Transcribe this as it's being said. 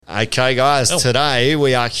Okay, guys, today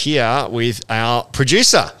we are here with our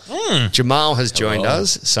producer. Jehmal has joined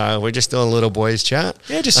us, so we're just doing a little boys chat.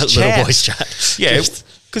 Yeah, just little boys chat. Yeah,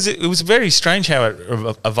 because it was very strange how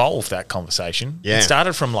it evolved, that conversation. Yeah. It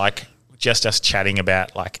started from like just us chatting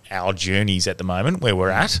about like our journeys at the moment, where we're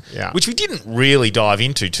at, which we didn't really dive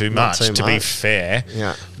into too much, to be fair.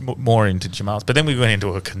 Yeah. More into Jehmal's. But then we went into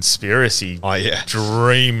a conspiracy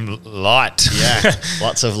dream light. Yeah,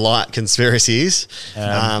 lots of light conspiracies.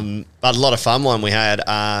 But a lot of fun one. We had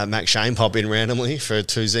Max Shane pop in randomly for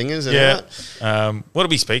 2 zingers. And what did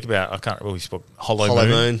we speak about? I can't remember. We spoke Hollow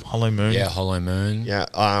Moon. Yeah, Hollow Moon. Yeah.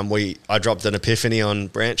 I dropped an epiphany on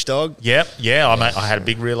Branch Dog. Yep. Yeah. I had a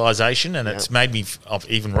big realisation, and it's made me,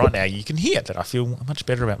 even right now, you can hear that I feel much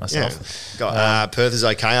better about myself. Yeah. Got Perth is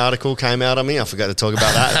Okay article came out on me. I forgot to talk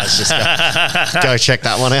about that. Let's just go check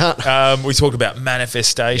that one out. We talked about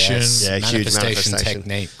manifestation. Yes. Yeah, huge manifestation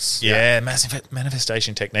techniques. Yeah, massive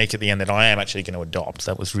manifestation technique at the end that I am actually going to adopt.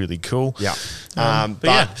 That was really cool. Yeah.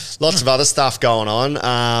 But lots of other stuff going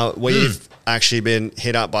on. We've actually been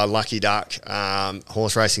hit up by Lucky Duck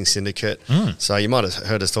Horse Racing Syndicate. So you might have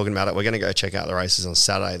heard us talking about it. We're going to go check out the races on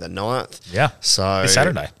Saturday the 9th. Yeah. So this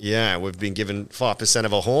Saturday. Yeah, we've been given 5%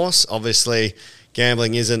 of a horse. Obviously,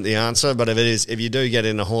 gambling isn't the answer, but if you do get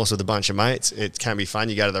in a horse with a bunch of mates, it can be fun.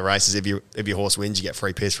 You go to the races. If your horse wins, you get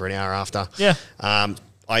free piss for an hour after. Yeah.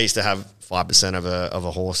 I used to have 5% of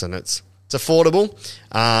a horse, and it's affordable.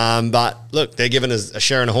 But look, they're giving us a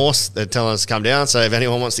share in a horse. They're telling us to come down. So if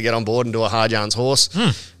anyone wants to get on board and do a hard yarns horse,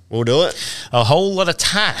 we'll do it. A whole lot of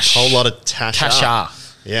tash. Tasha.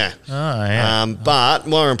 Yeah. Oh, yeah. But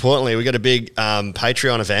more importantly, we got a big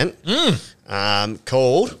Patreon event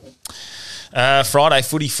called Friday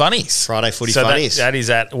Footy Funnies. Funnies. That is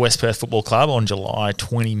at West Perth Football Club on July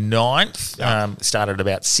 29th. Started at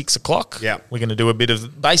about 6 o'clock. Yeah. We're going to do a bit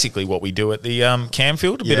of basically what we do at the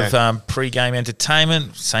Camfield, a bit of pre-game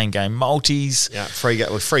entertainment, same game multis. Yeah, free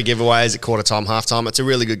giveaways at quarter time, half time. It's a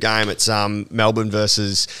really good game. It's Melbourne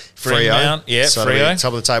versus Freo. Yeah, so Freo.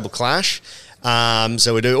 Top of the table clash.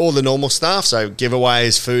 So we do all the normal stuff. So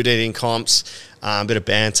giveaways, food eating comps, a bit of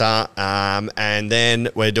banter, and then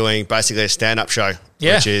we're doing basically a stand-up show,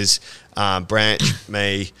 which is Branch,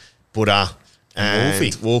 me, Buddha,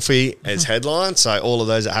 and Wolfie as headline. So all of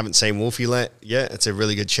those that haven't seen Wolfie yet, it's a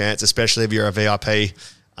really good chance, especially if you're a VIP,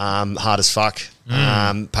 hard as fuck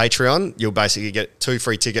Patreon. You'll basically get 2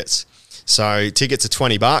 free tickets. So tickets are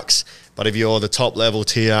 $20, but if you're the top level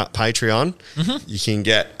tier Patreon, you can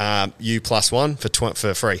get U+1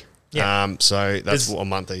 for free. Yeah. So that's a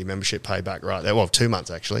monthly membership payback right there. Well, 2 months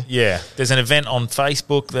actually. Yeah. There's an event on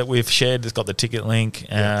Facebook that we've shared. It's got the ticket link.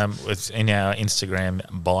 It's in our Instagram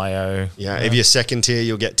bio. Yeah. If you're second tier,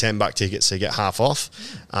 you'll get $10 tickets, so you get half off.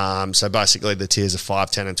 So basically the tiers are $5,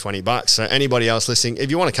 $10 and $20. So anybody else listening, if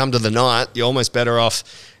you want to come to the night, you're almost better off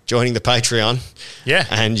joining the Patreon. Yeah.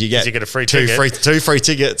 And you get a free two ticket. Two free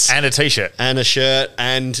tickets. And a T-shirt. And a shirt.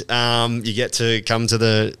 And you get to come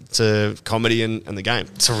to comedy and the game.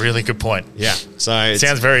 It's a really good point. Yeah. So it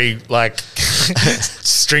sounds very like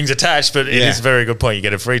strings attached, but it is a very good point. You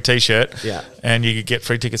get a free T-shirt. Yeah. And you get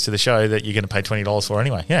free tickets to the show that you're going to pay $20 for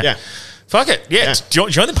anyway. Yeah. Yeah. Fuck it. Yeah.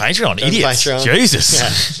 Join the Patreon. Idiots. Jesus.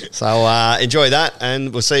 Yeah. So enjoy that,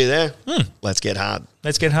 and we'll see you there. Let's get hard.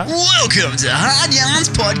 Let's get hard. Welcome to Hard Yarns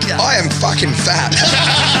Podcast. I am fucking fat.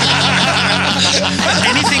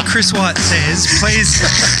 Anything Chris White says, please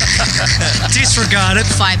disregard it.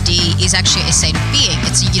 5D is actually a state of being.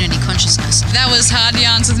 It's a unity consciousness. That was Hard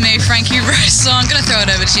Yarns with me, Frankie Rose. So I'm going to throw it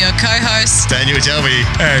over to your co-host, Daniel Jelby.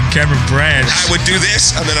 And Cameron Brand. I would do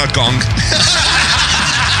this, and then I'd gong.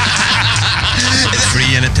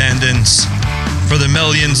 Free in attendance for the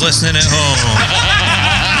millions listening at home.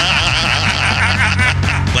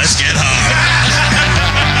 Let's get hard.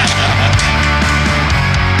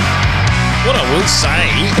 What I will say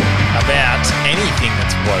about anything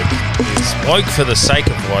that's woke is woke for the sake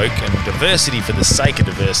of woke and diversity for the sake of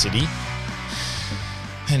diversity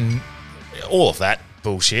and all of that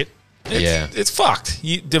bullshit. It's fucked.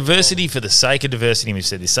 Diversity for the sake of diversity, we've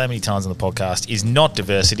said this so many times on the podcast, is not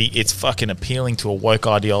diversity. It's fucking appealing to a woke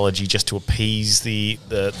ideology just to appease the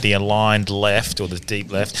aligned left or the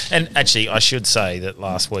deep left. And actually, I should say that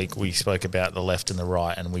last week we spoke about the left and the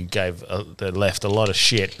right, and we gave the left a lot of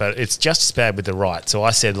shit, but it's just as bad with the right. So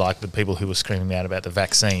I said, like, the people who were screaming out about the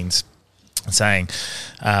vaccines, saying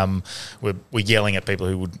we're yelling at people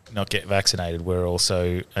who would not get vaccinated. We're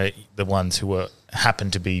also the ones who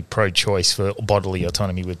happen to be pro-choice for bodily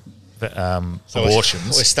autonomy with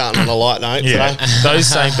abortions. We're starting on a light note today.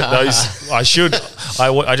 I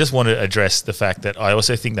just want to address the fact that I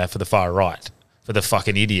also think that for the far right. for the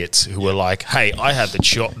fucking idiots who were like, hey, I have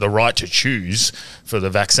the right to choose for the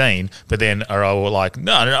vaccine, but then are all like,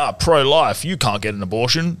 no, pro-life, you can't get an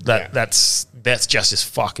abortion. That's just as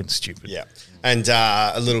fucking stupid. Yeah. And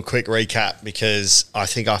a little quick recap, because I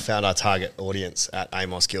think I found our target audience at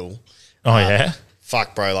Amos Gill. Oh, yeah?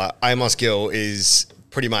 Fuck, bro. Like, Amos Gill is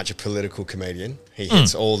pretty much a political comedian. He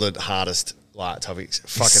hits all the hardest topics.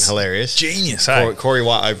 Fucking hilarious. Genius, hey? Corey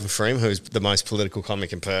White opened for him, who's the most political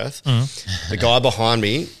comic in Perth. The guy behind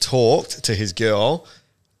me talked to his girl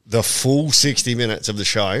the full 60 minutes of the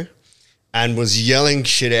show and was yelling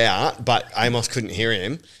shit out, but Amos couldn't hear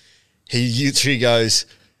him. He literally goes,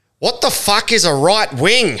 what the fuck is a right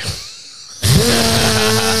wing?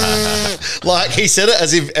 Like, he said it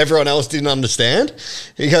as if everyone else didn't understand.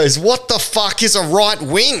 He goes, what the fuck is a right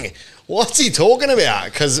wing? What's he talking about?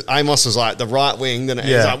 Because Amos was like, the right wing. Then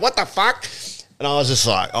he's like, what the fuck? And I was just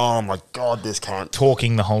like, oh my God, this cunt.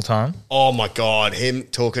 Talking the whole time? Oh my God, him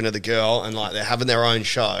talking to the girl, and like they're having their own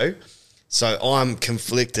show. So I'm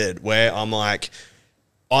conflicted where I'm like,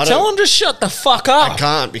 tell him to shut the fuck up. I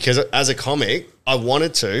can't, because as a comic, I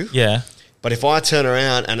wanted to. Yeah. But if I turn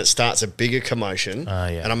around and it starts a bigger commotion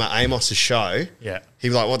and I'm at Amos's show, he'd be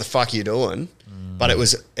like, what the fuck are you doing? But it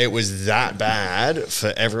was that bad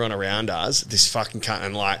for everyone around us, this fucking cunt.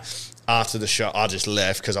 And like after the show, I just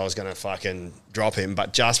left because I was going to fucking drop him.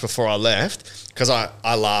 But just before I left, because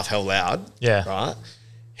I laugh hell loud, right?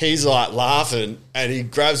 He's like laughing and he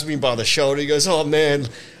grabs me by the shoulder. He goes, oh man,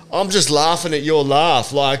 I'm just laughing at your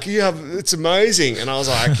laugh. Like, it's amazing. And I was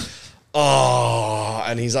like, oh,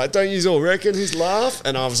 and he's like, don't you all reckon his laugh?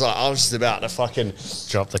 And I was just about to fucking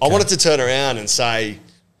drop the I wanted to turn around and say,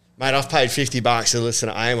 mate, I've paid $50 to listen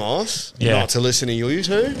to Amos, not to listen to you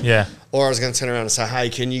two. Yeah. Or I was going to turn around and say, hey,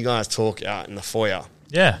 can you guys talk out in the foyer?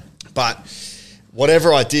 Yeah. But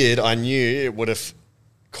whatever I did, I knew it would have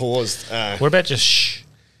caused... what about just shh?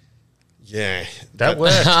 Yeah. That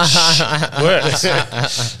works.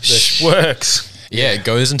 Works. Works. Yeah, it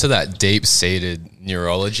goes into that deep-seated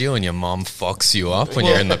neurology when your mum fucks you up when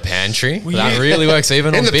you're in the pantry. That really works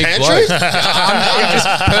even on big blokes. I'm just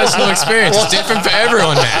personal experience. It's different for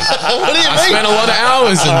everyone, man. What do you mean? I spent a lot of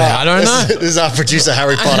hours in there. I don't know. This is our producer,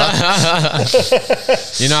 Harry Potter.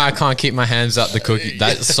 You know, I can't keep my hands up the cookie.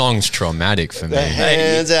 That song's traumatic for me. The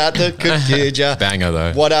hands out the cookie jar. Banger,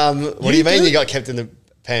 though. What do you mean you got kept in the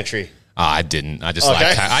pantry? Oh, I didn't. I just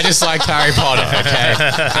liked Harry Potter, okay?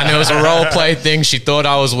 And it was a role play thing. She thought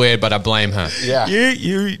I was weird, but I blame her. Yeah.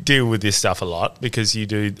 You deal with this stuff a lot because you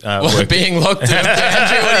do work. Being locked in a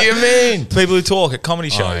pantry, what do you mean? People who talk at comedy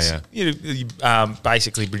shows. Oh, yeah. You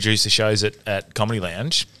basically produce the shows at Comedy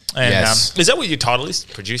Lounge. And yes. Is that what your title is?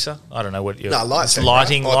 Producer? I don't know what your... No,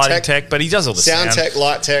 lighting tech, but he does all the sound. Sound tech,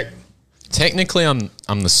 light tech. Technically, I'm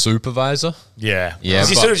the supervisor. Yeah. Yeah.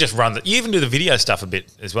 You sort of just run you even do the video stuff a bit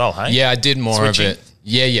as well, hey? Yeah, I did more Switching? of it.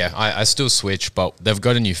 Yeah. I still switch, but they've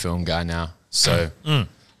got a new film guy now. So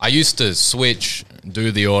I used to switch,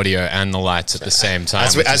 do the audio and the lights at the same time.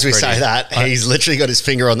 As we say that, he's literally got his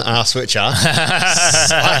finger on the R switcher.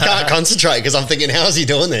 I can't concentrate because I'm thinking, how is he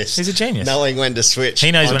doing this? He's a genius. Knowing when to switch.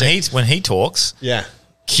 He knows when he talks. Yeah.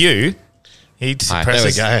 Cue. He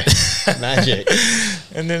presses. There we go. Magic.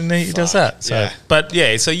 And then he does that. So, yeah. But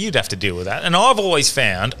yeah, so you'd have to deal with that. And I've always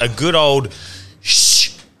found a good old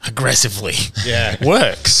shh aggressively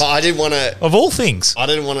works. But I didn't want to... Of all things. I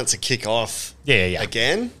didn't want it to kick off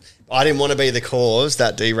again. I didn't want to be the cause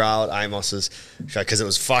that derailed Amos's show because it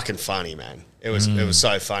was fucking funny, man. It was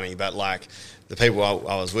so funny. But like the people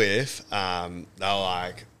I was with, they were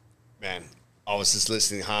like, man, I was just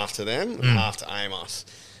listening half to them and half to Amos.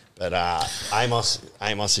 But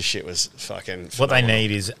Amos's shit was fucking phenomenal. What they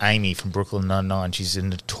need is Amy from Brooklyn Nine-Nine. She's a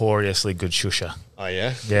notoriously good shusher. Oh,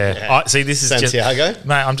 yeah? Yeah. See, this is Santiago?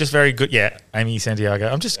 Mate, I'm just very good. Yeah, Amy Santiago.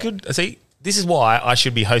 I'm just good. See, this is why I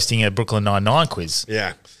should be hosting a Brooklyn Nine-Nine quiz.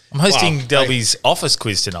 Yeah. I'm hosting Delby's office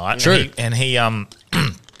quiz tonight. True. And he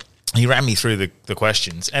he ran me through the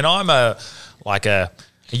questions. And I'm are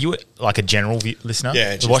you like a general listener?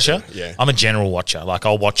 Yeah. Watcher? Yeah. I'm a general watcher. Like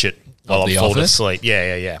I'll watch it while I'm falling asleep.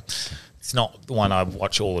 Yeah. It's not the one I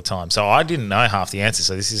watch all the time. So I didn't know half the answers.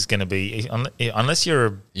 So this is going to be, unless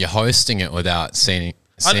you're hosting it without seeing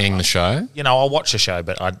the show? You know, I'll watch the show,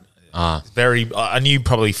 but I knew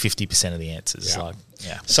probably 50% of the answers. Yeah. Like,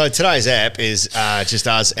 yeah. So today's app is just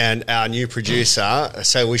us and our new producer.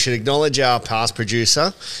 So we should acknowledge our past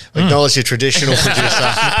producer, acknowledge the traditional producer,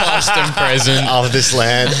 Past and present of this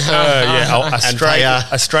land.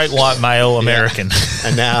 A straight white male American.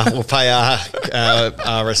 And now we'll pay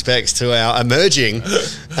our respects to our emerging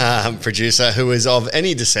producer, who is of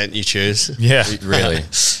any descent you choose. Yeah, really.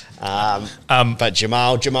 But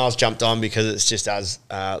Jamal's jumped on because it's just us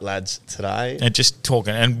lads today. And just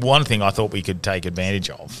talking. And one thing I thought we could take advantage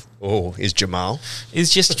of is Jehmal.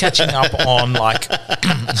 Is just catching up on like.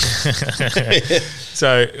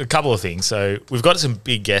 So a couple of things. So we've got some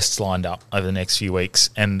big guests lined up over the next few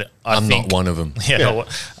weeks, and I'm not one of them. Yeah.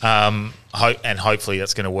 And hopefully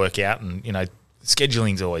that's going to work out. And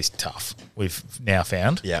scheduling's always tough. We've now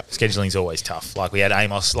found. Yeah. Scheduling's always tough. Like we had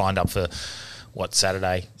Amos lined up for.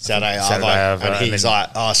 Saturday? Saturday and he's like,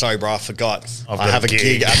 "Oh, sorry, bro, I forgot. I have a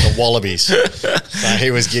gig at the Wallabies." So he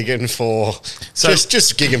was gigging for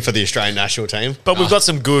just gigging for the Australian national team. But we've got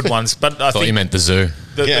some good ones. But I thought you meant the zoo.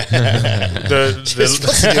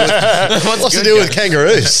 What's to do with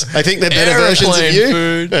kangaroos? I think they're better versions of you.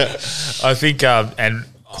 Food. I think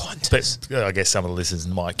but I guess some of the listeners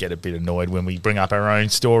might get a bit annoyed when we bring up our own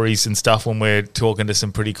stories and stuff when we're talking to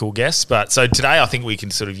some pretty cool guests. But so today I think we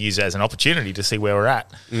can sort of use it as an opportunity to see where we're at.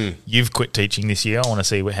 You've quit teaching this year. I want to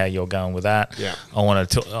see how you're going with that. Yeah. I want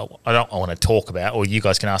to talk about, or you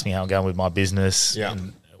guys can ask me how I'm going with my business. Yeah.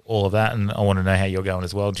 And all of that, and I want to know how you're going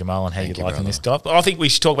as well, Jehmal, and how you're liking this stuff. But I think we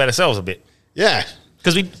should talk about ourselves a bit. Yeah.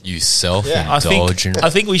 Because you self-indulgent. I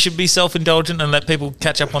think we should be self-indulgent and let people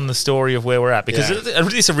catch up on the story of where we're at. Because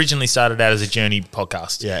this originally started out as a journey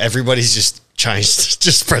podcast. Yeah, everybody's just changed.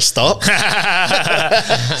 Just press stop.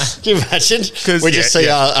 Can you imagine? We just see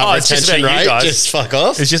our retention rate just fuck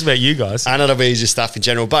off. It's just about you guys. And it'll be just stuff in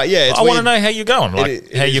general. But yeah, I want to know how you're going, how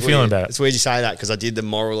you're feeling about it. It's weird you say that because I did the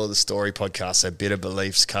moral of the story podcast. So Bitter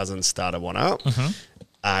Beliefs Cousins started one up. Mm-hmm.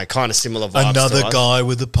 Kind of similar vibes. Another guy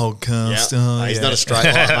with a podcast. Yeah. Oh, he's not a straight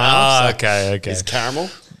white male. Okay. He's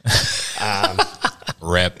caramel.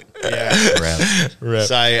 Rep. Yeah. Rep.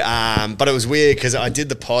 So, but it was weird because I did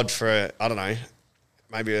the pod for, I don't know,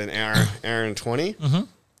 maybe an hour and 20. Mm-hmm.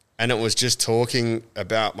 And it was just talking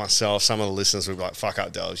about myself. Some of the listeners were like, fuck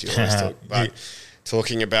up, Dells. You always talk. But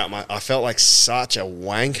talking about I felt like such a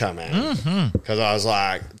wanker, man. Because I was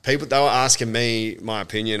like, they were asking me my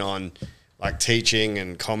opinion on like teaching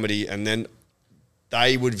and comedy, and then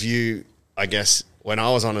they would view, I guess, when I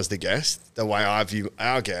was on as the guest, the way I view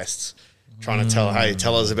our guests, trying to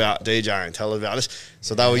tell us about DJing, tell us about this.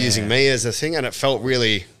 So they were using me as a thing, and it felt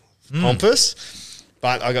really pompous.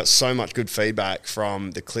 But I got so much good feedback from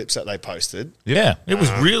the clips that they posted. Yeah, it was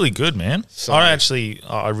really good, man. So,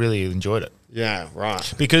 I really enjoyed it. Yeah,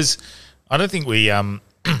 right. Because I don't think we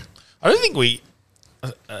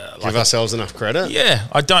give ourselves enough credit. Yeah,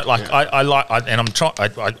 I don't like. Yeah. I'm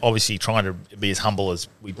obviously trying to be as humble as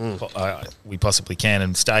we possibly can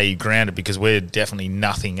and stay grounded because we're definitely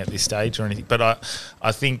nothing at this stage or anything. But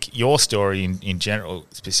I think your story in general,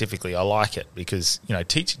 specifically, I like it because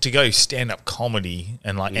to go stand up comedy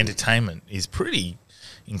and entertainment is pretty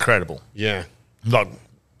incredible. Yeah,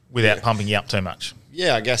 without pumping you up too much.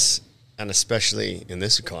 Yeah, I guess. And especially in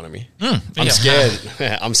this economy, I'm scared.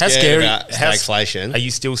 I'm scared about stagflation. Are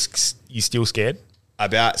you still scared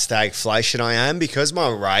about stagflation? I am because my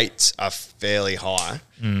rates are fairly high.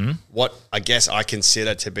 Mm-hmm. What I guess I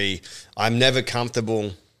consider to be, I'm never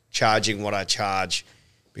comfortable charging what I charge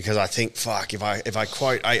because I think, fuck, if I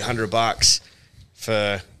quote $800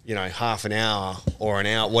 for half an hour or an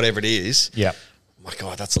hour, whatever it is, yeah, oh my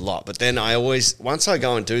God, that's a lot. But then once I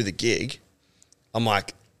go and do the gig, I'm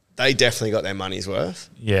like, they definitely got their money's worth.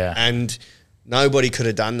 Yeah. And nobody could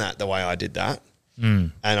have done that the way I did that.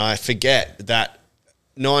 And I forget that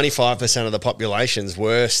 95% of the population's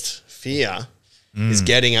worst fear is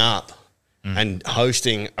getting up and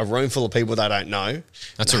hosting a room full of people they don't know.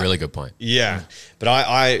 That's a really good point. Yeah. But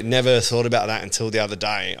I never thought about that until the other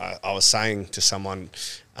day. I was saying to someone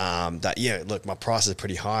that, look, my price is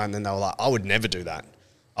pretty high. And then they were like, I would never do that.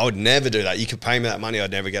 I would never do that. You could pay me that money.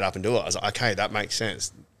 I'd never get up and do it. I was like, okay, that makes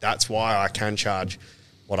sense. That's why I can charge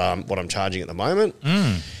what I'm charging at the moment.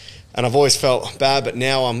 And I've always felt bad, but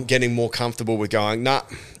now I'm getting more comfortable with going, nah,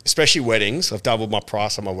 especially weddings. I've doubled my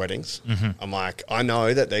price on my weddings. Mm-hmm. I'm like, I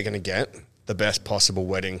know that they're going to get the best possible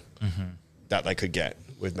wedding that they could get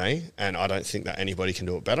with me. And I don't think that anybody can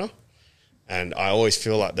do it better. And I always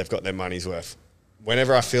feel like they've got their money's worth.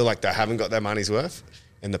 Whenever I feel like they haven't got their money's worth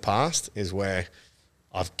in the past is where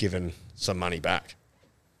I've given some money back.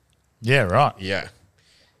 Yeah, right. Yeah.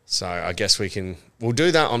 So I guess we'll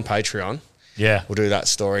do that on Patreon. Yeah. We'll do that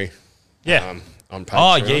story. Yeah. On Patreon.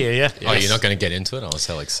 Oh, yeah. Yes. Oh, you're not going to get into it? I was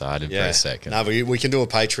so excited for a second. No, but we can do a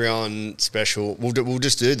Patreon special. We'll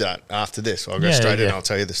just do that after this. I'll go straight in and I'll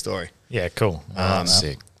tell you the story. Yeah, cool.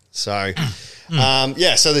 Sick. So,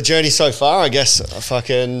 so the journey so far, I guess,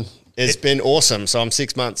 it's been awesome. So I'm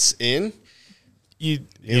 6 months in. You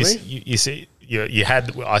see, you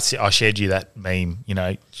had. I shared you that meme.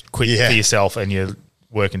 Quit for yourself, and you're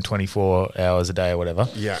working 24 hours a day or whatever.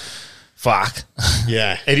 Yeah. Fuck.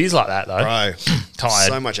 Yeah. It is like that though. Bro,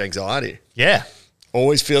 Tired. so much anxiety. Yeah.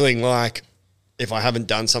 Always feeling like if I haven't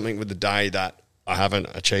done something with the day that I haven't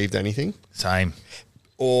achieved anything. Same.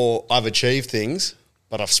 Or I've achieved things,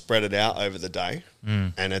 but I've spread it out over the day.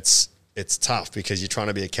 And it's tough because you're trying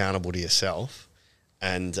to be accountable to yourself.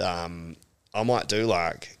 And I might do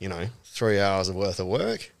 3 hours worth of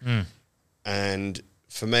work. And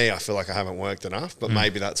for me, I feel like I haven't worked enough, but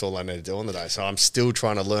maybe that's all I need to do on the day. So I'm still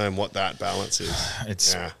trying to learn what that balance is.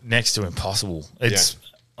 It's next to impossible. It's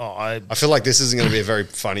I feel like this isn't going to be a very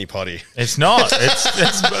funny potty. It's not.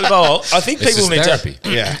 It's well, I think people need therapy.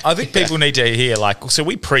 I think people need to hear so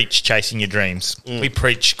we preach chasing your dreams. We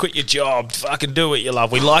preach quit your job, fucking do what you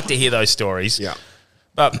love. We like to hear those stories. Yeah.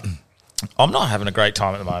 But I'm not having a great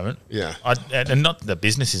time at the moment. Yeah. And not that the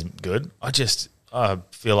business isn't good. I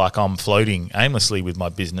feel like I'm floating aimlessly with my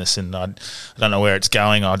business, and I don't know where it's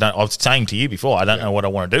going. I was saying to you before, I don't know what I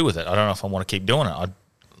want to do with it. I don't know if I want to keep doing it.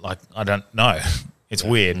 I don't know. It's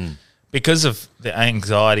weird because of the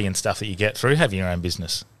anxiety and stuff that you get through having your own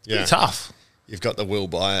business. Yeah. It's tough. You've got the will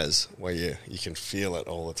buyers where you can feel it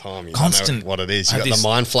all the time. You Constant. don't know what it is. You've got the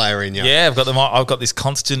mind flayer in you. Yeah, I've got this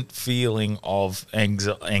constant feeling of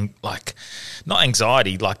not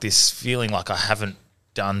anxiety, like this feeling like I haven't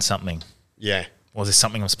done something. Yeah. Or there's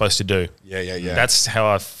something I'm supposed to do. Yeah. That's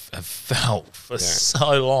how have felt for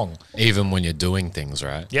so long. Even when you're doing things,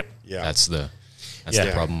 right? Yep. Yeah. That's the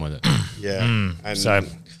problem with it. Yeah.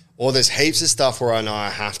 Or there's heaps of stuff where I know I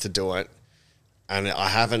have to do it and I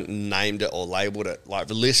haven't named it or labelled it. Like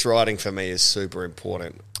the list writing for me is super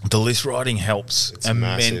important. The list writing helps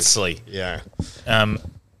immensely. Massive. Yeah.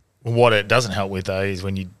 What it doesn't help with though is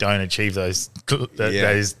when you don't achieve those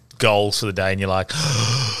goals for the day and you're like,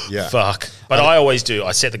 fuck. But I always do.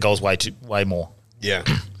 I set the goals way more. Yeah.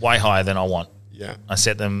 Way higher than I want. Yeah. I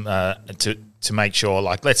set them to make sure,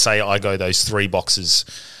 like, let's say I go those 3 boxes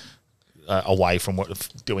away from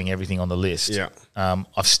doing everything on the list. Yeah.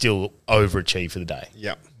 I've still overachieved for the day.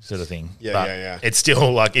 Yeah. Sort of thing. Yeah, but it's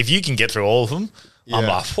still like, if you can get through all of them, I'm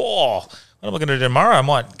like, what am I going to do tomorrow? I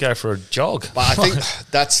might go for a jog. But I think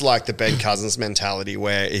that's like the Ben Cousins mentality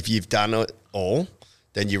where if you've done it all,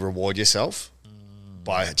 then you reward yourself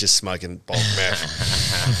by just smoking bulk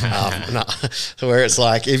meth. Where it's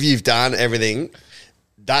like, if you've done everything,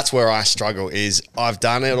 that's where I struggle is I've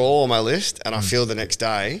done it all on my list and I feel the next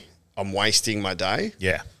day I'm wasting my day.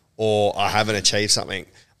 Yeah. Or I haven't achieved something.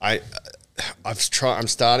 I'm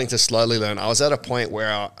starting to slowly learn. I was at a point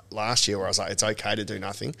where last year where I was like, it's okay to do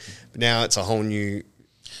nothing. But now it's a whole new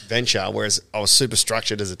venture. Whereas I was super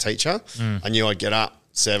structured as a teacher. I knew I'd get up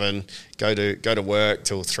 7, go to work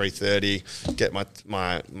till 3:30, get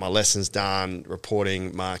my lessons done,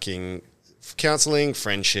 reporting, marking, counselling,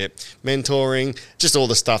 friendship, mentoring, just all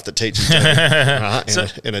the stuff that teachers do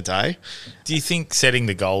in a day. Do you think setting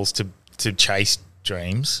the goals to chase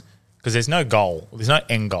dreams, because there's no goal, there's no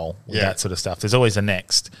end goal with that sort of stuff, there's always a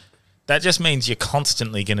next, that just means you're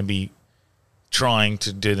constantly going to be trying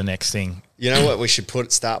to do the next thing? You know what we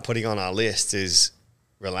should start putting on our list is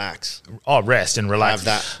relax. Oh, rest and relax. Have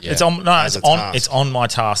that. Yeah. It's on my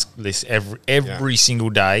task list every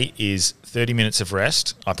single day is 30 minutes of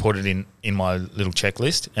rest. I put it in my little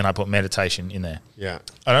checklist and I put meditation in there. Yeah.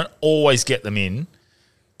 I don't always get them in,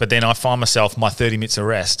 but then I find myself my 30 minutes of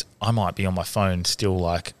rest, I might be on my phone still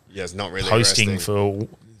like it's not really posting for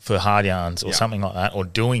hard yarns or something like that, or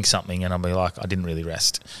doing something, and I'll be like, I didn't really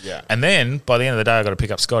rest. Yeah. And then by the end of the day I got to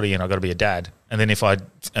pick up Scotty and I got to be a dad. And then if I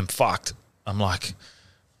am fucked, I'm like,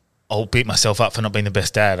 I'll beat myself up for not being the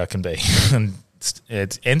best dad I can be. And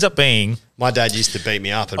it ends up being... My dad used to beat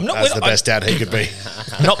me up as the best dad he could be.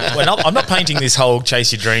 I'm not painting this whole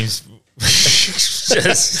chase your dreams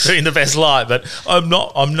just being the best light, but I'm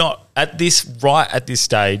not at this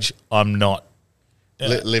stage, I'm not...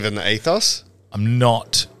 living the ethos? I'm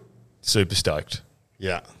not super stoked.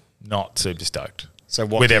 Yeah. Not super stoked. So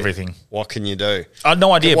everything. What can you do? I have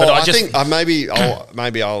no idea, but I just... think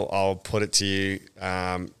maybe I'll put it to you.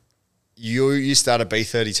 You started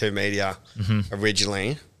B32 Media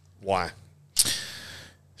originally. Why?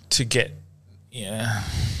 To get,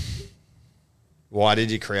 Why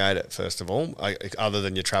did you create it, first of all, other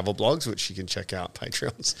than your travel blogs, which you can check out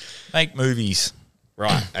Patreons? Make movies.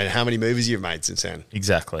 Right. And how many movies you've made since then?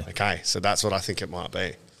 Exactly. Okay. So that's what I think it might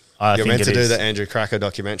be. You're meant to do the Andrew Cracker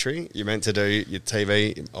documentary. You're meant to do your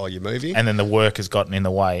TV or your movie. And then the work has gotten in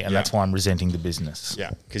the way, and that's why I'm resenting the business.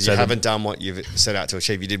 Yeah, because you haven't done what you've set out to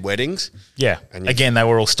achieve. You did weddings. Yeah. And again, they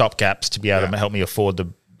were all stopgaps to be able to help me afford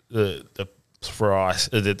the price,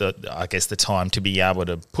 I guess the time to be able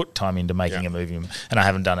to put time into making a movie, and I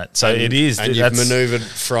haven't done it. So it is. And you've manoeuvred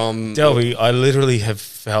from Delby. I literally have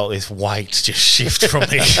felt this weight just shift from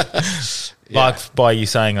me, by you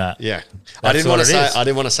saying that. Yeah, I didn't want to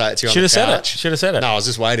say it to you. Should have said it. Should have said it. No, I was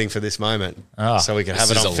just waiting for this moment so we could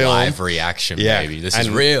have it on This is film. a live reaction, baby. This is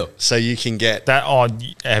real. So you can get that. I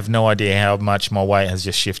have no idea how much my weight has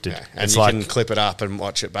just shifted. Yeah. And you can clip it up and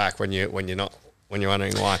watch it back when you're wondering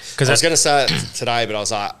why. Because I was going to say it today, but I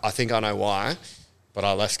was like, I think I know why. But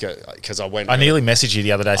I left it because I went. I nearly messaged you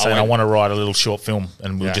the other day saying I want to write a little short film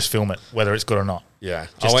and we'll just film it, whether it's good or not. Yeah,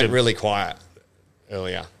 I went really quiet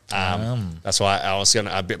earlier. That's why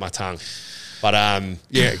I bit my tongue. But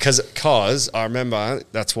because I remember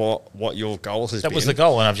that's what your goal has been. That was the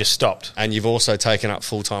goal, and I've just stopped. And you've also taken up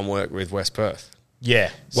full-time work with West Perth.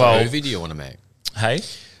 Yeah. So what movie do you want to make? Hey?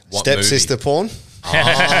 What Stepsister porn?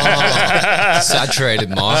 Saturated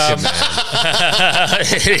market, man.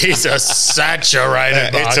 It is a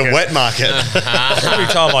saturated market. It's a wet market. Every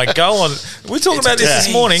time I go on... We were talking about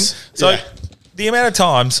this morning. So the amount of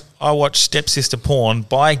times I watch stepsister porn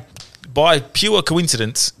by pure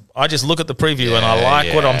coincidence... I just look at the preview and I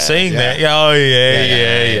like what I'm seeing there.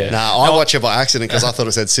 Yeah. Nah, I watch it by accident because I thought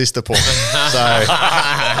it said sister porn. So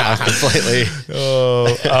I completely.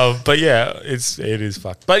 But yeah, it is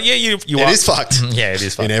fucked. But yeah, you it is fucked. Yeah, it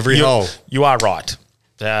is fucked In every hole. You are right.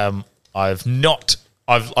 I've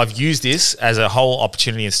used this as a whole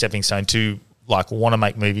opportunity and stepping stone to want to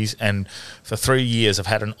make movies, and for 3 years I've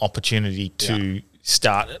had an opportunity to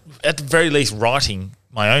start at the very least writing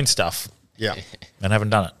my own stuff. Yeah, and haven't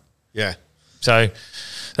done it. Yeah. So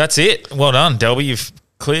that's it. Well done, Delby. You've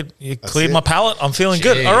cleared my palate. I'm feeling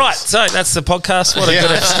good. All right. So that's the podcast. What a good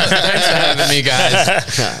episode. Thanks for having me,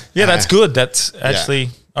 guys. Yeah, that's good. That's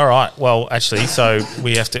actually all right. Well, actually, so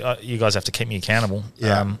we have to. You guys have to keep me accountable.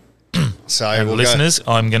 Yeah. So and listeners,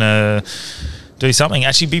 I'm gonna do something.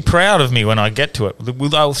 Actually, be proud of me when I get to it.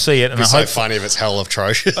 They'll see it, and it's so funny if it's hell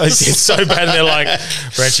atrocious. It's so bad. They're like,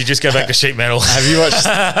 Branchy, just go back to sheet metal.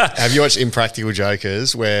 Have you watched Impractical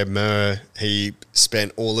Jokers, where he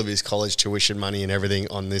spent all of his college tuition money and everything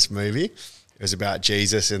on this movie? It was about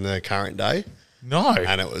Jesus in the current day. No,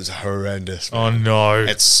 and it was horrendous. Man. Oh no,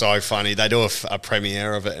 it's so funny. They do a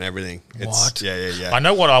premiere of it and everything. What? Yeah. I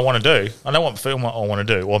know what I want to do. I know what film I want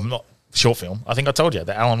to do. Well, not short film. I think I told you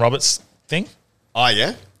the Alan Roberts thing. Oh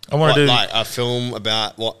yeah, I want to do a film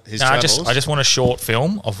about his travels. I just want a short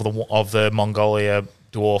film of the Mongolia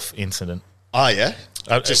dwarf incident. Oh yeah,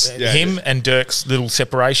 him and Dirk's little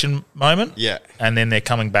separation moment. Yeah, and then they're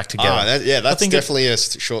coming back together. That's definitely a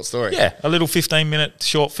short story. Yeah, a little 15-minute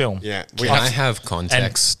short film. Yeah, Can I have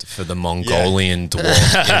context for the Mongolian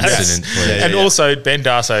dwarf incident, please? And also Ben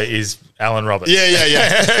Darso is Alan Roberts. Yeah.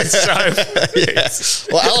 So,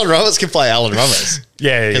 well, Alan Roberts can play Alan Roberts.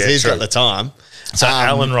 Because he's got the time. So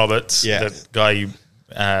Alan Roberts, the guy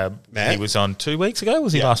he was on 2 weeks ago.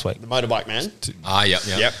 Was he last week? The Motorbike Man.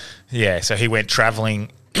 Yep. Yeah. So he went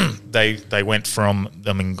traveling. They went from.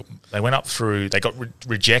 They went up through. They got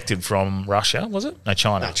rejected from Russia. Was it? No,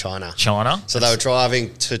 China. China. So they were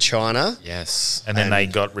driving to China. Yes. And then they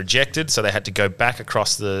got rejected, so they had to go back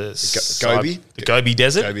across the Gobi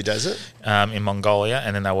Desert. Gobi Desert. In Mongolia,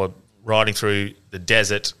 and then they were riding through the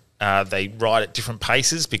desert. They ride at different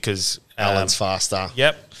paces because Alan's faster.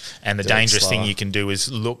 Yep. And the dangerous thing you can do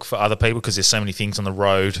is look for other people because there's so many things on the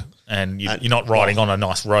road, and you're not riding on a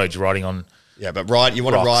nice road. You're riding on. Yeah, but you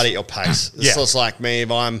want to ride at your pace. It's just like me.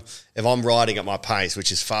 If I'm riding at my pace,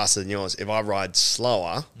 which is faster than yours, if I ride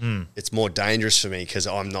slower, it's more dangerous for me because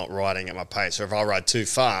I'm not riding at my pace. So if I ride too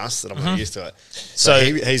fast, then I'm not used to it. So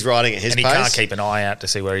he's riding at his pace. And he can't keep an eye out to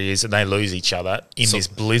see where he is, and they lose each other in this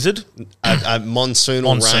blizzard. A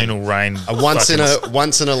monsoonal rain. A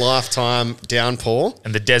once in a lifetime downpour.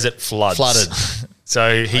 And the desert floods. Flooded.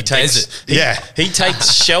 So he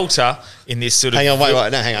takes shelter in this sort of.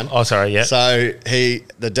 Hang on. Oh, sorry. Yeah. So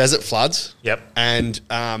the desert floods. Yep. And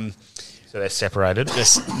so they're separated.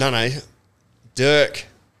 Dirk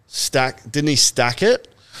didn't he stack it,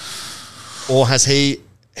 or has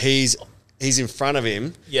he's in front of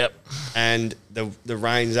him? Yep. And the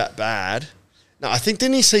rain's that bad. No, I think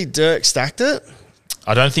didn't he see Dirk stacked it?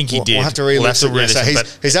 I don't think he did. We'll have to re-listen. So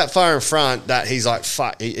he's that far in front that he's like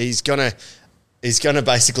fuck. He's gonna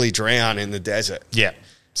basically drown in the desert. Yeah.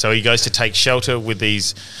 So he goes to take shelter with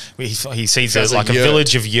these. He sees a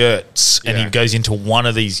village of yurts, and he goes into one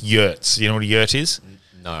of these yurts. You know what a yurt is?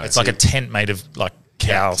 No, it's like a tent made of like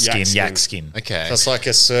cow skin, yak skin. Okay, so it's like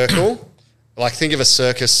a circle. Like think of a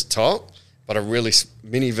circus top, but a really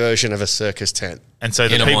mini version of a circus tent. And so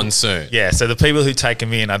in a monsoon. Yeah. So the people who take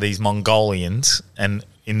him in are these Mongolians, and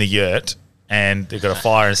in the yurt. and they've got a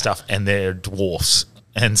fire and stuff, and they're dwarfs.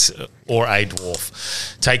 Or a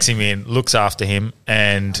dwarf takes him in, looks after him,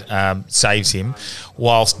 and saves him.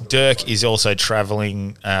 Whilst Dirk is also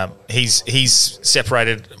travelling, he's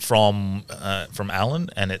separated from Alan,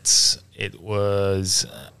 and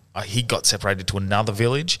he got separated to another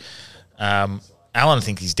village. Alan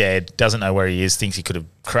thinks he's dead, doesn't know where he is, thinks he could have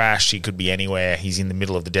crashed, he could be anywhere. He's in the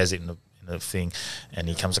middle of the desert in the thing, and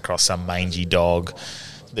he comes across some mangy dog.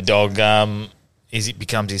 The dog it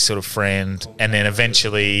becomes his sort of friend, and then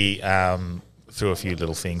eventually through a few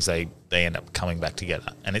little things they end up coming back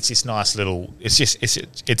together, and it's this nice little.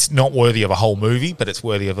 It's not worthy of a whole movie, but it's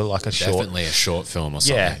worthy of definitely a short film or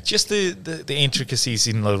something. Yeah, just the intricacies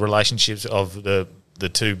in the relationships of the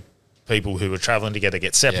two people who were traveling together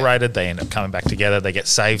get separated. They end up coming back together. They get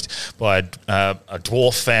saved by a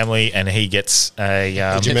dwarf family, and he gets a.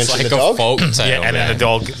 Did you mention like the dog? a folk tale, yeah, and then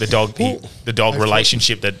the dog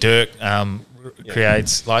relationship that Dirk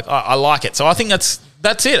creates. Like I like it, so I think that's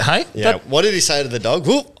it. Hey, Yeah. What did he say to the dog?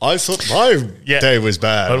 Whoop, I thought my day was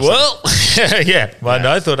bad. But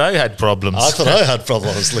I thought I had problems. I thought I had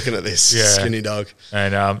problems looking at this skinny dog.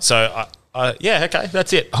 And so okay,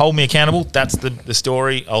 that's it. Hold me accountable. That's the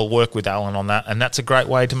story. I'll work with Alan on that, and that's a great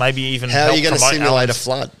way to maybe even. How are you going to simulate Alan's a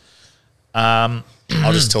flood?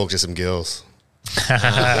 I'll just talk to some girls.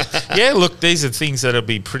 Yeah, look, these are things that'll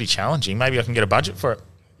be pretty challenging. Maybe I can get a budget for it.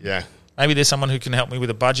 Yeah. Maybe there's someone who can help me with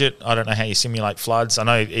a budget. I don't know how you simulate floods. I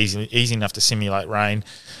know it's easy enough to simulate rain,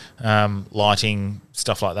 lighting,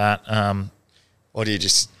 stuff like that. Or do you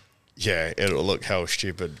just... Yeah, it'll look hell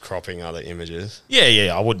stupid cropping other images.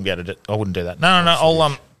 Yeah, I wouldn't be able to. I wouldn't do that.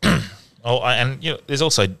 No. And there's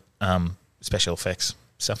also special effects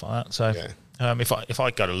stuff like that. So if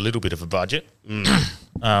I got a little bit of a budget,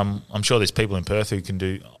 I'm sure there's people in Perth who can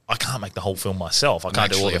do. I can't make the whole film myself. I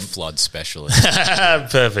can't do all a the flood specialist.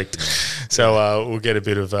 Perfect. So we'll get a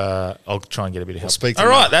bit of. I'll try and get a bit of help. Speak to all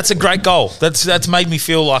right, Noah. that's a great goal. That's made me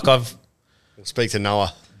feel like We'll speak to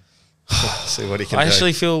Noah. See what he can do. I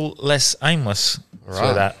actually feel less aimless for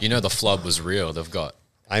that. You know the flood was real. They've got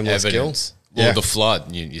Aimless evidence. Gil? Well, the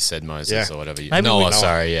flood. You said Moses or whatever. Maybe Noah,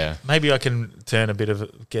 sorry, yeah. Maybe I can get a bit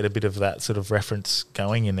of that sort of reference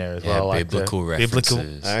going in there as well. Like biblical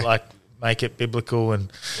references. Like make it biblical,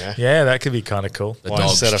 and that could be kind of cool. The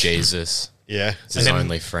dog's Jesus. Yeah. It's his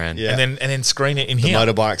only friend. Yeah. And then screen it in here.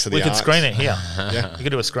 Motorbikes are the We could arcs. screen it here. Yeah. You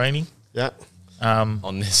could do a screening. Yeah.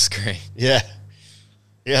 On this screen. Yeah.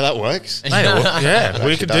 Yeah, that works. Mate,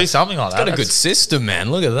 we could do something like that. Got a good system,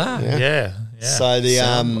 man. Look at that. Yeah. So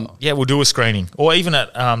the we'll do a screening, or even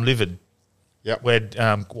at Livid. Yep. Where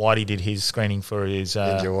Whitey did his screening for his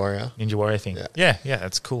Ninja Warrior thing. Yeah,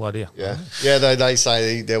 that's a cool idea. Yeah. They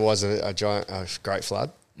say there was a great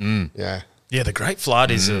flood. Yeah. Yeah, the Great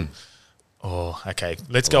Flood is a. Oh, okay.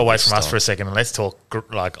 Let's go away from us for a second and let's talk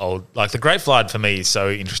the Great Flood for me is so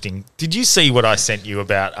interesting. Did you see what I sent you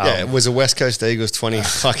about? It was a West Coast Eagles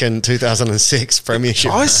 2006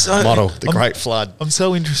 premiership model, the Great Flood. I'm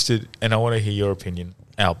so interested, and I want to hear your opinion,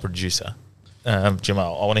 our producer,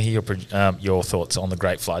 Jehmal. I want to hear your thoughts on the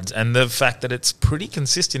Great Floods and the fact that it's pretty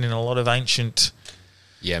consistent in a lot of ancient...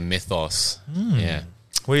 Yeah, mythos. Yeah.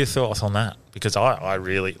 What are your thoughts on that? Because I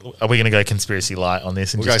really... Are we going to go conspiracy light on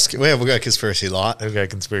this? And We'll go conspiracy light. We'll go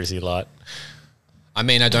conspiracy light. I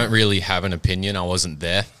mean, I don't really have an opinion. I wasn't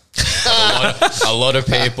there. A lot of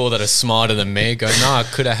people that are smarter than me go, no, it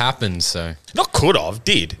could have happened. So Not could have,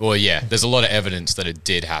 did. Well, yeah, there's a lot of evidence that it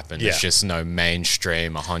did happen. Yeah. There's just no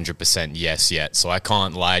mainstream 100% yes yet. So I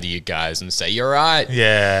can't lie to you guys and say, you're right.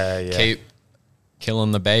 Yeah. Keep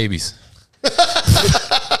killing the babies.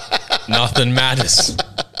 Nothing matters.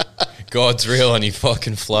 God's real and he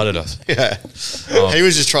fucking flooded us. Yeah. He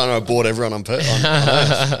was just trying to abort everyone on purpose.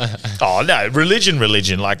 Oh, no.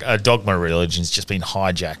 Religion. Like a dogma religion's just been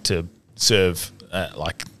hijacked to serve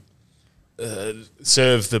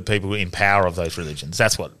serve the people in power of those religions.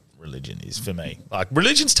 That's what religion is for me. Like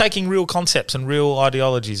religion's taking real concepts and real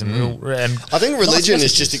ideologies and I think religion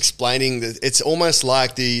is just explaining that it's almost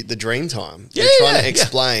like the dream time. They're trying to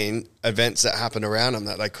explain events that happen around them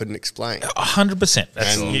that they couldn't explain. 100%.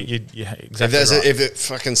 That's exactly right. If it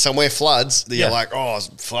fucking somewhere floods, you're like, oh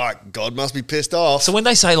fuck, God must be pissed off. So when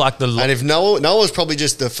they say like and if Noah's probably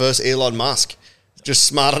just the first Elon Musk, just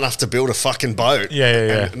smart enough to build a fucking boat.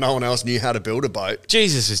 And no one else knew how to build a boat.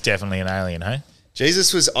 Jesus is definitely an alien, hey?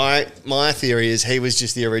 Jesus was, my theory is he was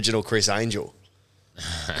just the original Chris Angel.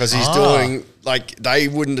 Because he's doing, they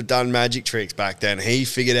wouldn't have done magic tricks back then. He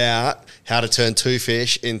figured out how to turn 2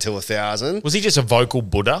 fish into 1,000. Was he just a vocal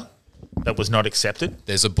Buddha? that was not accepted.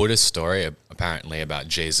 There's a Buddhist story apparently about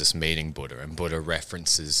Jesus meeting Buddha, and Buddha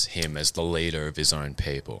references him as the leader of his own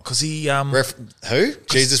people. Because he Who?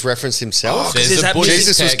 Jesus referenced himself? There's a Buddhist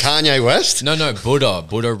Jesus was text- Kanye West? No,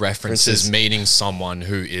 Buddha references meeting someone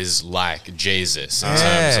who is like Jesus in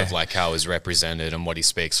terms of like how he's represented and what he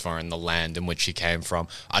speaks for and the land in which he came from.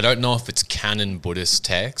 I don't know if it's canon Buddhist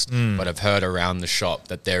text, but I've heard around the shop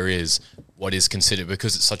that there is what is considered,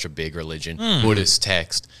 because it's such a big religion, Buddhist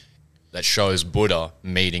text that shows Buddha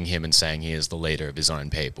meeting him and saying he is the leader of his own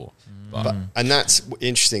people. And that's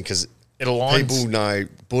interesting because it aligns. people know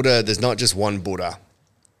Buddha, there's not just one Buddha.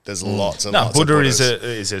 There's lots and lots Buddha of is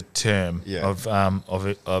Buddhas. a term of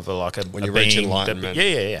like a When you a reach being enlightenment.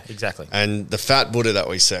 Yeah, exactly. And the fat Buddha that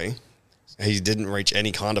we see, he didn't reach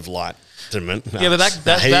any kind of enlightenment. No. Yeah, but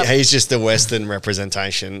that he's just the Western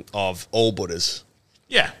representation of all Buddhas.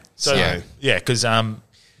 yeah. So So- because I'm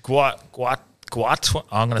going to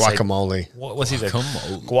say Guacamole. what's his name?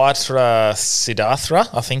 Guacamole. Guatra Siddhartha,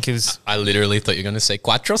 I think is I literally thought you were going to say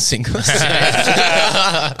cuatro cinco.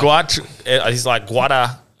 He's like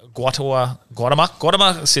Gautama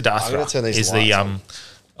Siddhartha I'm gonna turn these is the lights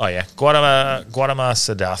on. Gautama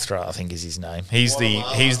Siddhartha, I think is his name. He's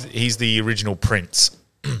the original prince.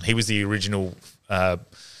 He was the original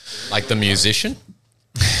Like the musician?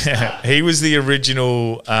 he was the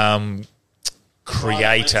original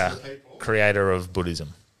creator of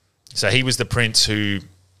Buddhism. So he was the prince who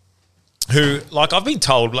like I've been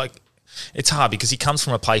told, like it's hard because he comes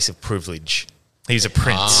from a place of privilege. He's a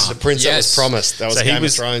prince. The prince that was Yes. promised. That was So Game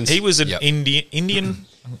of Thrones. he was an Yep. Indian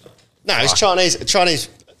no, he's Chinese.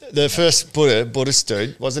 The first Buddhist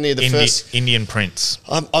dude, wasn't he? The first. Indian prince.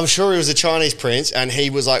 I'm sure he was a Chinese prince, and he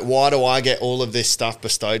was like, "Why do I get all of this stuff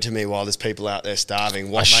bestowed to me while there's people out there starving?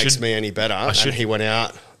 What makes me any better?" And he went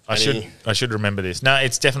out. I should remember this. No,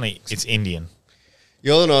 it's Indian.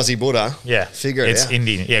 You're an Aussie Buddha. Yeah, figure it it's out.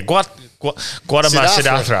 Indian. Yeah, Gautama Siddhartha.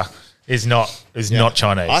 Siddhartha is not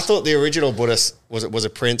Chinese. I thought the original Buddhist was a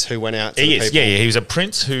prince who went out to He the is, people. yeah. He was a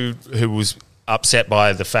prince who was upset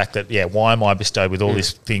by the fact that why am I bestowed with all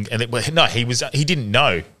this thing? And he didn't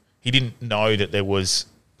know. He didn't know that there was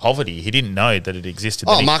poverty. He didn't know that it existed.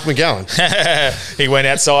 Oh, Mark McGowan. He went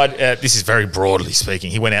outside. This is very broadly speaking.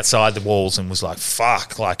 He went outside the walls and was like,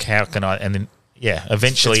 "Fuck! Like, how can I?" And then,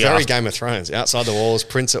 eventually, It's very after- Game of Thrones. Outside the walls,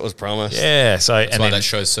 prince that was promised. yeah. So That's and why then, that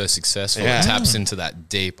show's so successful. Yeah. It taps into that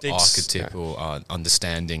deep Deep archetypal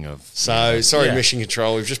understanding of... So, sorry, Yeah. Mission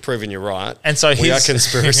Control, we've just proven you're right. And so we are his-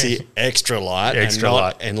 conspiracy extra light Extra and not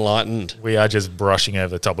light. enlightened. we are just brushing over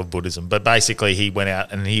the top of Buddhism. But basically, he went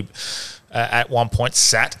out and he, at one point,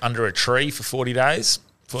 sat under a tree for 40 days,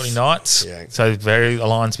 40 nights. Yeah. So very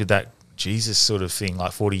aligns with that Jesus sort of thing,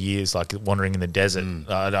 like 40 years, like wandering in the desert.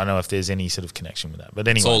 I don't know if there's any sort of connection with that. But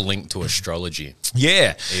anyway. It's all linked to astrology.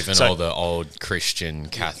 Yeah. Even So- all the old Christian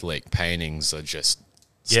Catholic paintings are just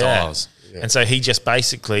Yeah. stars. And so he just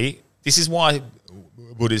basically, this is why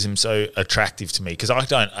Buddhism's so attractive to me, because I'm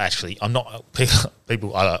not,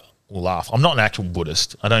 people will laugh. I'm not an actual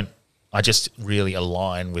Buddhist. I just really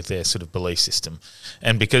align with their sort of belief system.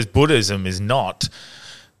 And because Buddhism is not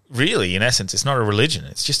really, in essence, it's not a religion.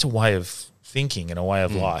 It's just a way of thinking and a way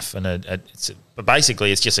of life. And but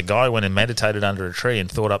basically it's just a guy who went and meditated under a tree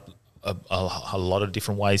and thought up a lot of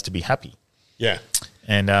different ways to be happy. Yeah.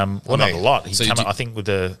 And not a lot. He So came do- up, I think, with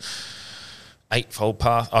the eightfold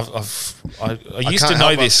path. I used can't to know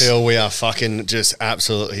help but this. feel we are fucking just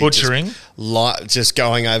absolutely Butchering. just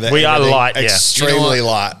going over. We are everything light, yeah. extremely You know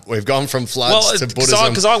light. We've gone from floods to Buddhism.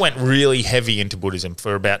 Because I went really heavy into Buddhism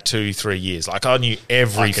for about 2-3 years. Like I knew I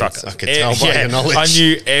could tell by your knowledge. I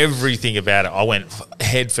knew everything about it. I went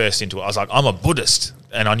head first into it. I was like, I'm a Buddhist,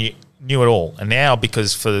 and I knew it all. And now,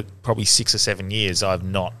 because for probably 6 or 7 years, I've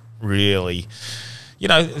not really.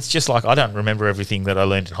 It's just like I don't remember everything that I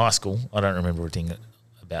learned in high school. I don't remember everything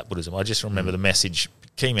about Buddhism. I just remember the message.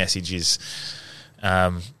 Key message is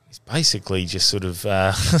basically just sort of,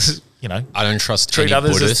 I don't trust Treat any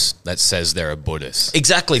others as- Buddhist that says they're a Buddhist.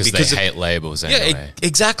 Exactly, Because because they hate labels anyway.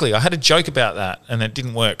 exactly. I had a joke about that, and it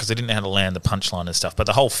didn't work because I didn't know how to land the punchline and stuff. But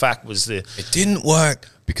the whole fact was It didn't work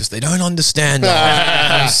because they don't understand us.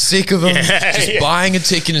 I'm sick of them just buying a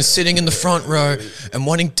ticket and sitting in the front row and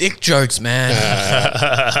wanting dick jokes, man.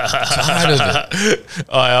 Tired of it.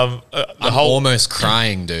 I'm almost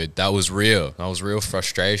crying, dude. That was real. That was real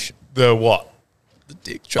frustration. the what? The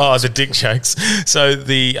dick jokes. Oh, the dick jokes. So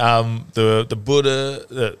the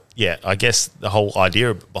Buddha, yeah, I guess the whole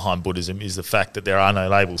idea behind Buddhism is the fact that there are no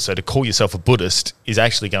labels. So to call yourself a Buddhist is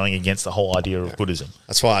actually going against the whole idea of Buddhism.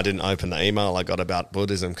 That's why I didn't open the email I got about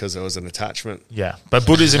Buddhism, because there was an attachment. Yeah, but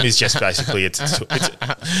Buddhism is just basically it's Was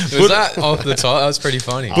that off the top? That was pretty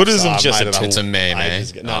funny. Buddhism's just made a it up tool. It's a meme, eh?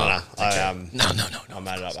 Ages ago. No. No. I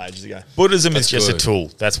made it up ages ago. Buddhism That's is just a good.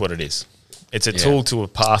 tool. That's what it is. It's a tool to a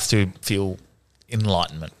path to feel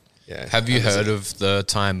enlightenment. Yeah. Have you heard of the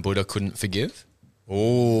time Buddha couldn't forgive?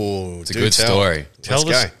 Oh, It's a good story. Tell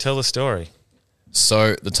Let's go. the story.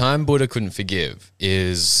 So the time Buddha couldn't forgive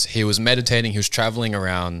is he was meditating, he was traveling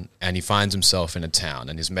around, and he finds himself in a town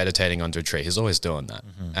and he's meditating under a tree. He's always doing that.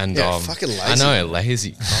 And Yeah, fucking lazy. I know,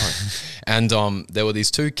 lazy. God. And there were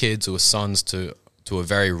these two kids who were sons to a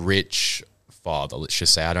very rich father, let's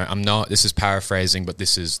just say. This is paraphrasing, but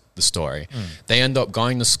this is the story. They end up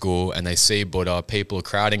going to school and they see Buddha, people are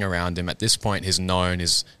crowding around him. At this point, he's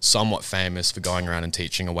somewhat famous for going around and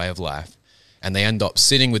teaching a way of life. And they end up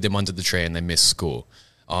sitting with him under the tree and they miss school.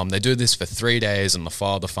 They do this for 3 days and the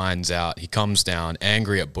father finds out. He comes down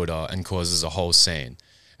angry at Buddha and causes a whole scene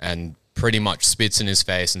and pretty much spits in his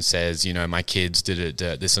face and says, my kids did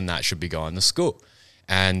it, this and that, should be going to school.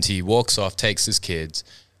 And he walks off, takes his kids.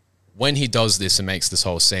 When he does this and makes this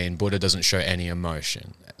whole scene, Buddha doesn't show any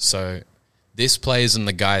emotion. So this plays in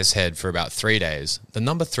the guy's head for about 3 days. The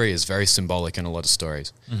number 3 is very symbolic in a lot of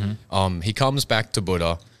stories. He comes back to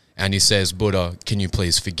Buddha and he says, Buddha, can you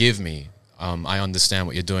please forgive me? I understand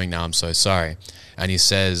what you're doing now. I'm so sorry. And he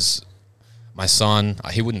says, my son,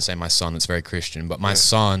 he wouldn't say my son, it's very Christian, but my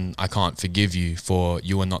son, I can't forgive you, for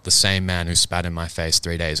you are not the same man who spat in my face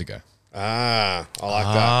 3 days ago. I like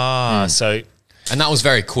that. So And that was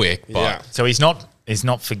very quick, but Yeah. so he's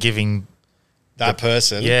not forgiving That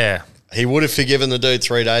person. Yeah. He would have forgiven the dude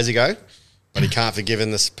 3 days ago, but he can't forgive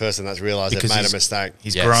this person that's realised they've Because made a he's- mistake.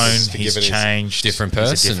 He's Yes. grown, He's he's forgiven his- changed. Different He's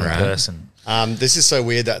a person, different right? person. This is so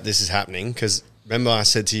weird that this is happening, because remember I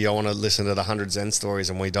said to you I want to listen to the 100 Zen stories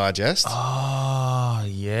and we digest? Oh,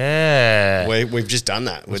 yeah. We've just done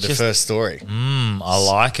that with the just- first story. I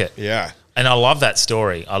like it. Yeah. And I love that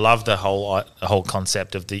story. I love the whole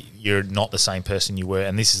concept of you're not the same person you were,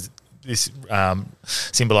 and this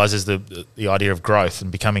symbolizes the idea of growth and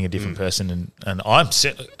becoming a different person. And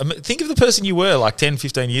think of the person you were like 10,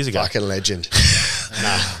 15 years ago. Fucking legend.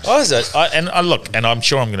 And I'm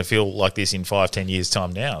sure I'm going to feel like this in 5, 10 years'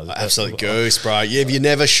 time now. Absolute goose, bro. Yeah, if you're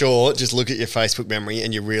never sure, just look at your Facebook memory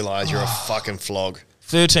and you realise you're a fucking flog.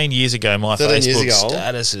 13 years ago, my 13 years Facebook ago.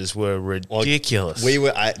 statuses were ridiculous. We were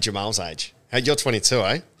at Jamal's age. Hey, you're 22,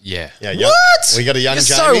 eh? yeah. Yeah. What? We got a young You're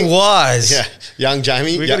Jamie. so wise. Yeah, young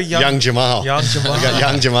Jamie. We got a young Jamal. Young Jamal. We got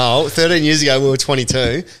young Jamal. 13 years ago, we were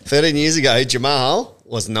 22. 13 years ago, Jamal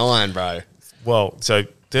was 9, bro. Well, so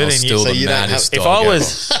 13 years. Still So the you don't maddest If dog I ever.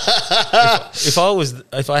 was,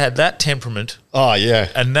 if I had that temperament Oh, yeah.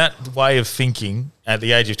 and that way of thinking at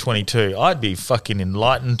the age of 22, I'd be fucking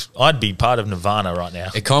enlightened. I'd be part of Nirvana right now.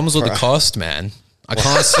 It comes with a cost, man. I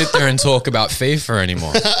can't sit there and talk about FIFA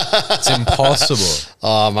anymore. It's impossible.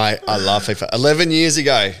 Oh, mate, I love FIFA. 11 years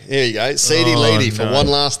ago. Here you go. CD Leedy for no. one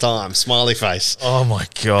last time. Smiley face. Oh my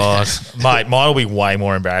God. Mate, mine will be way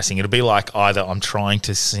more embarrassing. It'll be like either I'm trying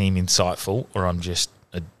to seem insightful or I'm just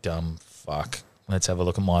a dumb fuck. Let's have a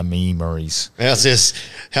look at my memories. How's this?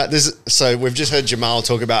 So we've just heard Jamal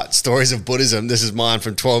talk about stories of Buddhism. This is mine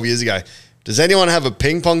from 12 years ago. Does anyone have a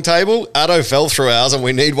ping pong table? Addo fell through ours and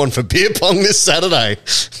we need one for beer pong this Saturday.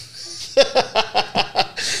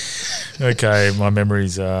 Okay, my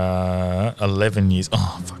memories are 11 years.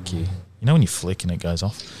 Oh, fuck you. You know when you flick and it goes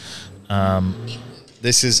off?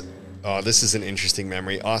 This is an interesting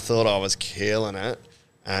memory. I thought I was killing it,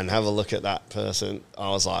 and have a look at that person. I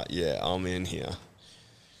was like, yeah, I'm in here.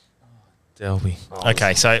 Delby.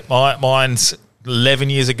 Okay, so mine's 11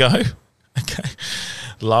 years ago. Okay.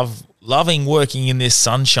 Loving working in this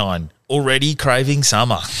sunshine. Already craving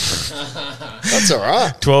summer. That's all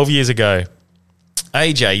right. 12 years ago.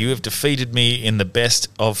 AJ, you have defeated me in the best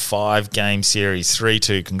of 5 game series,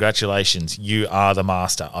 3-2. Congratulations. You are the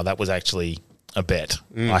master. Oh, that was actually a bet.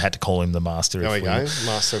 I had to call him the master. There we go.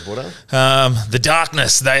 Master Buddha. The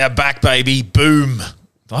darkness, they are back, baby. Boom.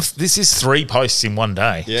 This is 3 posts in one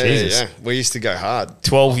day. Yeah, Jesus. yeah. We used to go hard.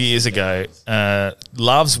 12 years ago.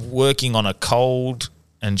 Loves working on a cold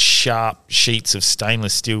and sharp sheets of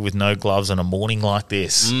stainless steel with no gloves on a morning like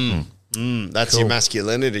this. That's your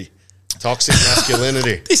masculinity. Toxic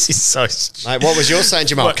masculinity. This is so... Mate, what was your saying,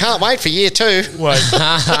 Jamal? What? Can't wait for year 2. Wait.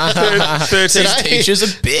 13, Teacher's a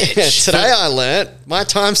bitch. Yeah, today I learnt my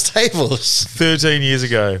times tables. 13 years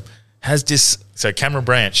ago. So Cameron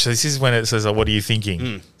Branch. So this is when it says, "What are you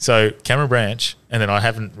thinking?" So Cameron Branch, and then I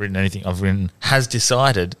haven't written anything. I've written has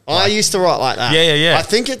decided. I used to write like that. Yeah. I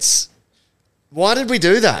think it's. Why did we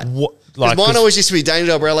do that? What? Because mine always used to be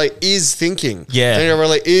Daniel Delbrelli is thinking. Yeah. Daniel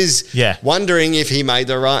Delbrelli is Yeah. wondering if he made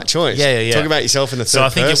the right choice. Yeah. Talk about yourself in the third So I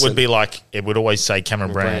think person. it would be like it would always say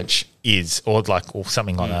Cameron Branch is or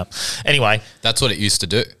something like that. Anyway, That's what it used to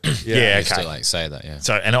do. yeah, It used okay. to like say that, yeah.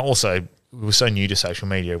 So and also we were so new to social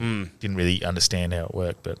media, didn't really understand how it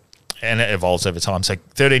worked, and it evolves over time. So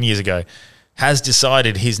 13 years ago, has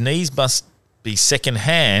decided his knees must be second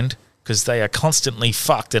hand because they are constantly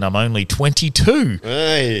fucked, and I'm only 22.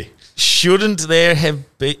 Hey. Shouldn't there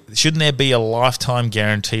be a lifetime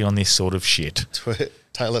guarantee on this sort of shit?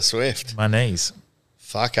 Taylor Swift. My knees.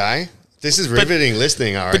 Fuck, eh? This is riveting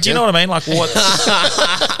listening, I reckon. But do you know what I mean? Like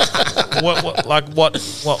what?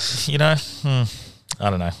 what? You know? I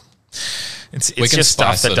don't know. It's can just stuff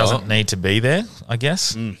spice that it doesn't up. need to be there, I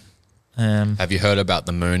guess. Have you heard about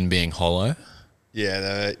the moon being hollow?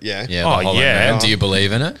 Yeah. Yeah. the Oh, hollow yeah. moon. Do you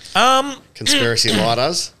believe in it? Conspiracy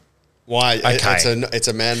lighters. Why? Okay. It's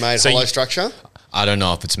a man-made So hollow you- structure. I don't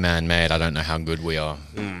know if it's man-made. I don't know how good we are.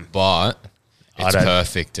 But it's don't-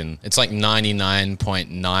 perfect. And it's like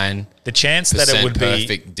 99.9% The chance that it would be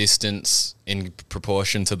perfect distance in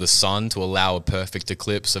proportion to the sun to allow a perfect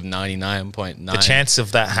eclipse of 99.9. the chance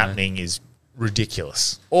of that happening is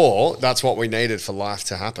ridiculous. Or that's what we needed for life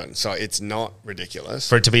to happen. So it's not ridiculous.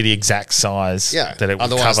 For it to be the exact size Yeah. that it would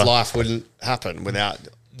Otherwise, cover. life wouldn't happen without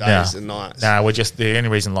days and nights. No, we're just the only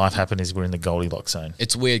reason life happened is we're in the Goldilocks zone.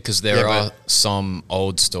 It's weird because there Yeah, are but- some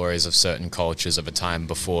old stories of certain cultures of a time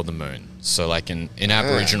before the moon. So like in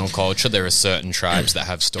Aboriginal culture, there are certain tribes that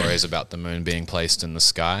have stories about the moon being placed in the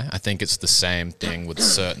sky. I think it's the same thing with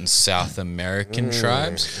certain South American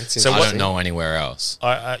tribes. So I what- don't know anywhere else. So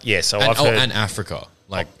I've heard, And Africa,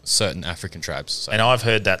 like certain African tribes. So. and I've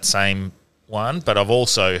heard that same one, but I've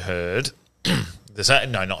also heard.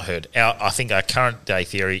 Not heard. I think our current day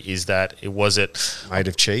theory is that it was Made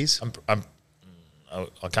of cheese. I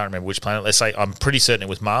can't remember which planet. Let's say I'm pretty certain it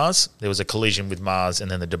was Mars. There was a collision with Mars,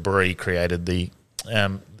 and then the debris created the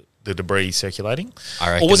debris circulating.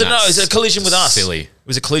 I reckon Or was it that's it was a collision with us? silly. It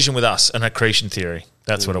was a collision with us, an accretion theory.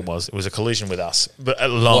 That's what it was. It was a collision with us, but a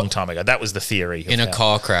long time ago. That was the theory. In a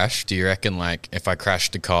car crash, do you reckon like if I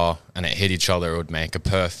crashed a car and it hit each other, it would make a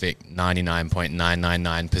perfect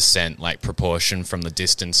 99.999% like proportion from the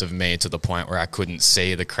distance of me to the point where I couldn't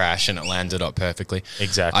see the crash and it landed up perfectly?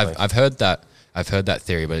 Exactly. I've heard that. I've heard that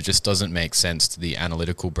theory, but it just doesn't make sense to the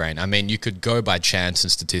analytical brain. I mean, you could go by chance and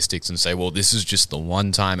statistics and say, well, this is just the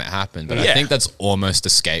one time it happened. But I Yeah. think that's almost a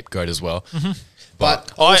scapegoat as well. But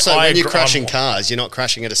also, I when you're agree- crashing cars, you're not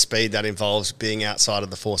crashing at a speed that involves being outside of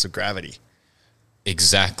the force of gravity.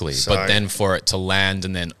 Exactly. So- But then for it to land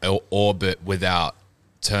and then orbit without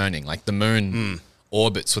turning, like the moon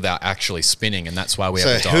orbits without actually spinning, and that's why we So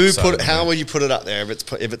have a dark side of the how moon. will you put it up there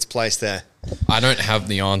if it's placed there? I don't have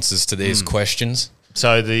the answers to these questions.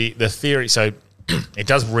 So the theory. So it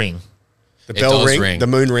does ring. The It bell does ring, ring. the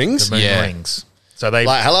moon rings. The moon Yeah. rings. So they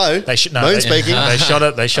Like, hello, They should moon speaking. They shot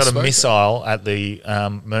a spoke. missile at the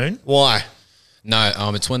moon. Why? No,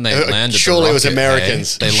 it's when they landed. surely the it was rocket,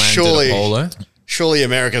 Americans. They landed Surely. Apollo. Surely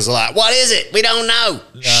Americans are like, what is it? We don't know.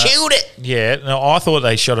 Shoot it. Yeah, no, I thought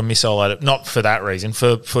they shot a missile at it, not for that reason,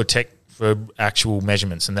 for actual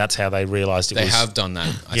measurements, and that's how they realised it They was. have done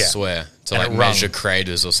that, I Yeah. swear, to And like it rung. measure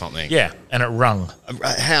craters or something. Yeah, and it rung.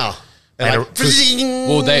 How? And They're it- like, 'cause-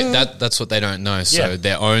 Well, that's what they don't know. So Yeah.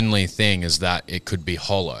 their only thing is that it could be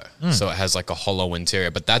hollow. So it has like a hollow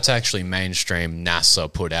interior. But that's actually mainstream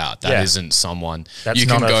NASA put out. That Yeah. isn't someone. That's you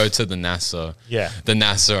can not a- go to the NASA Yeah. the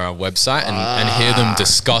NASA website and hear them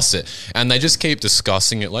discuss it. And they just keep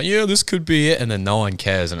discussing it like, yeah, this could be it. And then no one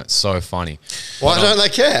cares. And it's so funny. why But, don't they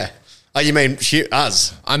care? Oh, you mean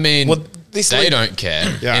us? I mean, Well, this they lead- don't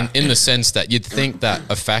care Yeah. in the sense that you'd think that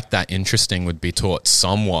a fact that interesting would be taught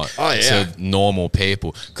somewhat Oh, yeah. to normal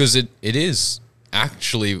people because it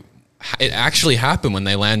actually happened when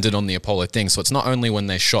they landed on the Apollo thing. So it's not only when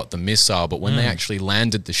they shot the missile, but when they actually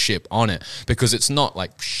landed the ship on it, because it's not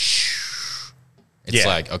like it's Yeah.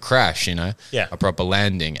 like a crash, you know, Yeah. a proper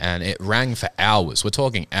landing, and it rang for hours. We're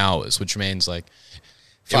talking hours, which means like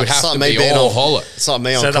it would It's have like to me be being all on- hollow. It's like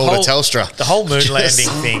me on So the call whole- to Telstra. The whole moon Just-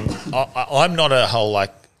 landing thing. I'm not a whole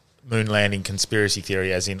like moon landing conspiracy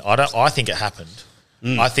theory. As in, I think it happened.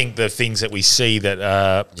 I think the things that we see that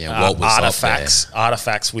what was up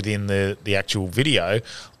artifacts within the actual video,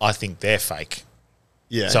 I think they're fake.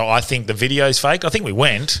 Yeah. So I think the video's fake. I think we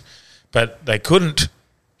went, but they couldn't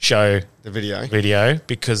show the video. video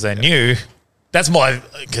because they knew That's my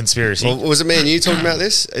conspiracy. Well, was it me and you talking about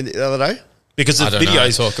this the other day? Because the I don't know. I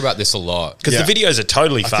videos, talk about this a lot. because the videos are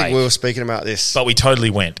totally I fake. think we were speaking about this. But we totally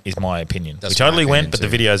went, is my opinion. That's we totally my went, opinion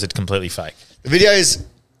but the too. videos are completely fake. The videos.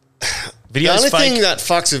 The Videos only fake. thing that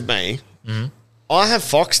fucks with me, I have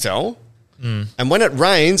Foxtel, and when it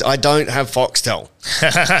rains, I don't have Foxtel. It's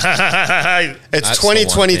That's the one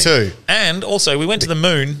 2022, And also, we went to the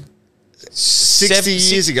moon 60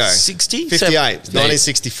 years ago. 60? 58,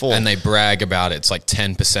 1964. And they brag about it. It's like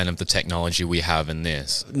 10% of the technology we have in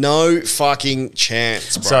this. No fucking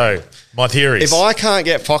chance, bro. So, my theory is... If I can't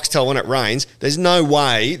get Foxtel when it rains, there's no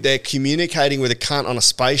way they're communicating with a cunt on a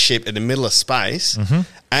spaceship in the middle of space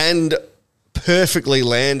and perfectly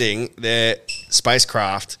landing their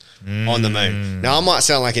spacecraft on the moon. Now, I might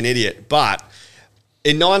sound like an idiot, but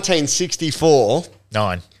in 1964...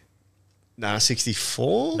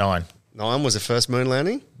 64? 9 was the first moon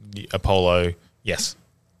landing? Apollo, yes.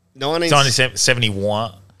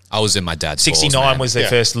 1971. 1971. I was in my dad's 69 balls, man. was their Yeah.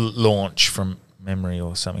 first launch from memory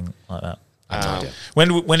or something like that. I have no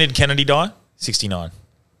idea. When did Kennedy die? 69.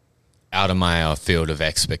 Out of my field of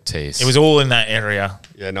expertise. It was all in that area.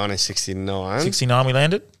 Yeah, 1969. 69 we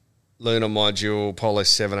landed. Lunar module, Apollo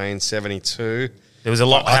 17, 72. There was a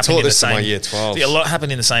lot I happening taught in the this in same my year 12. Yeah, a lot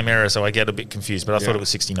happened in the same era, so I get a bit confused. But I thought Yeah. it was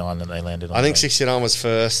 69 that they landed on. I think the moon. 69 was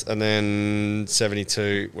first, and then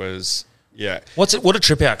 72 was, yeah. What a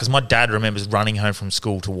trip out, because my dad remembers running home from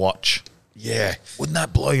school to watch. Yeah. Wouldn't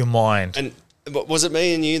that blow your mind? And but was it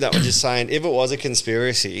me and you that were just saying, if it was a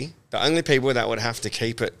conspiracy, the only people that would have to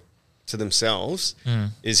keep it to themselves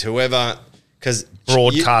is whoever, because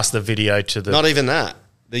Broadcast the video to the... not even that.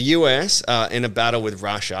 The US are in a battle with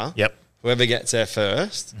Russia. Yep. Whoever gets there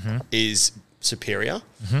first is superior.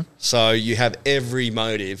 So you have every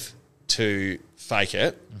motive to fake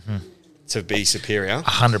it, to be superior.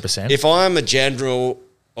 100%. If I'm a general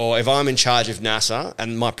or if I'm in charge of NASA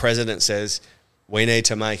and my president says, we need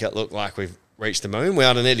to make it look like we've reached the moon, we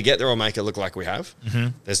either need to get there or make it look like we have.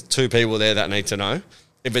 There's two people there that need to know.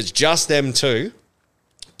 If it's just them two,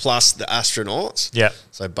 plus the astronauts, Yep.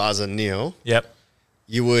 so Buzz and Neil, Yep.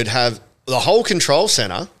 you would have the whole control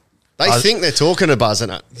center. They Buzz- think they're talking to Buzz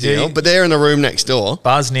and Neil, Yeah. but they're in the room next door.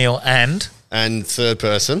 Buzz, Neil, and... And third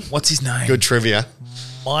person, What's his name? good trivia,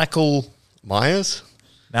 Michael... Myers?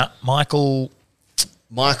 Michael...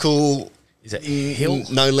 Michael, Is it Hill?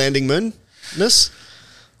 no landing moonness?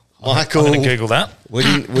 Michael, I'm going to Google that. we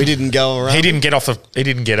didn't go around. He didn't get off. He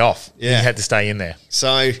didn't get off. Yeah. He had to stay in there.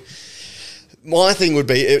 So my thing would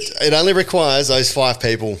be, it only requires those 5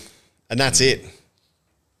 people, and that's it.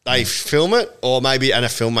 They film it, or maybe and a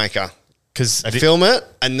filmmaker. Because They film it,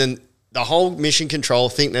 and then the whole mission control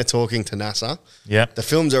think they're talking to NASA. Yeah. The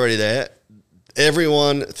film's already there.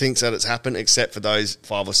 Everyone thinks that it's happened except for those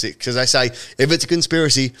 5 or 6. Because they say, if it's a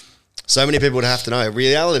conspiracy, so many people would have to know.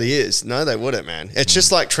 Reality is, no, they wouldn't, man. It's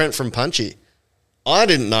just like Trent from Punchy. I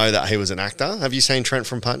didn't know that he was an actor. Have you seen Trent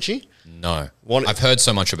from Punchy? No. What- I've heard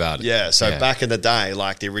so much about it. Yeah, so back in the day,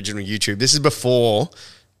 like the original YouTube, this is before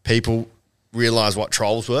people realised what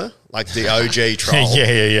trolls were, like the OG troll.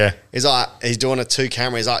 yeah. He's like, he's doing a 2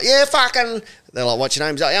 camera. He's like, yeah, fucking. They're like, what's your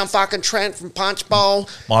name? He's like, yeah, I'm fucking Trent from Punch Bowl.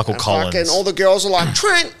 Michael And Collins. Fucking all the girls are like,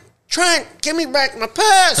 Trent, give me back my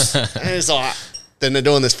purse. And he's like, then they're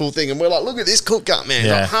doing this full thing, and we're like, look at this cook up, man. He's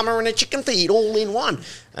Yeah. like, hummer and a chicken feed all in one.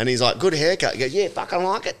 And he's like, good haircut. He goes, yeah, fucking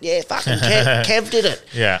like it. Yeah, fucking Kev did it.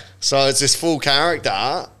 Yeah. So it's this full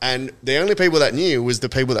character, and the only people that knew was the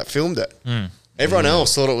people that filmed it. Everyone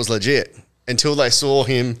else thought it was legit until they saw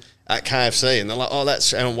him at KFC, and they're like, "Oh,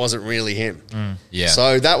 and it wasn't really him." Yeah.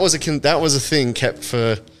 So that was a thing kept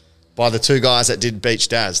by the 2 guys that did Beach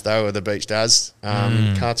Daz. They were the Beach Daz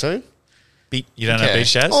cartoon. You don't know Okay.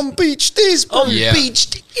 Beach Jazz? On Beach Daz, bro. Yeah. Beach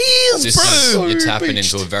Daz, This bro. is, you're tapping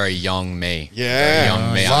Beach into a very young me. Yeah. Very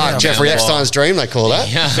young me. Fuck, I Jeffrey remember- Epstein's dream, they call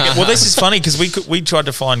that. Yeah. Well, this is funny because we tried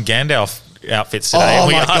to find Gandalf outfits today. Oh, and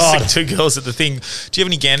we my asked God. the 2 girls at the thing, do you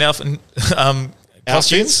have any Gandalf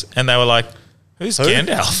costumes? And they were like, who's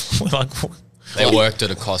Gandalf? We're like, They worked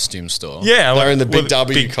at a costume store. yeah. They're like, in the Big well,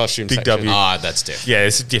 W costume Big section. W. Ah, that's different. Yeah,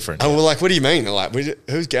 it's different. And we're like, what do you mean? They're like,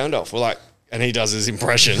 who's Gandalf? We're like, and he does his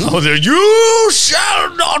impression. Oh, they're, you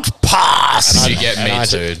shall not pass. Did you get And me I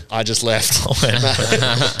too? I just left. What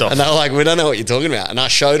the And they were like, we don't know what you're talking about. And I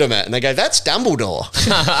showed them it. And they go, that's Dumbledore.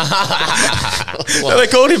 No, they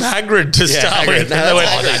called him Hagrid to start Hagrid. with. No, And they that's went,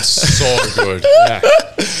 Oh, that's so good.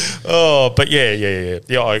 oh, but yeah.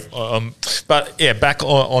 But yeah, back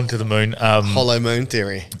onto the moon. Hollow moon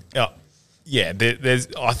theory. There's.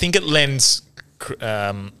 I think it lends.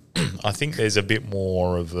 I think there's a bit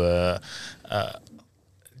more of a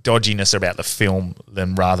dodginess about the film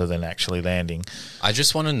rather than actually landing. I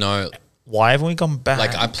just want to know Why haven't we gone back?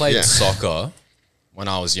 Like I played soccer when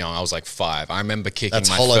I was young. I was like 5. I remember kicking That's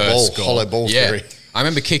my hollow first ball, goal. hollow ball theory. I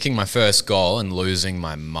remember kicking my first goal and losing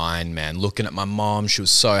my mind, man. Looking at my mom, she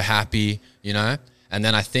was so happy, you know? And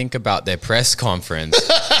then I think about their press conference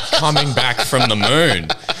coming back from the moon,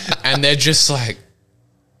 and they're just like,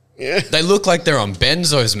 they look like they're on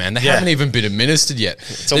benzos, man. They haven't even been administered yet.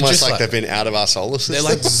 It's almost like they've been out of our solar system. They're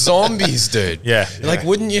like zombies, dude. Yeah. Like,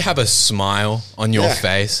 wouldn't you have a smile on your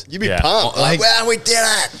face? You'd be pumped. Like, wow, we did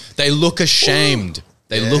it. They look ashamed.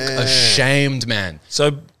 They look ashamed, man.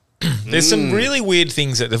 So there's some really weird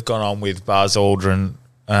things that have gone on with Buzz Aldrin,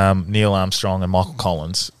 Neil Armstrong, and Michael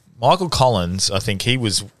Collins. Michael Collins, I think he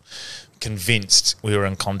was convinced we were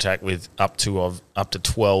in contact with up to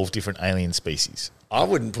 12 different alien species. I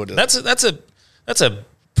wouldn't put it. That's a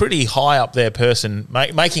pretty high up there person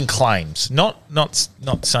making claims, not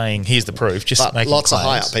saying here's the proof, just but making lots claims. of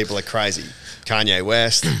high up people are crazy. Kanye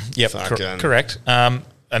West. Yep, correct.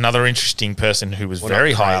 Another interesting person who was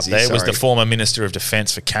very high up there was the former Minister of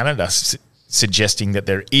Defence for Canada, suggesting that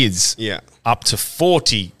there is up to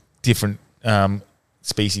 40 different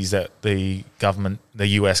species that the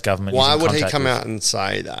US government. Why would he come out and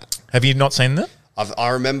say that? Have you not seen that? I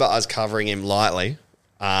remember us covering him lightly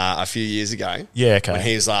a few years ago. Yeah, okay. When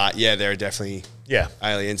he's like, there are definitely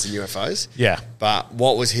aliens and UFOs. Yeah. But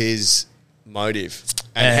what was his motive?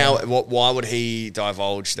 And why would he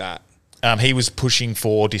divulge that? He was pushing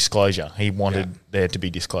for disclosure. He wanted there to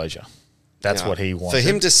be disclosure. That's what he wanted. For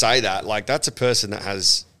him to say that, like, that's a person that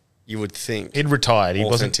has, you would think, he'd retired. He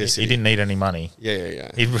didn't need any money.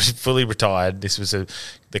 Yeah. He was fully retired. This was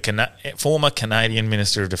the former Canadian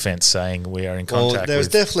Minister of Defence saying we are in contact. Well, there was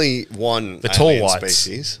definitely one the tall whites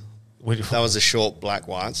species. That was the short black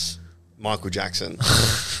whites. Michael Jackson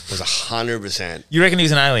was 100%. You reckon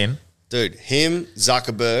he's an alien? Dude, him,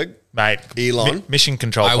 Zuckerberg, mate, Elon. Mission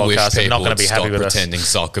Control podcast are not going to be happy with us. Pretending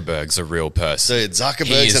Zuckerberg's a real person. Dude,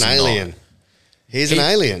 Zuckerberg's an alien. He's an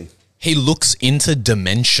alien. He looks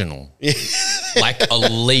interdimensional, like a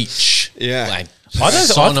leech. Yeah. Like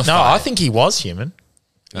I think he was human.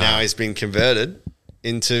 Now he's been converted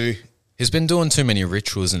into... He's been doing too many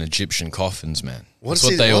rituals in Egyptian coffins, man. That's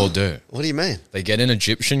what he they all do. What do you mean? They get in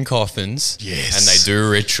Egyptian coffins and they do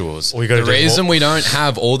rituals. The reason we don't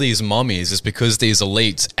have all these mummies is because these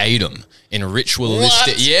elites ate them in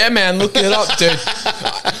ritualistic... What? Yeah, man, look it up, dude.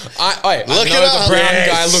 I know the brown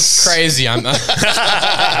guy looks crazy.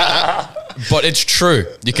 But it's true.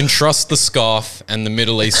 You can trust the scarf and the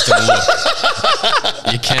Middle Eastern look.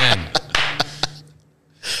 You can.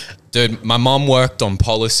 Dude, my mom worked on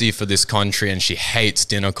policy for this country and she hates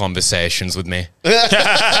dinner conversations with me. She hates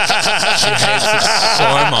it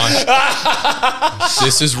so much.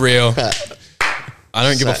 This is real. I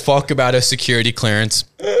don't give a fuck about her security clearance.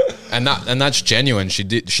 And that's genuine. She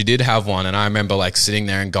did have one, and I remember like sitting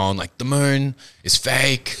there and going like, the moon is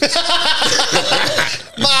fake.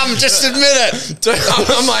 Mom, just admit it. Dude,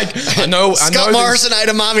 I'm like, I know. Scott Morrison ate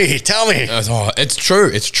a mummy. Tell me. It's true.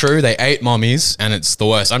 It's true. They ate mummies, and it's the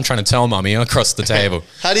worst. I'm trying to tell mummy across the table.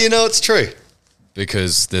 How do you know it's true?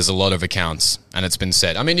 Because there's a lot of accounts, and it's been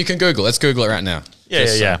said. I mean, you can Google. Let's Google it right now.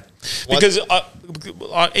 Yeah. Because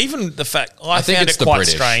even the fact I think it's quite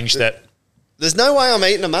strange that there's no way I'm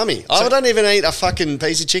eating a mummy. I don't even eat a fucking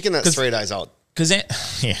piece of chicken that's 3 days old.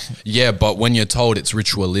 Yeah, but when you're told it's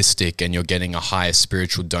ritualistic and you're getting a higher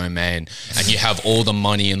spiritual domain and you have all the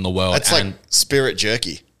money in the world, it's like spirit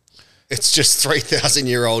jerky. It's just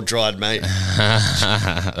 3,000-year-old dried meat.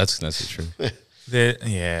 That's true.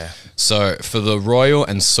 Yeah. So for the royal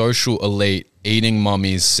and social elite, eating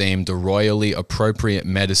mummies seemed a royally appropriate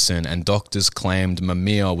medicine, and doctors claimed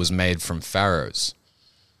mumia was made from pharaohs.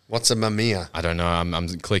 What's a mumia? I don't know. I'm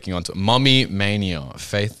clicking onto it. Mummy mania.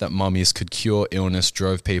 Faith that mummies could cure illness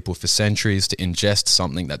drove people for centuries to ingest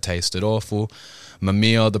something that tasted awful.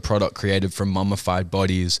 Mumia, the product created from mummified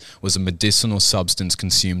bodies, was a medicinal substance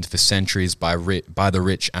consumed for centuries by the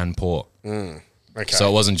rich and poor. Okay. So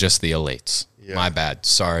it wasn't just the elites. Yeah. My bad.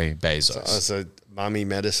 Sorry, Bezos. So it's a mummy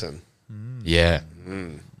medicine. Yeah.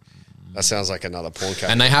 That sounds like another porn character.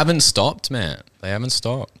 And they haven't stopped, man. They haven't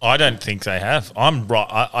stopped. I don't think they have. I'm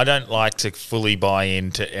right. I don't like to fully buy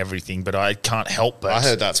into everything, but I can't help but. I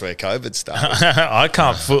heard that's where COVID started. I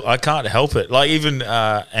can't help it. Like even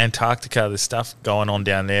Antarctica, there's stuff going on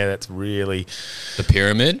down there that's really... The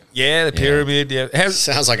pyramid? Yeah, the pyramid. Yeah.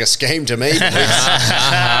 Sounds like a scheme to me.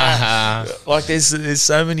 Like there's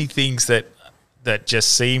so many things that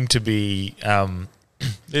just seem to be...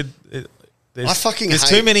 There's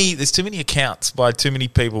too many accounts by too many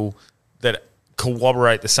people that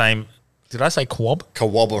corroborate the same. Did I say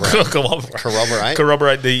Corroborate.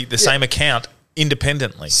 Corroborate the same account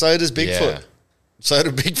independently. So does Bigfoot. Yeah. So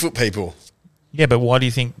do Bigfoot people. Yeah, but why do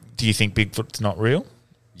you think Bigfoot's not real?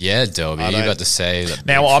 Yeah, Delby, you got to say that.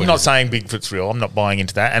 Now, Bigfoot I'm not is- saying Bigfoot's real. I'm not buying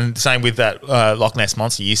into that. And same with that Loch Ness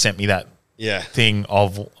Monster. You sent me that thing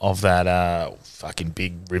of that fucking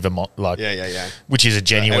big river, Yeah. which is a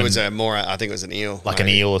genuine. It was I think it was an eel. like an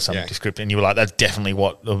eel or something descriptive. And you were like, that's definitely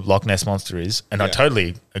what the Loch Ness Monster is. And I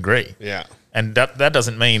totally agree. Yeah. And that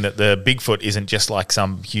doesn't mean that the Bigfoot isn't just like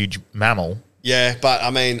some huge mammal. Yeah, but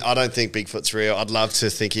I mean, I don't think Bigfoot's real. I'd love to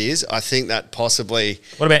think he is. I think that possibly,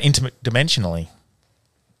 What about interdimensionally?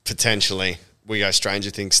 potentially, we go Stranger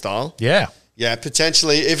Things style. Yeah. Yeah,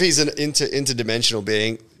 potentially, if he's an interdimensional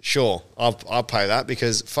being, sure, I'll pay that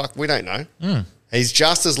because fuck, we don't know. He's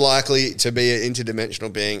just as likely to be an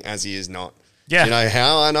interdimensional being as he is not. Yeah. Do you know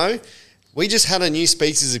how I know? We just had a new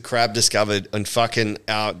species of crab discovered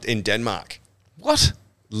in Denmark. What?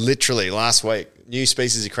 Literally last week. New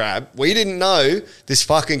species of crab. We didn't know this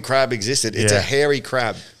fucking crab existed. It's Yeah. a hairy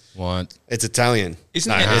crab. What? It's Italian. Isn't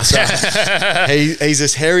No, it? it's he's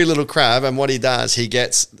this hairy little crab, and what he does, he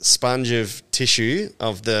gets sponge of tissue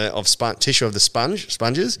tissue of the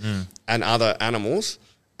sponges and other animals,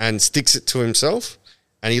 and sticks it to himself,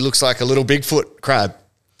 and he looks like a little Bigfoot crab.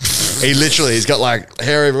 He's got like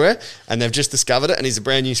hair everywhere, and they've just discovered it, and he's a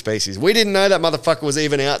brand new species. We didn't know that motherfucker was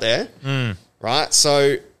even out there, right?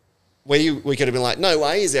 So we could have been like, no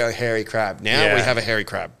way is there a hairy crab. Now we have a hairy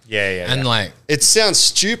crab. Yeah. And like, It sounds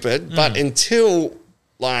stupid, but until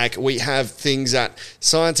like we have things that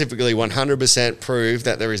scientifically 100% prove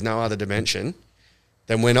that there is no other dimension,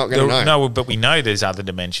 then we're not going to know. No, but we know there's other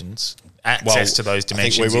dimensions. Access to those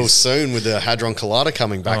dimensions. I think we will is- soon with the Hadron Collider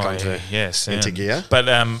coming back into gear.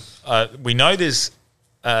 But we know there's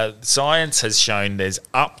science has shown there's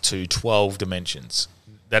up to 12 dimensions.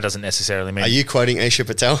 That doesn't necessarily mean. Are you quoting Aisha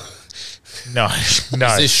Patel? No. is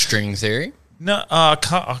this string theory? No, I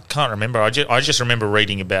can't remember. I just remember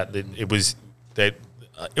reading about that. It was that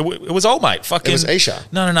it was old mate. Fucking It was Aisha.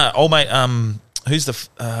 No, old mate. Who's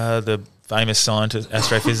the famous scientist,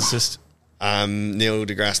 astrophysicist? Neil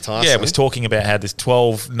deGrasse Tyson. Yeah, it was talking about how there's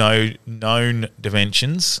 12 known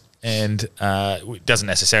dimensions, and it doesn't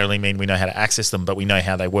necessarily mean we know how to access them, but we know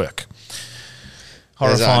how they work.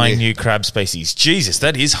 Horrifying new crab species. Jesus,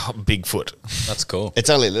 that is Bigfoot. That's cool. It's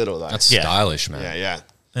only little though. That's Yeah. stylish, man. yeah.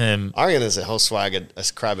 Um, I reckon there's a whole crab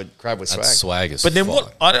with swag. That's swag as but then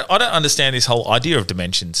fuck. I don't understand this whole idea of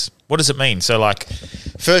dimensions. What does it mean? So like,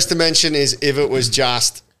 First dimension is if it was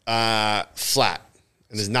just flat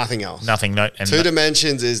and there's nothing else. nothing. No, and Two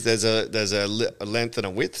dimensions is there's a length and a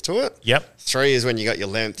width to it. Yep. 3 is when you got your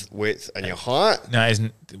length, width, and your height. No, I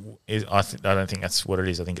don't think that's what it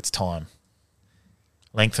is. I think it's time.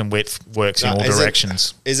 Length and width works in all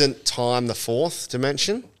directions. Isn't time the 4th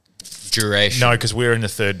dimension? Duration. No, because we're in the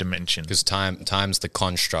 3rd dimension. Because time's the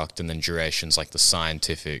construct, and then duration's like the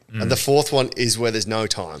scientific. And the 4th one is where there's no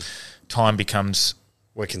time. Time becomes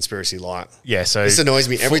Where conspiracy light. yeah. So This annoys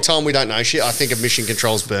me. Every time we don't know shit, I think of Mission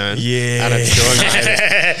Control's burn. yeah. And it's doing my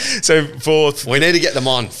head. So fourth, We need to get them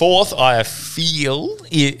on. I feel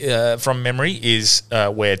from memory is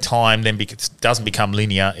where time then doesn't become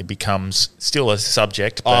linear. It becomes still a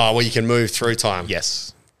subject. But Oh, well, you can move through time.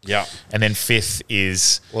 yes. Yeah. And then 5th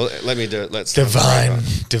is Well, let me do it. Let's divine.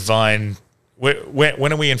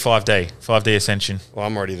 When are we in 5D? 5D ascension. Well,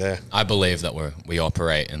 I'm already there. I believe that we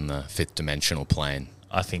operate in the 5th dimensional plane.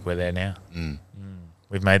 I think we're there now.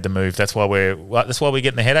 We've made the move. That's why we're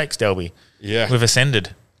getting the headaches, Delby. Yeah. We've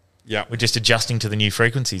ascended. Yeah. We're just adjusting to the new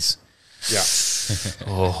frequencies. Yeah.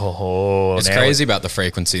 It's crazy about the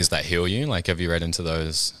frequencies that heal you. Like, have you read into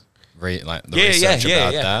those? Research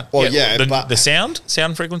about that. Well, yeah, The, but sound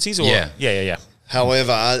frequencies. Or? Yeah. Yeah.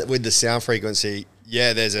 however, with the sound frequency,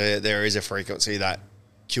 there is a frequency that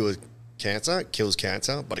kills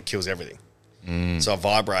cancer, but it kills everything. So it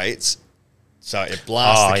vibrates. So it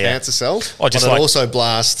blasts the cancer cell, but it also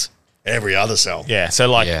blasts every other cell. Yeah. So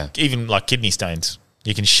even like kidney stones,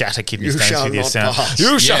 you can shatter kidney You stones shall with your not sound. pass.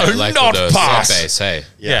 You shall like not with the pass. base, hey,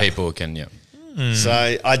 Yeah. people can,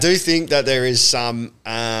 So I do think that there is some,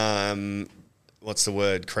 what's the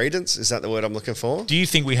word? Credence? Is that the word I'm looking for? Do you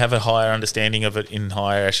think we have a higher understanding of it in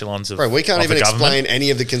higher echelons of Bro, we can't of even the government? explain any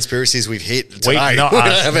of the conspiracies we've hit today. We- not We us.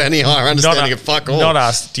 don't have any higher understanding of fuck all. Not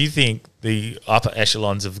us. Do you think the upper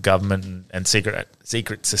echelons of government and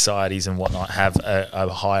secret societies and whatnot have a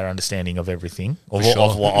higher understanding of everything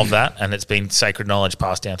of that, and it's been sacred knowledge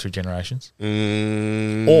passed down through generations,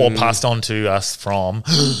 or passed on to us from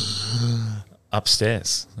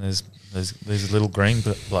upstairs? There's little green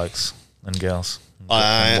blokes and girls,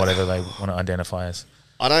 and whatever they want to identify as.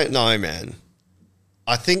 I don't know, man.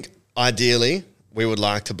 I think ideally we would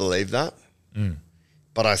like to believe that.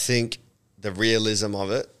 But I think the realism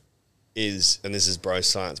of it is, and this is bro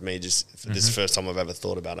science, me just, this is the first time I've ever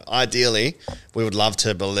thought about it. Ideally, we would love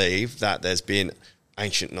to believe that there's been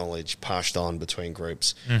ancient knowledge passed on between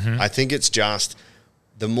groups. I think it's just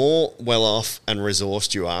the more well off and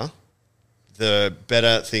resourced you are, the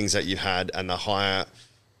better things that you had and the higher,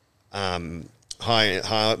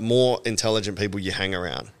 more intelligent people you hang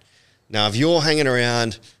around. Now, if you're hanging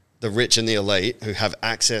around the rich and the elite who have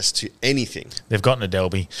access to anything. They've gotten a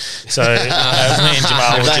Delby. So me and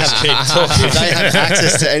Jehmal will just keep talking. If they have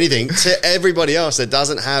access to anything, to everybody else that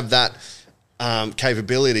doesn't have that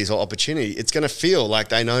capabilities or opportunity, it's going to feel like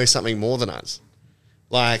they know something more than us.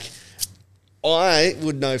 Like, I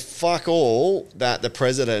would know fuck all that the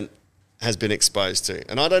president has been exposed to.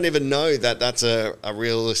 And I don't even know that that's a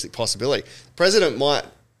realistic possibility. The president might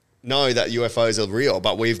know that UFOs are real,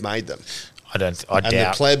 but we've made them. I doubt.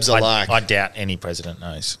 The plebs are I doubt any president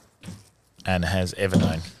knows and has ever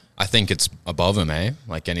known. I think it's above him, eh?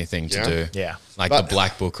 Like anything to do. Yeah. Like the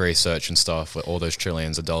Black Book research and stuff, where all those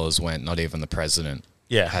trillions of dollars went, not even the president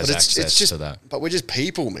has access to that. But we're just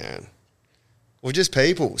people, man. We're just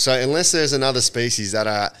people. So unless there's another species that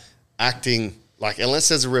are acting, like unless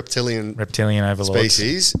there's a reptilian overlords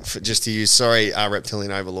species, just to use,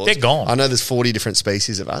 reptilian overlords. They're gone. I know there's 40 different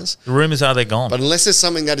species of us. The rumours are they're gone. But unless there's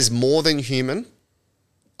something that is more than human,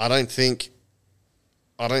 I don't think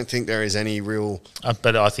there is any real.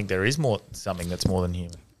 But I think there is something that's more than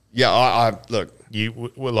human. Yeah, I look.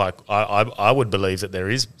 You were like, I would believe that there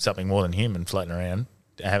is something more than human floating around,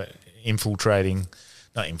 influencing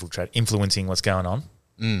what's going on.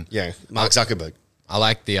 Yeah, Mark Zuckerberg. I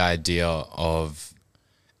like the idea of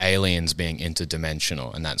aliens being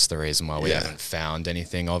interdimensional, and that's the reason why we haven't found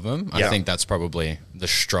anything of them. I think that's probably the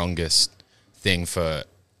strongest thing for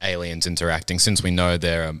aliens interacting, since we know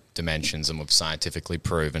there are dimensions and we've scientifically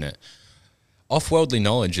proven it. Off-worldly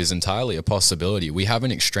knowledge is entirely a possibility. We have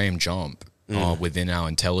an extreme jump within our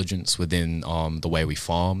intelligence, within the way we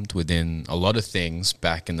farmed, within a lot of things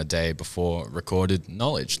back in the day before recorded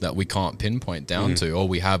knowledge that we can't pinpoint down to. All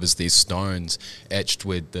we have is these stones etched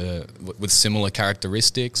with similar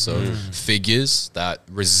characteristics of figures that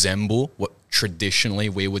resemble what traditionally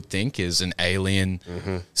we would think is an alien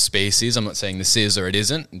species. I'm not saying this is or it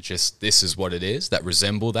isn't, just this is what it is that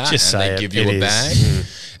resemble that. Just and say they give you a bag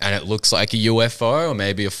and it looks like a UFO or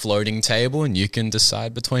maybe a floating table, and you can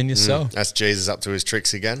decide between yourself. That's Jesus up to his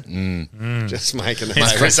tricks again. Just making it.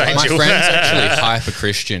 My friend's actually hyper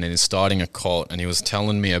Christian and is starting a cult, and he was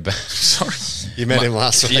telling me about You met him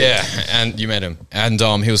last week. Yeah, and you met him. And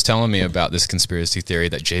he was telling me about this conspiracy theory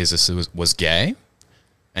that Jesus was gay.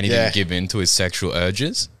 And he didn't give in to his sexual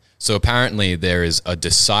urges. So apparently there is a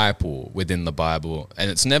disciple within the Bible, and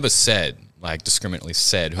it's never said, like discriminately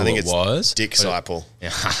said who it was. Dick-ciple.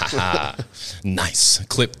 Nice.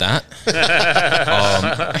 Clip that.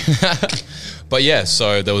 But yeah,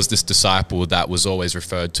 so there was this disciple that was always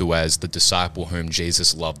referred to as the disciple whom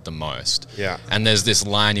Jesus loved the most. Yeah. And there's this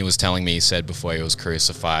line he was telling me he said before he was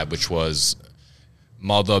crucified, which was,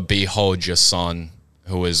 "Mother, behold your son,"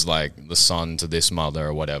 who is like the son to this mother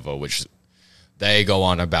or whatever, which they go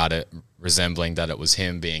on about it resembling that it was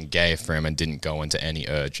him being gay for him and didn't go into any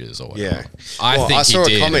urges or whatever. Yeah. I saw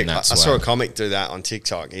a comic do that on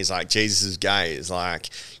TikTok. He's like, Jesus is gay. It's like,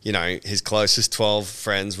 his closest 12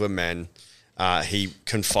 friends were men. He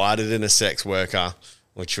confided in a sex worker,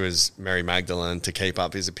 which was Mary Magdalene, to keep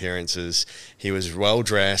up his appearances. He was well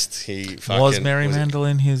dressed. Was Mary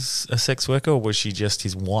Magdalene a sex worker, or was she just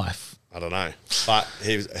his wife? I don't know, but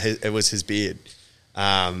it was his beard,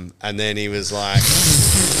 and then he was like,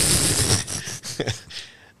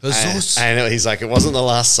 and he's like, it wasn't the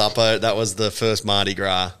Last Supper, that was the first Mardi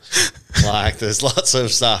Gras. Like, there's lots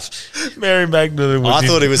of stuff. Mary Magdalene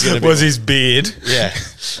thought he was going to be his beard. Yeah,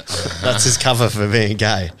 that's his cover for being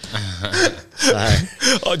gay. Do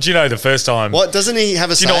you know the first time? What doesn't he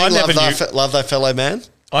have a saying? Love thy fellow man.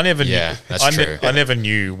 I never knew. Yeah, that's true. I never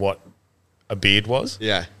knew what a beard was.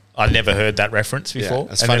 Yeah. I never heard that reference before.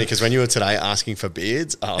 Yeah, it's funny because when you were today asking for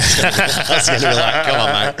beards, I was going to be like, come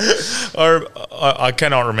on, mate. I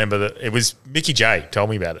cannot remember that. It was Mickey J told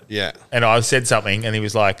me about it. Yeah. And I said something and he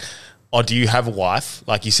was like, "Oh, do you have a wife?"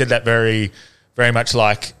 Like, you said that very, very much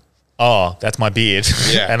like, "Oh, that's my beard."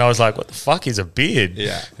 Yeah. And I was like, "What the fuck is a beard?"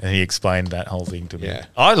 Yeah. And he explained that whole thing to me. Yeah.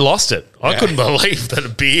 I lost it. I couldn't believe that a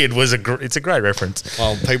beard was it's a great reference.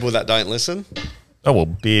 Well, people that don't listen. Oh, well,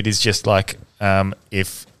 beard is just like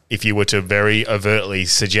if you were to very overtly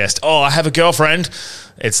suggest, "Oh, I have a girlfriend,"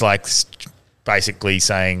 it's like basically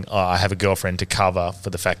saying, "Oh, I have a girlfriend to cover for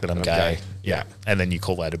the fact that I'm gay." Yeah. And then you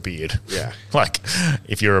call that a beard. Yeah. Like,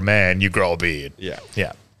 if you're a man, you grow a beard. Yeah.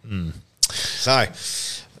 Yeah. So,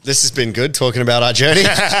 this has been good talking about our journey.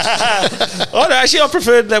 Oh, no, actually, I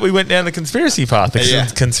preferred that we went down the conspiracy path.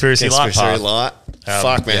 The conspiracy light path. Light.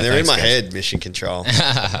 Fuck, man. They're in my guys. head, Mission Control.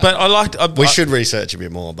 But I liked... We should research a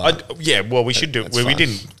bit more, but... we should do... We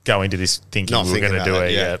didn't go into this thinking Not we were thinking going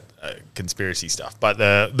to do about a conspiracy stuff. But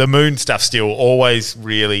the moon stuff still always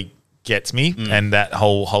really gets me, and that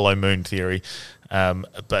whole hollow moon theory.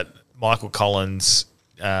 But Michael Collins,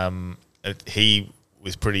 he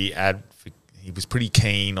was pretty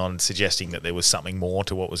keen on suggesting that there was something more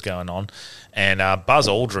to what was going on. And Buzz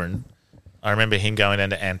Aldrin, I remember him going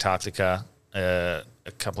down to Antarctica a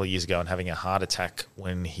couple of years ago and having a heart attack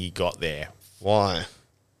when he got there. Why?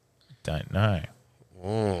 Don't know.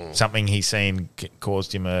 Something he's seen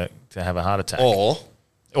caused him to have a heart attack. Or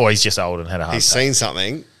he's just old and had a heart he's attack. seen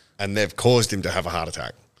something and they've caused him to have a heart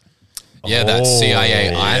attack. Yeah, that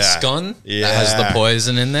CIA ice yeah. gun Yeah. that has the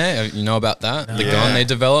poison in there. You know about that? The Yeah. gun they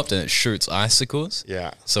developed, and it shoots icicles.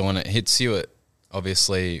 Yeah. So when it hits you, it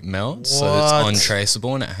obviously melts. So What? it's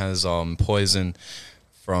untraceable, and it has poison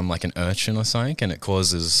from like an urchin or something, and it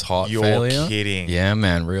causes heart You're failure. kidding. Yeah,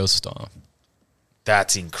 man, real stuff.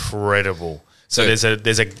 That's incredible. So there's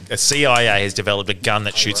a CIA has developed a gun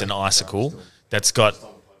that shoots an icicle that's got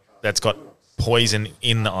poison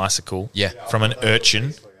in the icicle. Yeah. From an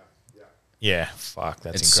urchin. Yeah, fuck,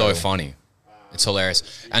 that's It's incredible. so funny. It's hilarious.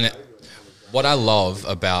 And what I love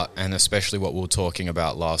about, and especially what we were talking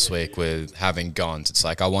about last week with having guns, it's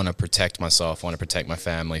like I want to protect myself, I want to protect my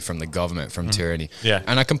family from the government, from tyranny. Yeah.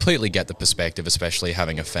 And I completely get the perspective, especially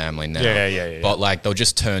having a family now. Yeah. But like they'll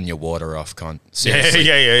just turn your water off, seriously.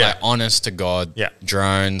 Yeah. Like honest to God, Yeah.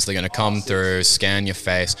 drones, they're going to come through, scan your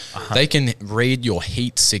face. They can read your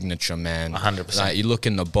heat signature, man. 100%. Like you look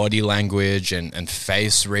in the body language and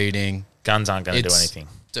face reading. Guns aren't going to do It's- anything.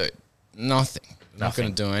 Dude, nothing. Not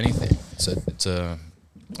going to do anything. It's a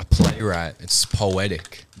playwright. It's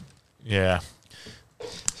poetic. Yeah.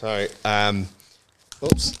 So, oops. Oh,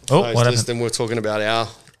 So what happened? just then we're talking about our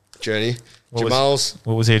journey. What Jamal's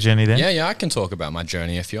was your journey then? Yeah, I can talk about my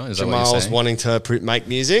journey if you want. Is that what you're Jamal's saying? wanting to make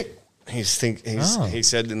music. He said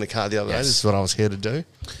in the car the other day, this is what I was here to do.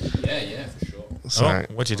 Yeah, for sure. So, Oh,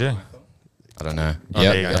 what'd you do? I don't know. Oh,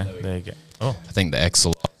 Yeah, there you go. There you go. Oh, I think the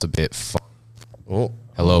Excelot's a bit. oh,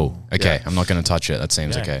 Hello. Okay, Yeah. I'm not going to touch it. That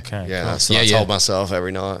seems yeah, okay. yeah, cool. that's what I Yeah. told myself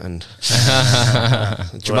every night. And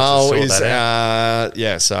We'll Jamal have to is, sort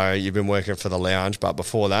that so you've been working for the lounge, but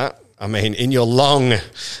before that, I mean, in your long,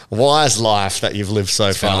 wise life that you've lived so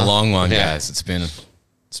It's far. been a long one, Yeah. guys. It's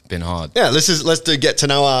been hard. Yeah, let's get to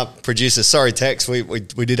know our producer. Sorry, Tex, we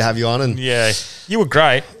did have you on, and Yeah, you were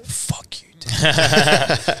great. Fuck you.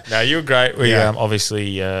 No, you were great. We Yeah.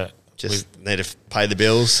 obviously just need to pay the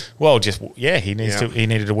bills. he needs Yeah. he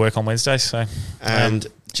needed to work on Wednesdays, so And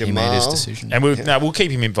He made his Jamal, decision. and we'll keep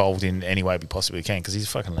him involved in any way we possibly can because he's a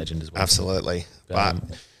fucking legend as well. absolutely. But Um,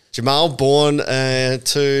 Jamal, born in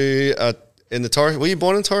the Torres. Were you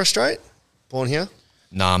born in Torres Strait? Born here?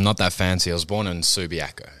 No, I'm not that fancy. I was born in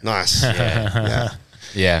Subiaco. Nice.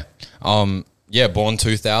 Yeah. Yeah, born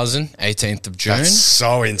 2000, 18th of June. That's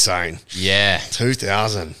so insane. Yeah.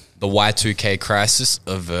 2000. The Y2K crisis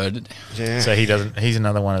averted. Yeah. So he's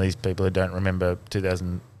another one of these people who don't remember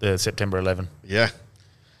September 11. Yeah.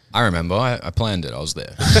 I remember. I planned it. I was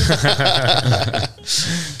there.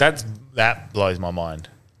 That blows my mind.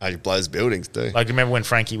 It blows buildings, dude. Like, remember when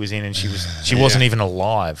Frankie was in and she wasn't even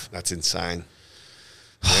alive. That's insane.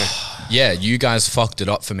 Yeah, you guys fucked it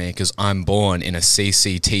up for me because I'm born in a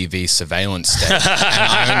CCTV surveillance state. And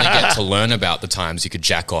I only get to learn about the times you could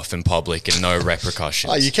jack off in public and no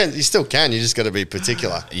repressions. Oh, you still can. You just got to be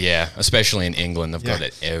particular. Yeah, especially in England. They've got Yeah.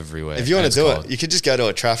 it everywhere. If you want And to do it's cold. it, you could just go to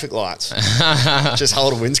a traffic lights. Just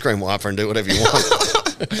hold a windscreen wiper and do whatever you want.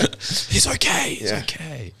 He's okay. He's Yeah.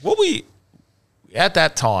 okay. At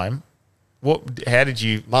that time, how did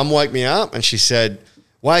you... Mum woke me up and she said,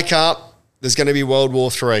 "Wake up. There's going to be World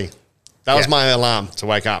War III." That was my alarm to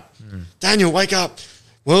wake up. Daniel, wake up.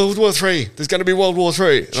 World War III. There's going to be World War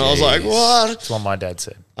III. And I was like, Jeez. what? That's what my dad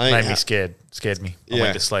said. I Made think- me scared me. I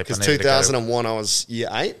went to sleep. Because I needed to go to- 2001, I was year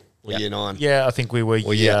 8 or year 9. Yeah, I think we were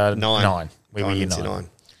Or year year 9. We were Going year into 9.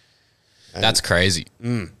 That's crazy.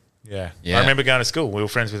 Yeah. Yeah. I remember going to school. We were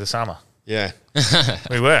friends with Osama. Yeah.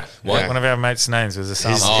 We were. What? One of our mates' names was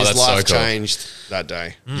Osama. His, Oh, his that's life so cool. changed that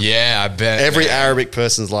day. Yeah, I bet. Every man. Arabic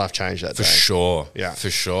person's life changed that For day. sure. Yeah. For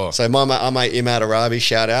sure. So my mate Imad Arabi,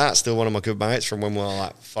 shout out, still one of my good mates from when we were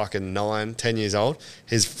like fucking 9, 10 years old.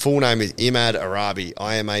 His full name is Imad Arabi,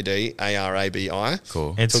 IMADARABI.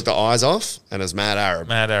 Cool. It's Took the eyes off and it's Mad Arab.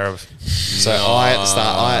 Mad Arab. So I at the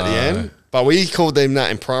start, I at the end. But we called them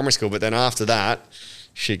that in primary school. But then after that,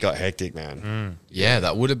 shit got hectic, man. Yeah,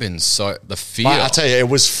 that would have been the fear. But I tell you, it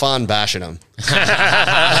was fun bashing them. It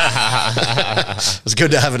was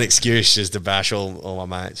good to have an excuse just to bash all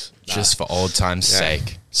my mates. Just for old time's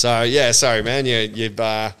sake. So, sorry, man. You've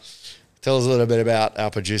tell us a little bit about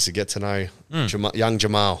our producer, get to know young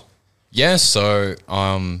Jehmal. Yeah, so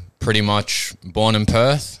pretty much born in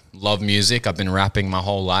Perth, love music. I've been rapping my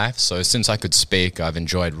whole life. So since I could speak, I've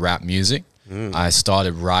enjoyed rap music. I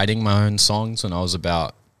started writing my own songs when I was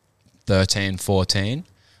about 13, 14.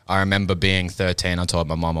 I remember being 13, I told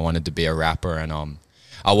my mom I wanted to be a rapper, and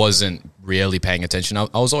I wasn't really paying attention. I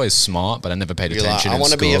was always smart, but I never paid attention I in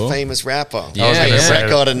want to be school. a famous rapper. Yeah, I was going to yeah.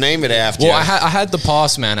 record and name it after Well, you. I had the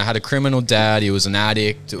past, man. I had a criminal dad. He was an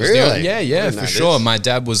addict. It was Really? Yeah, I didn't for know sure. this. My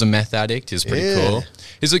dad was a meth addict. He was pretty Yeah. cool.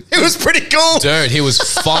 He's like, It was pretty cool. dude, he was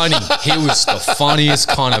funny. He was the funniest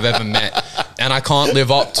cunt I've ever met, and I can't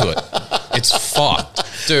live up to it. It's fucked,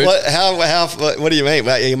 dude. What do you mean?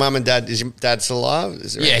 Well, your mum and dad, is your dad still alive?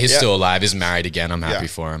 Yeah, he's still alive. He's married again. I'm happy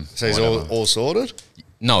Yeah. for him. So he's Whatever. all sorted?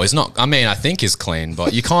 No, he's not. I mean, I think he's clean,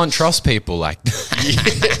 but you can't trust people like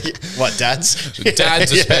that. What, dads?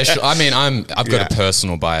 Dad's a Yeah. special. I mean, I've got Yeah. a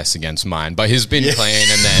personal bias against mine, but he's been clean,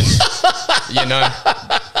 and then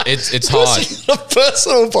it's hard. A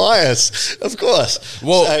personal bias, of course.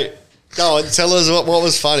 Well- So, go on, tell us what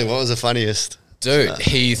was funny. What was the funniest? Dude,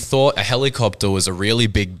 he thought a helicopter was a really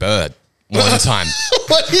big bird one time.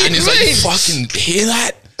 What do you And he's mean? like, you fucking hear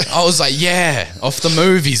that? I was like, yeah, off the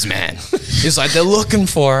movies, man. He's like, they're looking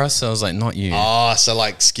for us. I was like, not you. Oh, so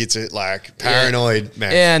like paranoid,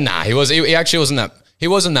 man. Yeah, nah, he actually wasn't that. He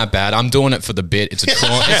wasn't that bad. I'm doing it for the bit. It's a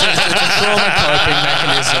trauma. It's a trauma coping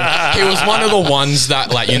mechanism. He was one of the ones that,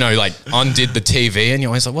 undid the TV, and you're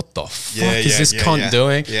always like, "What the fuck is this cunt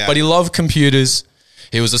doing?" Yeah. But he loved computers.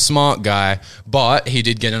 He was a smart guy, but he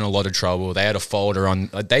did get in a lot of trouble. They had a folder on.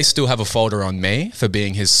 They still have a folder on me for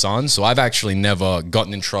being his son. So I've actually never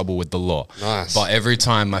gotten in trouble with the law. Nice. But every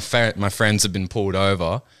time my friends have been pulled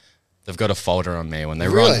over, they've got a folder on me when they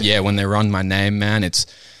Really? run. Yeah, when they run my name, man, it's.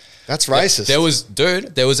 That's racist.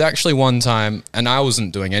 There was actually one time, and I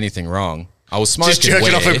wasn't doing anything wrong. I was smoking Just jerking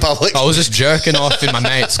weed. off in public? I was just jerking off in my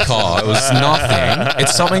mate's car. It was nothing.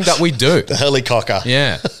 It's something that we do. the helicocker.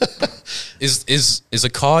 Yeah. Is a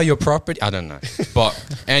car your property? I don't know. But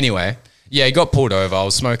anyway, yeah, he got pulled over. I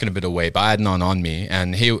was smoking a bit of weed, but I had none on me,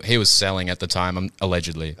 and he was selling at the time,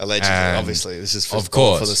 allegedly. Allegedly, And obviously. This is for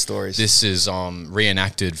the stories. This is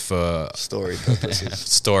reenacted for Story purposes.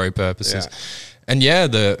 story purposes. Yeah. And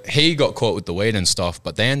yeah, he got caught with the weed and stuff,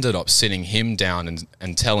 but they ended up sitting him down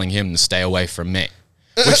and telling him to stay away from me,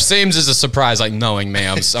 which seems as a surprise. Like, knowing me,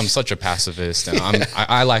 I'm such a pacifist, and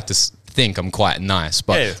I like to think I'm quite nice,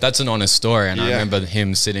 but that's an honest story. And I remember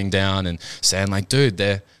him sitting down and saying, like, dude,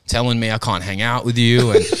 they're telling me I can't hang out with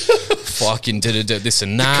you, and fucking this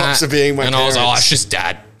and that. cops are being my and I was like, oh, parents. it's just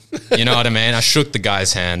dad. You know what I mean? I shook the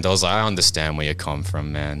guy's hand. I was like, I understand where you come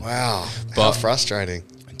from, man. Wow. How But- frustrating.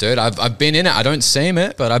 Dude, I've been in it. I don't seem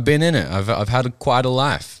it, but I've been in it. I've had quite a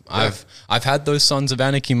life. Yeah. I've had those Sons of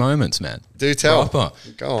Anarchy moments, man. Do tell. Proper.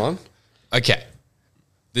 Go on. Okay.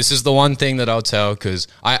 This is the one thing that I'll tell, because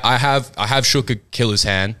I have shook a killer's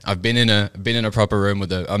hand. I've been in a proper room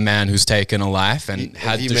with a man who's taken a life and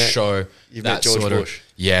had you to met- show you've that met George sort Bush? of.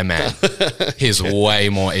 Yeah, man. He's way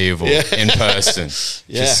more evil in person.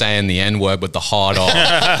 Yeah. Just saying the N-word with the heart off.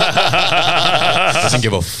 Doesn't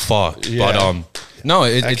give a fuck. Yeah. But no,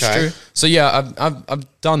 it's Okay. true. So yeah,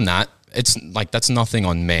 I've done that. It's like, that's nothing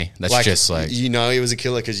on me. That's just like you know he was a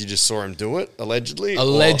killer because you just saw him do it, allegedly?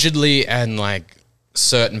 allegedly, and like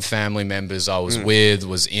certain family members I Hmm. was with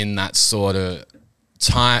was in that sort of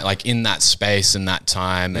time, like in that space in that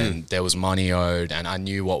time, and there was money owed, and I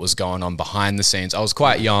knew what was going on behind the scenes. I was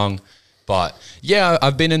quite young, but yeah,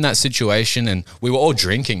 I've been in that situation, and we were all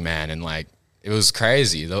drinking, man, and like it was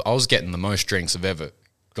crazy. I was getting the most drinks I've ever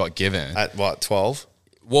got given. At what, 12?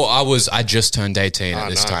 Well, I just turned 18 at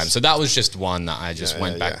this nice. time. So that was just one that I just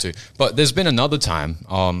went back yeah. to. But there's been another time.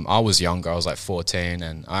 I was younger. I was like 14.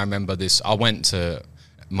 And I remember this. I went to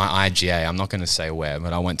my IGA. I'm not going to say where,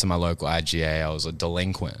 but I went to my local IGA. I was a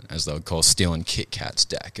delinquent, as they would call, stealing Kit Kats,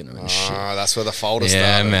 stacking them and shit. Oh, that's where the folder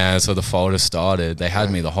Yeah, started. man. That's where the folder started. They had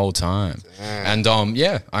me the whole time. And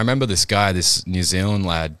yeah, I remember this guy, this New Zealand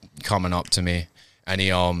lad, coming up to me. And he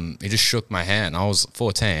just shook my hand. I was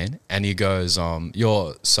 14, and he goes,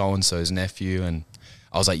 "You're so and so's nephew." And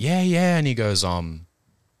I was like, "Yeah." And he goes, "Tell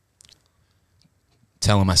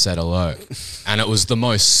him I said hello." And it was the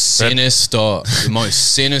most sinister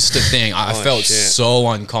thing. I felt shit. so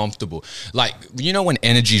uncomfortable. Like, you know when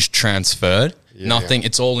energy's transferred. Nothing.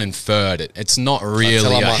 It's all inferred. It's not really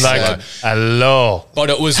tell him I said- Like, hello. But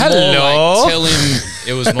it was Hello? more like tell him.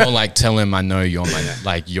 It was more like tell him I know you're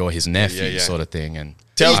you're his nephew, sort of thing. And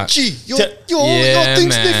Hey, G, you're yeah,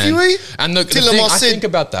 thing's man. nephew, eh? And the Tell thing, him I said, think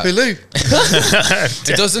about that. Hello.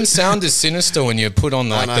 It doesn't sound as sinister when you put on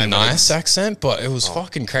know, the but nice accent, but it was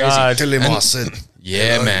fucking crazy. Tell him And- I said.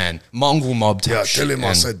 yeah, hello. man. Mongol mob type Yeah, shit. tell him I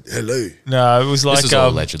And said hello. No, it was like This is all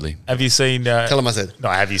allegedly. Have you seen? Tell him I said. No,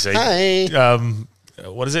 have you seen? Hey.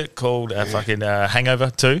 What is it called? Fucking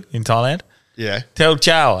Hangover 2 in Thailand. Yeah. Tell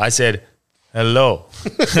Chow I said hello.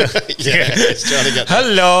 Yeah. He's trying to get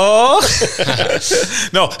Hello.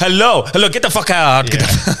 No, hello. Get the fuck out. Get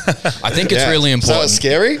the I think it's Yeah. really So important. it's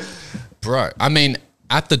scary? Bro, I mean,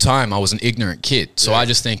 at the time, I was an ignorant kid, so I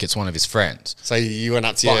just think it's one of his friends. So you went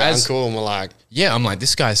up to your Well, as- uncle and were like, Yeah, I'm like,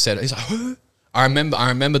 this guy said it. He's like, huh? I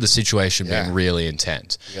remember the situation Yeah. being really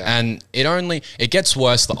intense. Yeah. And it gets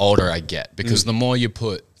worse the older I get, because the more you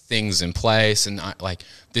put things in place, and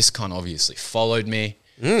this cunt obviously followed me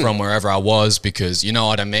from wherever I was, because you know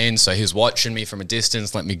what I mean? So he was watching me from a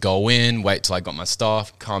distance, let me go in, wait till I got my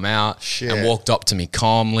stuff, come out, Shit. and walked up to me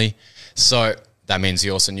calmly. So that means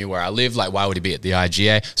he also knew where I live. Like, why would he be at the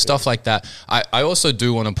IGA? Stuff like that. I also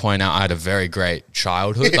do want to point out I had a very great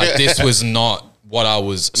childhood. Like, this was not what I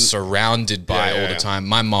was surrounded by all the time.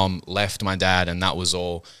 My mom left my dad, and that was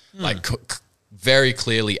all very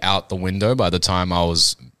clearly out the window by the time I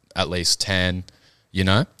was at least 10, you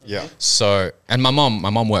know? Yeah. So, and my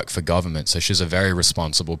mom worked for government, so she's a very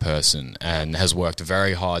responsible person and has worked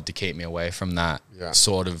very hard to keep me away from that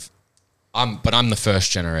sort of, but I'm the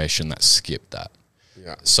first generation that skipped that.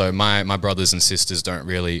 Yeah. So my brothers and sisters don't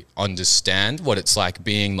really understand what it's like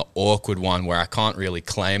being the awkward one where I can't really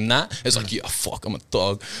claim that. It's like, yeah, fuck, I'm a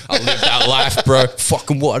thug. I live that life, bro.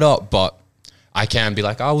 Fucking what up? But I can be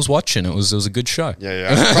like, I was watching. It was a good show.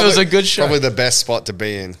 Yeah. It was a good show. Probably the best spot to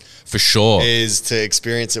be in For sure. is to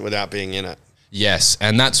experience it without being in it. Yes,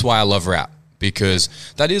 and that's why I love rap, because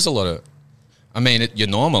that is a lot of, I mean, you're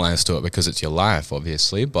normalized to it because it's your life,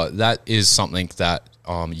 obviously, but that is something that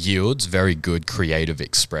yields very good creative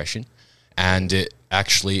expression, and it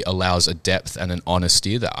actually allows a depth and an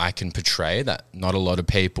honesty that I can portray that not a lot of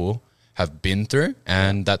people have been through,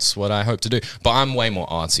 and that's what I hope to do. But I'm way more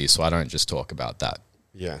artsy, so I don't just talk about that.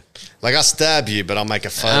 Yeah. Like, I'll stab you, but I'll make a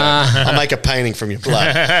photo. I'll make a painting from your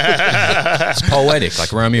blood. It's poetic,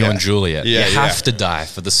 like Romeo and Juliet. Yeah, you have to die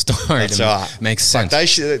for the story That's to right. make sense. They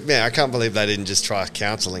should, man, I can't believe they didn't just try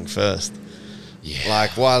counselling first. Yeah.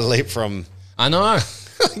 Like, why leap from, I know.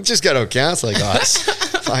 just go to a counsellor, guys.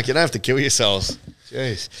 Like, you don't have to kill yourselves.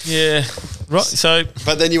 Jeez. Yeah. Right. So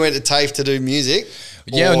But then you went to TAFE to do music?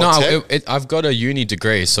 Yeah, or no, tech? I've got a uni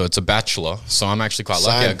degree, so it's a bachelor. So I'm actually quite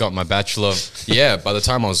lucky. Same. I got my bachelor. Yeah, by the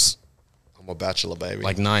time I was I'm a bachelor, baby.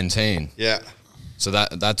 like 19. Yeah. So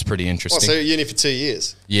that's pretty Well, interesting. so uni for 2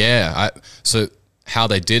 years. Yeah. So how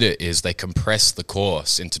they did it is they compressed the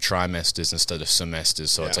course into trimesters instead of semesters.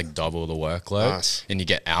 So it's like double the workload. Nice. And you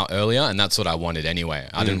get out earlier. And that's what I wanted anyway.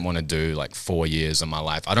 I didn't want to do like 4 years of my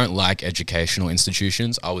life. I don't like educational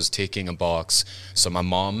institutions. I was ticking a box. So my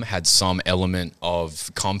mom had some element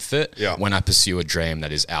of comfort when I pursue a dream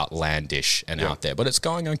that is outlandish and out there. But it's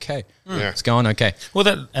going okay. Yeah. It's going okay. well,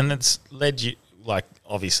 that's led you, like,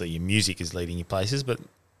 obviously your music is leading you places, but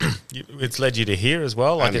it's led you to here as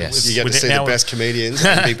well. Like, And yes. you get to with it see now- the best comedians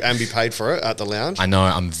and be paid for it at the lounge. I know,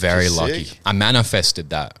 I'm very Just lucky. sick. I manifested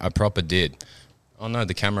that. I proper did. Oh no,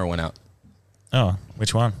 the camera went out. Oh,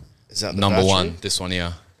 which one? Is that the Number battery? one, this one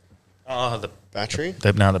here. Oh, the Battery?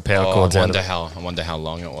 now the power Oh, cords I out of wonder how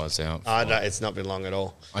long it was out. No, it's not been long at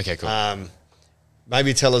all. Okay, cool.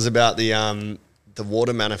 Maybe tell us about the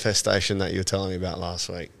water manifestation that you were telling me about last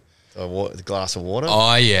week. The glass of water.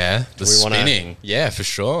 Oh yeah, the we wanna- spinning. Yeah, for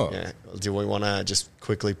sure. Yeah. Do we want to just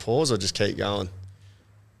quickly pause or just keep going?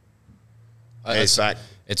 He's back.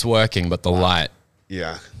 It's working, but the light.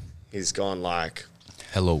 Yeah. He's gone like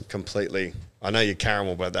Hello. completely. I know you're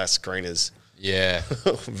caramel, but that screen is Yeah.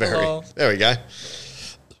 very. Hello. There we go.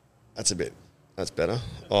 That's better.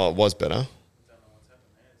 Oh, it was better.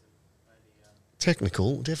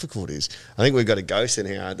 Technical difficulties. I think we've got a ghost in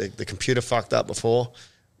here. The computer fucked up before.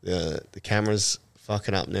 The camera's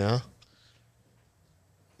fucking up now.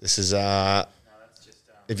 This is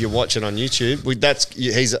if you're watching on YouTube,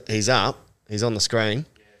 he's up. He's on the screen.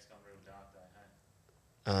 Yeah, it's gone real dark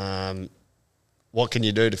though, hey? What can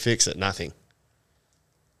you do to fix it? Nothing.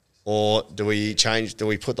 Or do we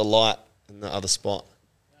put the light in the other spot?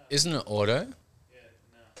 Isn't it auto? Yeah,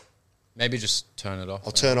 no. Maybe just turn it off.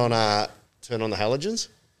 I'll turn on the halogens.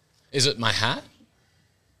 Is it my hat?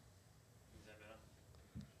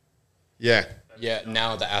 Yeah. Yeah,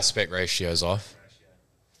 now the aspect ratio's off.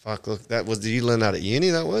 Fuck, look, did you learn that at uni,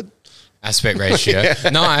 that word? Aspect ratio.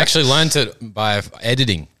 No, I actually learned it by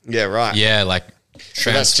editing. Yeah, right. Yeah, like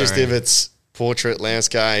So that's just transferring. if it's portrait,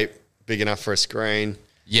 landscape, big enough for a screen.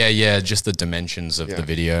 Yeah, just the dimensions of the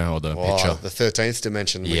video or the Oh, picture. the 13th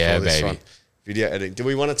dimension. We Yeah, call this baby. one. Video editing. Do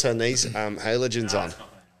we want to turn these halogens on?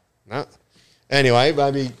 No. Anyway,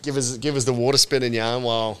 maybe give us the water spinning yarn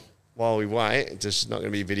while we wait. There's not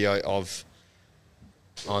going to be video of.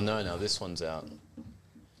 Oh, no, this one's out.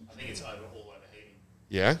 I think it's all overheating.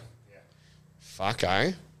 Yeah. Fuck,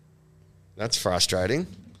 eh? That's frustrating.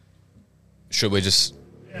 Should we just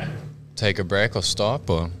take a break or stop?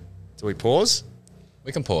 Or Do we pause?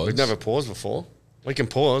 we can pause. We've never paused before. We can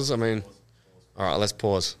pause. I mean, all right, let's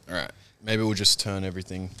pause. All right. Maybe we'll just turn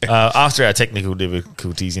everything. After our technical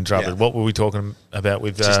difficulties interrupted, Yeah. what were we talking about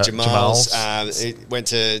with Just Jehmal's? Jehmal's. It went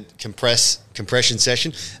to compression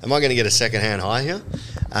session. Am I going to get a second-hand high here?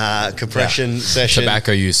 Compression session.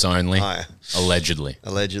 Tobacco use only. Oh, yeah. Allegedly.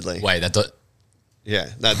 Allegedly. Wait, Yeah.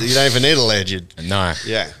 No, you don't even need alleged. no.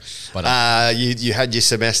 Yeah. But, you had your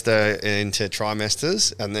semester into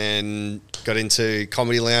trimesters and then got into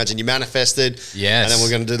Comedy Lounge and you manifested. Yes. And then we're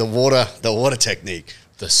going to do the water technique.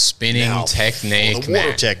 The spinning Now, technique, the water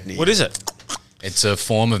man. technique. What is it? It's a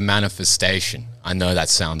form of manifestation. I know that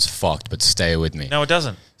sounds fucked, but stay with me. No, it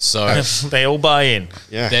doesn't. So They all buy in.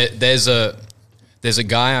 Yeah. there's a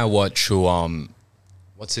guy I watch who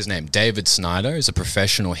what's his name? David Snyder is a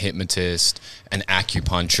professional hypnotist, an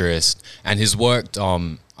acupuncturist, and he's worked.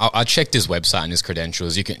 I checked his website and his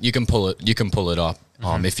credentials. You can pull it up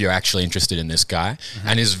if you're actually interested in this guy.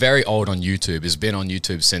 And he's very old on YouTube. He's been on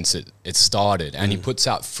YouTube since it started, and he puts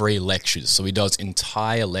out free lectures. So he does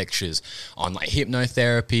entire lectures on like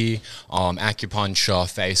hypnotherapy, acupuncture,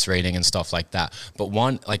 face reading, and stuff like that. But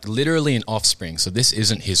one like literally an offspring. So this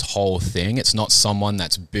isn't his whole thing. It's not someone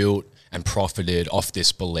that's built and profited off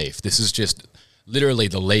this belief. This is just literally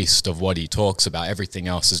the least of what he talks about. Everything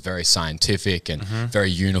else is very scientific and very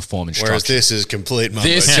uniform and Whereas structured. this is complete mumbo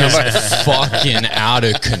This jumbo. is fucking out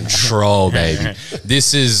of control, baby.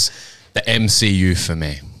 This is the MCU for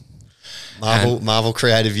me. Marvel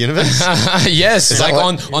Creative Universe. Yes, it's like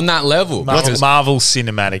that on that level. Marvel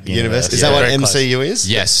Cinematic Universe. Is Yeah, that what very close. MCU is?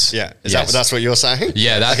 Yes. Yeah. Is Yes. that's what you're saying?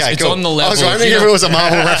 Yeah, it's on the I level. was wondering You if know- it was a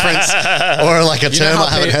Marvel reference or like a term I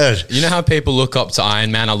haven't heard. You know how people look up to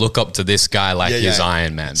Iron Man? I look up to this guy like he's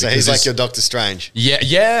Iron Man. So because he's like it's- your Doctor Strange.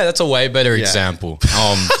 Yeah, that's a way better example.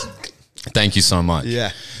 Thank you so much.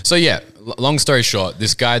 Yeah. So long story short,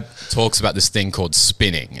 this guy talks about this thing called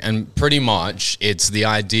spinning, and pretty much it's the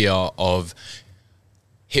idea of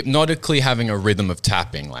hypnotically having a rhythm of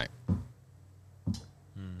tapping, like,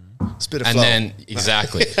 It's a bit of and flow. then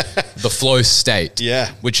exactly the flow state,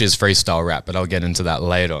 Yeah. which is freestyle rap, but I'll get into that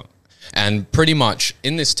later. And pretty much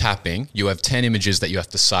in this tapping, you have 10 images that you have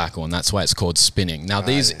to cycle, and that's why it's called spinning. Now,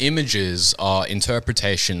 these images are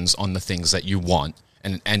interpretations on the things that you want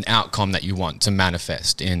and an outcome that you want to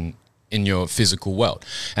manifest in your physical world.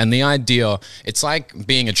 And the idea, it's like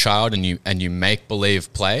being a child and you make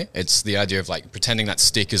believe play. It's the idea of like pretending that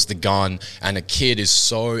stick is the gun, and a kid is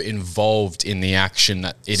so involved in the action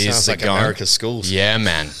that it is Sounds the like gun. America's schools. Yeah,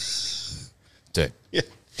 man. Dude. Yeah.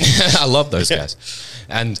 I love those guys.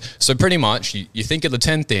 And so pretty much you think of the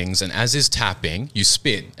 10 things, and as is tapping, you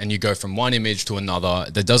spin and you go from one image to another.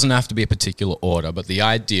 There doesn't have to be a particular order, but the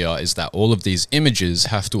idea is that all of these images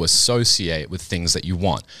have to associate with things that you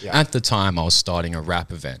want. Yeah. At the time, I was starting a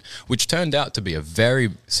rap event, which turned out to be a very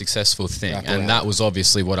successful thing. And that was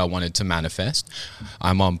obviously what I wanted to manifest.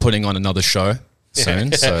 I'm putting on another show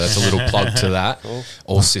soon, so that's a little plug to that.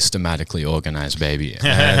 All systematically organized, baby.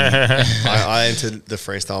 And I entered the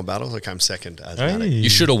freestyle battles. I came second. As you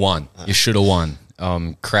should have won. You should have won.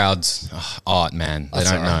 Crowds, art, man. They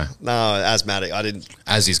don't know. No, asthmatic. I didn't.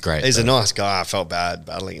 As he's great. He's a though. nice guy. I felt bad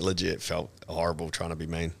battling. Legit felt horrible trying to be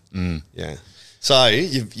mean. Yeah. So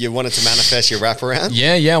you wanted to manifest your wraparound?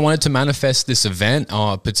 Yeah. I wanted to manifest this event,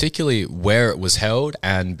 particularly where it was held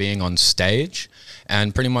and being on stage.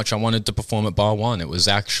 And pretty much I wanted to perform at Bar One. It was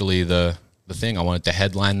actually the thing. I wanted to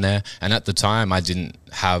headline there. And at the time I didn't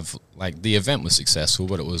have, like, the event was successful,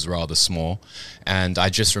 but it was rather small. And I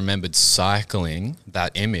just remembered cycling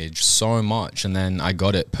that image so much. And then I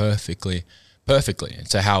got it perfectly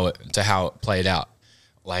to how it played out.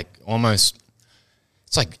 Like almost,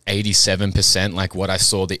 it's like 87% like what I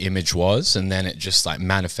saw the image was, and then it just like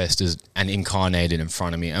manifested and incarnated in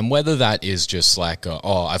front of me. And whether that is just like,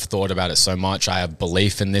 I've thought about it so much, I have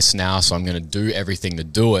belief in this now, so I'm going to do everything to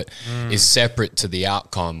do it, is separate to the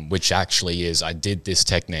outcome, which actually is I did this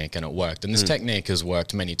technique and it worked. And this technique has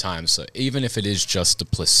worked many times. So even if it is just a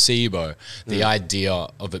placebo, the idea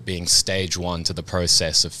of it being stage 1 to the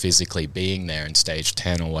process of physically being there in stage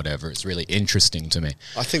 10 or whatever is really interesting to me.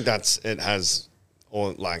 I think it has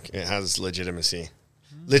legitimacy.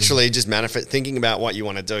 Literally just thinking about what you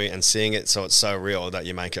want to do and seeing it so it's so real that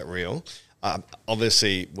you make it real.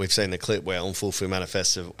 Obviously, we've seen the clip where Unfulfilled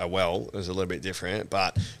Manifest it was a little bit different,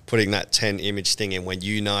 but putting that 10 image thing in when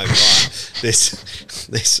you know, right,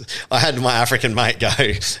 this, I had my African mate go,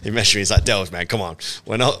 he messaged me, he's like, Delves, man, come on,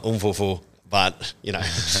 we're not unfulfilled, but, you know,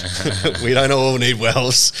 we don't all need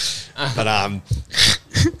wells. But,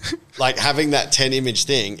 like having that 10 image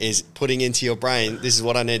thing is putting into your brain, this is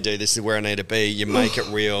what I need to do, this is where I need to be. You make it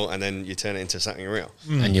real and then you turn it into something real.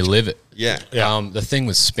 And you live it. Yeah. The thing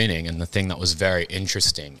with spinning, and the thing that was very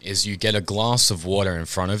interesting, is you get a glass of water in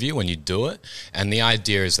front of you when you do it, and the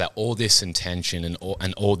idea is that all this intention and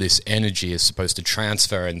all this energy is supposed to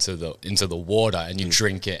transfer into the water, and you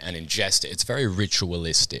drink it and ingest it. It's very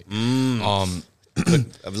ritualistic. A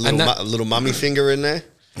little mummy finger in there.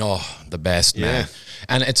 Oh, the best, man.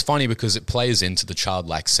 And it's funny because it plays into the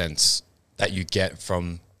childlike sense that you get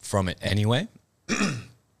from it anyway.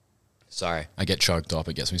 Sorry, I get choked up.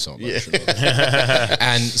 It gets me so emotional. Yeah.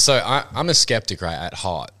 And so I'm a skeptic, right, at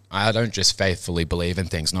heart. I don't just faithfully believe in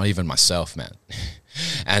things, not even myself, man.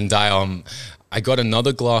 And I got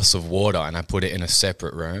another glass of water and I put it in a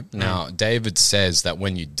separate room. Now, David says that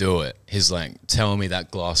when you do it, he's like, tell me that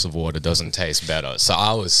glass of water doesn't taste better. So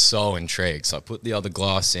I was so intrigued. So I put the other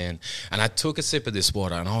glass in and I took a sip of this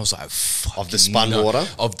water and I was like, of the spun water?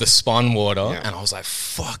 Of the spun water. Yeah. And I was like,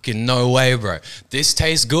 fucking no way, bro. This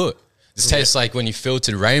tastes good. This tastes like when you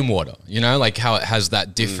filtered rainwater, you know, like how it has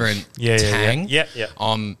that different tang. Yeah.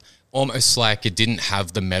 Almost like it didn't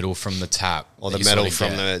have the metal from the tap. Or the metal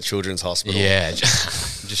from the children's hospital. Yeah,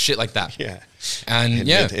 just shit like that. Yeah. And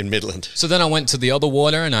in Midland. So then I went to the other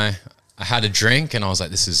water and I had a drink and I was like,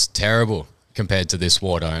 this is terrible compared to this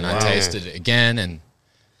water. And I tasted it again and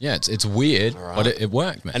it's weird, but it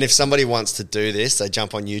worked, man. And if somebody wants to do this, they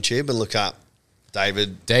jump on YouTube and look up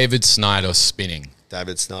David Snyder spinning.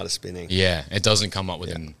 David Snyder spinning. Yeah, it doesn't come up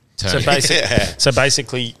with an So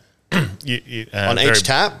basically, you on each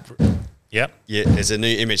tap. Yep. Yeah, there's a new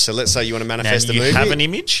image. So let's say you want to manifest a movie. You have an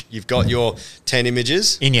image. You've got your 10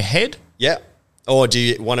 images in your head. Yeah. Or do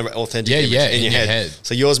you want an authentic image in your head?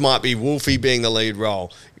 So yours might be Wolfie being the lead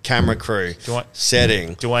role, camera crew,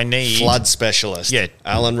 setting. Do I need flood specialist? Yeah,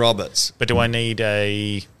 Alan Roberts. But do I need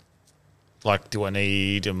a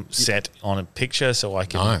set on a picture so I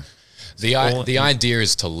can? No. The idea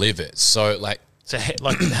is to live it. So like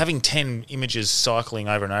having 10 images cycling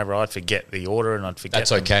over and over, I'd forget the order and I'd forget.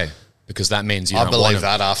 That's okay. Because that means you I don't believe want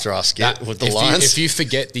that after I skip with the lines. If you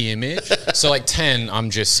forget the image, so like 10, I'm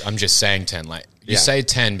just saying 10. Like you say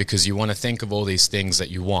 10 because you want to think of all these things that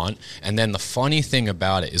you want, and then the funny thing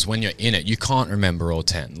about it is when you're in it, you can't remember all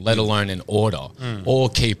 10, let alone in order or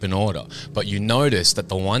keep an order. But you notice that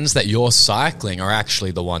the ones that you're cycling are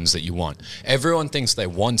actually the ones that you want. Everyone thinks they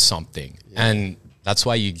want something, and that's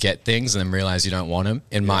why you get things and then realize you don't want them,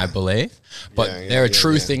 in my belief. But there are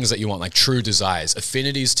true things that you want, like true desires,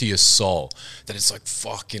 affinities to your soul, that it's like,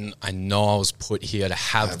 fucking, I know I was put here to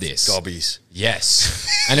have this. Gobbies. Yes.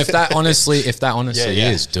 And if that honestly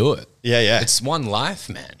is, do it. Yeah. It's one life,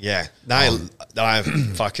 man. Yeah. No,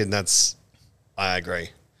 I agree.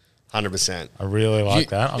 100%. I really like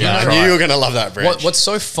that. I knew you were going to love that, Bridge. What's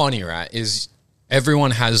so funny, right, is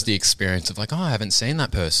everyone has the experience of like, I haven't seen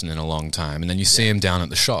that person in a long time. And then you see him down at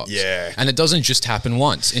the shops. Yeah. And it doesn't just happen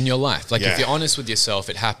once in your life. Like if you're honest with yourself,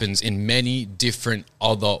 it happens in many different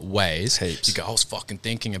other ways. Heaps. You go, I was fucking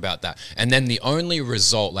thinking about that. And then the only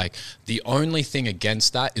result, like the only thing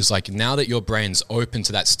against that is like now that your brain's open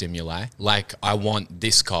to that stimuli, like I want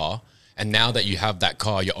this car. And now that you have that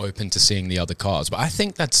car, you're open to seeing the other cars. But I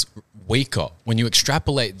think that's weaker when you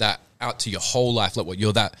extrapolate that out to your whole life. Like what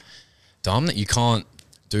you're that dumb that you can't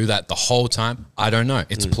do that the whole time. I don't know.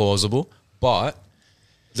 It's plausible, but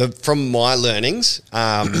from my learnings,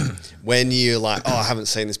 when you're like, I haven't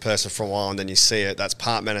seen this person for a while, and then you see it, that's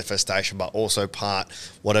part manifestation, but also part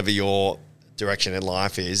whatever your direction in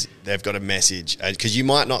life is. They've got a message, because you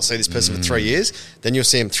might not see this person for 3 years, then you'll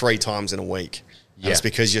see them 3 times in a week. Yeah. It's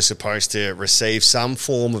because you're supposed to receive some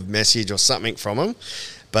form of message or something from them.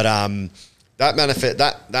 But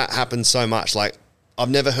that happens so much. Like, I've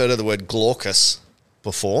never heard of the word glaucus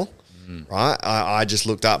before. right? I just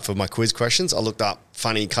looked up for my quiz questions. I looked up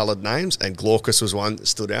funny coloured names, and Glaucus was one that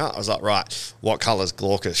stood out. I was like, right, what colour's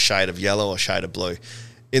Glaucus? Shade of yellow or shade of blue?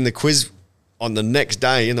 In the quiz on the next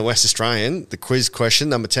day in the West Australian, the quiz question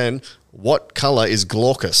number 10, what colour is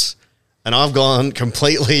Glaucus? And I've gone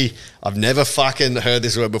completely, I've never fucking heard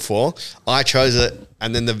this word before. I chose it,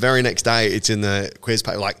 and then the very next day it's in the quiz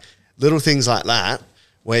paper. Like little things like that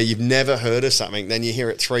where you've never heard of something, then you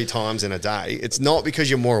hear it 3 times in a day. It's not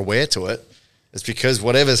because you're more aware to it. It's because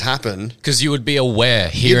whatever's happened. Because you would be aware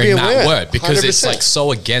hearing that word because 100%. It's like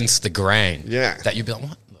so against the grain that you'd be like,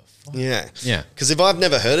 what the fuck? Yeah. Yeah. Because if I've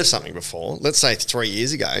never heard of something before, let's say 3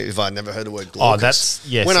 years ago, if I'd never heard the word Glaucus,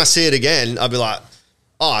 when I see it again, I'd be like,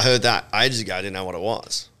 oh, I heard that ages ago. I didn't know what it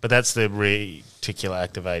was. But that's the reticular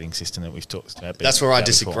activating system that we've talked about. That's where I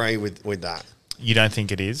disagree with that. You don't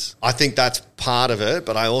think it is? I think that's part of it,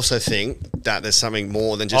 but I also think that there's something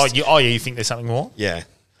more than just... you think there's something more? Yeah,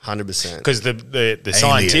 100%. Because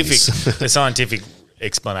the scientific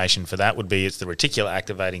explanation for that would be it's the reticular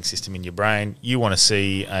activating system in your brain. You want to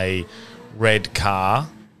see a red car.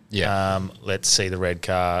 Yeah. Let's see the red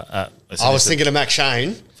car. I was thinking of Mac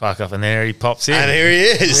Shane. Fuck off, and there he pops in. And here he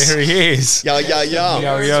is. There he is. Yo, yo, yo.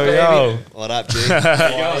 Yo, yo, yo. What up, G?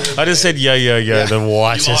 I just said yo, yo, yo, the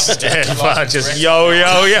whitest just yo,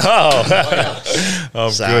 yo, yo. Oh,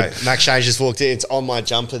 so, good. Mac Shane just walked in. It's on my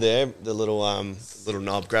jumper there, the little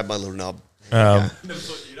knob. Grab my little knob. Yeah.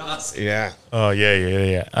 Oh,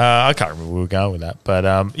 yeah. I can't remember where we were going with that. But,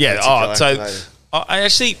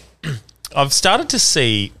 I've started to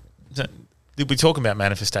see... We're talking about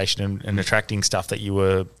manifestation and attracting stuff that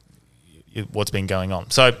what's been going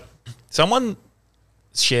on. So someone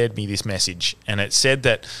shared me this message, and it said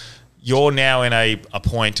that you're now in a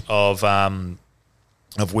point of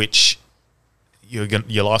which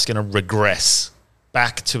your life's going to regress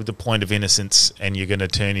back to the point of innocence, and you're going to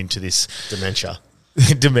turn into this dementia.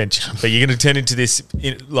 But you're going to turn into this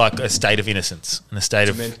like a state of innocence and a state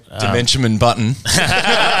of Dimension button.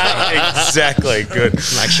 Exactly, good.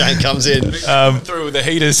 Mac Shane comes in through with the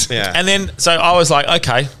heaters. Yeah. And then so I was like,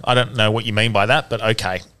 okay, I don't know what you mean by that, but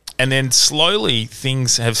okay. And then slowly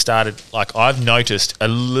things have started. Like I've noticed a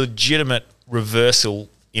legitimate reversal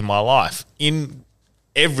in my life in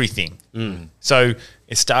everything. So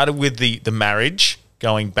it started with the marriage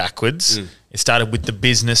going backwards. It started with the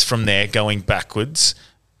business from there going backwards.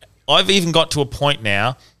 I've even got to a point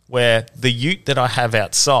now where the ute that I have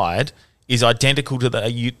outside is identical to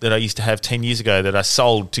the ute that I used to have 10 years ago that I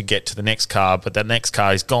sold to get to the next car, but that next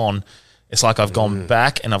car is gone. It's like I've gone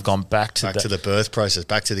back and I've gone back to the birth process,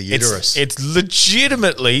 back to the uterus. It's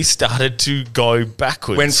legitimately started to go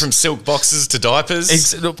backwards. Went from silk boxes to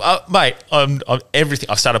diapers. Mate, everything.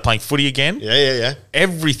 I've started playing footy again. Yeah.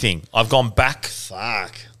 Everything. I've gone back.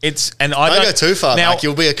 Fuck. I don't go too far back.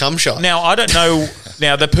 You'll be a cum shot. Now, I don't know.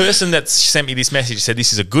 Now, the person that sent me this message said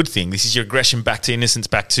this is a good thing. This is your aggression back to innocence,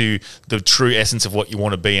 back to the true essence of what you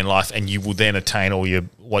want to be in life, and you will then attain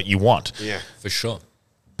what you want. Yeah, for sure.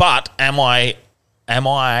 But am I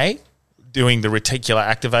doing the reticular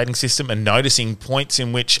activating system and noticing points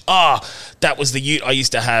in which, that was the ute I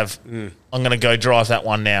used to have. I'm going to go drive that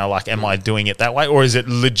one now. Like, am I doing it that way? Or is it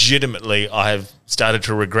legitimately I have started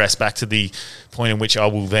to regress back to the point in which I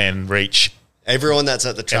will then reach everyone that's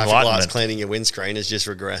at the traffic lights cleaning your windscreen is just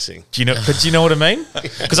regressing. Do you know what I mean?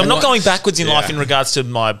 Because I'm not going backwards in life in regards to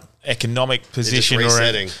my economic position. You're just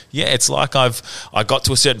resetting. It's like I got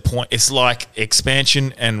to a certain point. It's like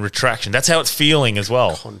expansion and retraction. That's how it's feeling as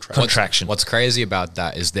well. Contraction. What's crazy about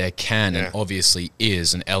that is there can and obviously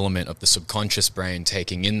is an element of the subconscious brain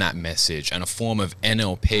taking in that message and a form of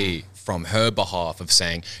NLP from her behalf of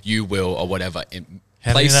saying you will or whatever,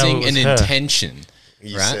 placing an intention.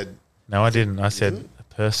 You said... No, I didn't. I said a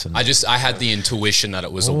person. I had the intuition that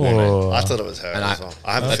it was a woman. I thought it was her as well.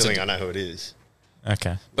 I have a feeling I know who it is.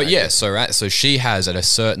 Okay. But so she has at a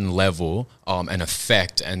certain level an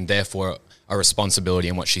effect and therefore a responsibility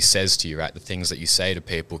in what she says to you, right? The things that you say to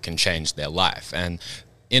people can change their life. And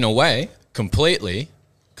in a way, completely,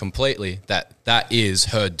 that is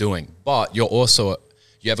her doing. But you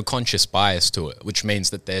have a conscious bias to it, which means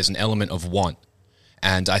that there's an element of want.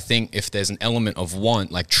 And I think if there's an element of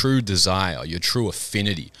want, like true desire, your true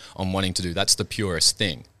affinity on wanting to do, that's the purest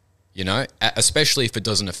thing, you know, especially if it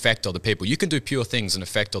doesn't affect other people. You can do pure things and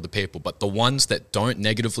affect other people, but the ones that don't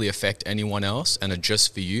negatively affect anyone else and are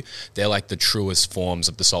just for you, they're like the truest forms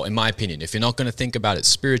of the soul, in my opinion. If you're not going to think about it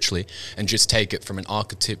spiritually and just take it from an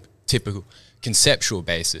archetypical conceptual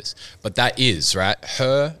basis, but that is, right,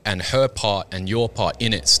 her and her part and your part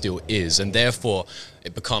in it still is, and therefore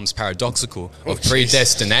it becomes paradoxical of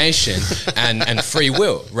predestination and free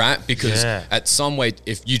will, right? Because at some way,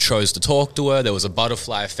 if you chose to talk to her, there was a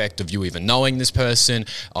butterfly effect of you even knowing this person,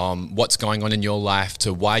 what's going on in your life,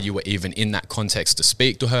 to why you were even in that context to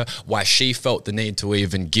speak to her, why she felt the need to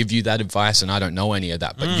even give you that advice, and I don't know any of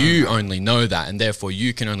that, but you only know that, and therefore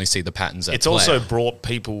you can only see the patterns at It's play. also brought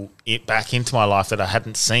people back into my life that I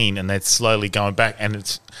hadn't seen, and they're slowly going back, and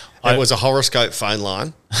it was a horoscope phone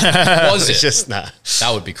line. Was it? It's just that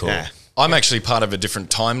would be cool. Yeah. I'm actually part of a different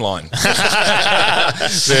timeline. And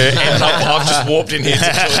I've just warped in here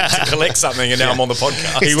to collect something, and now I'm on the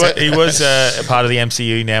podcast. He was a part of the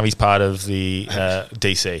MCU. Now he's part of the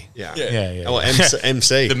DC. Yeah. Or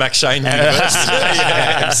MC. The Mac Shane universe.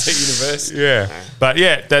 MC universe. Yeah, but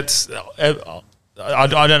that's. I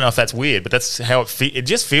don't know if that's weird, but that's how it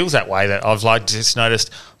just feels that way. That I've just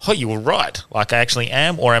noticed. Oh, you were right. Like I actually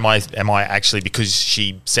am, or am I actually, because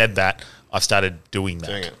she said that, I've started doing that.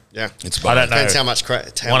 Doing it. Yeah, It's both. I don't know. Depends how much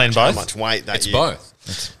how much weight that It's you.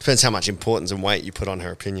 both. Depends how much importance and weight you put on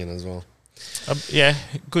her opinion as well.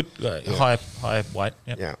 Good. High weight.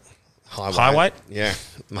 Yep. Yeah. High weight? Yeah.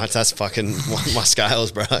 Mate, that's fucking my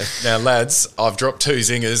scales, bro. Now, lads, I've dropped 2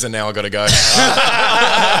 zingers, and now I've got to go.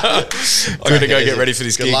 I've got to go get ready for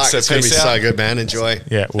this Good gig. luck. So It's going to be peace out. so good, man. Enjoy.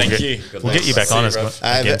 Yeah, Thank you. We'll get you back on as well.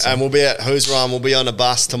 And we'll be at Who's Rhyme. We'll be on a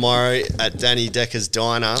bus tomorrow at Danny Decker's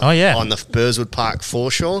Diner. Oh, yeah. On the Burswood Park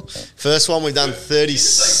foreshore. First one, we've done 30.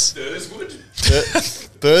 Burswood?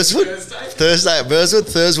 Thursday at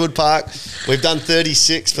Thurswood Park. We've done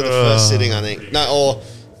 36 for the first sitting, I think. No, or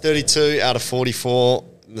 32 out of 44.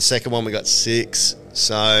 In the second one, we got 6.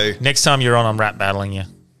 So, Next time you're on, I'm rap battling you,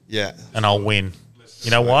 yeah. and I'll win. You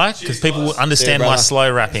know why? Because people will understand my brother.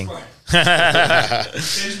 slow rapping.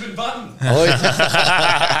 Benjamin Button.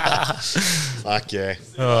 Fuck yeah.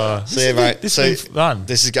 Oh, See you, mate. This So will be fun.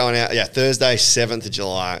 this is going out, Thursday, 7th of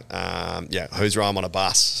July. Who's Rhyme on a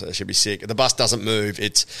bus, so it should be sick. The bus doesn't move.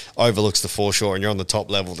 It overlooks the foreshore, and you're on the top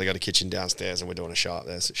level. They got a kitchen downstairs, and we're doing a show up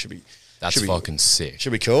there, so it should be... That's fucking sick.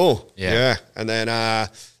 Should be cool. Yeah. And then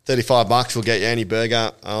 $35 will get you any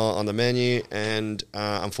burger on the menu. And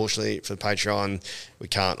unfortunately for the Patreon, we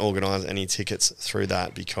can't organise any tickets through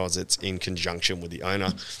that because it's in conjunction with the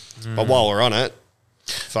owner. But while we're on it,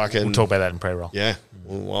 fucking... We'll talk about that in pre-roll. Yeah.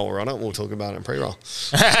 While we're on it, we'll talk about it in pre-roll.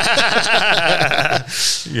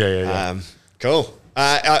 Yeah. Cool.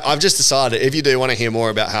 I've just decided, if you do want to hear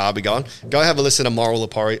more about how I'll be going, go have a listen to Moral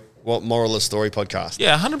of Story podcast.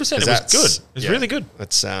 Yeah, 100%. It was good. It was really good.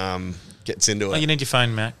 It's gets into Oh, it. you need your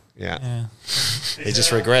phone, Mac. Yeah. He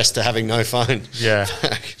just regressed to having no phone. Yeah.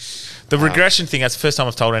 The regression thing, that's the first time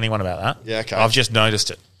I've told anyone about that. Yeah, okay. I've just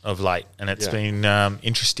noticed it of late, and it's been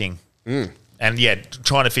interesting. And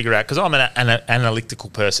trying to figure out, because I'm an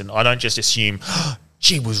analytical person. I don't just assume,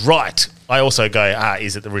 she was right. I also go,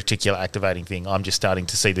 is it the reticular activating thing? I'm just starting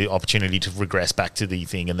to see the opportunity to regress back to the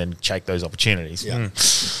thing and then take those opportunities. Yeah.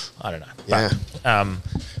 I don't know. Yeah. But,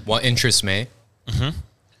 What interests me,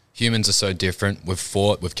 humans are so different. We've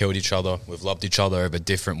fought, we've killed each other, we've loved each other over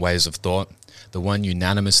different ways of thought. The one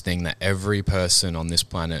unanimous thing that every person on this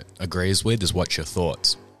planet agrees with is what's your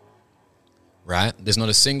thoughts. Right? There's not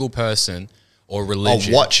a single person or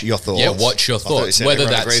religion. Watch your thoughts. Yeah, watch your I thought you thoughts. said Whether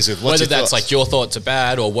everyone that's agrees with what's your thoughts. like your thoughts are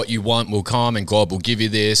bad or what you want will come and God will give you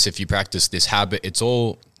this if you practice this habit. It's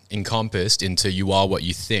all encompassed into you are what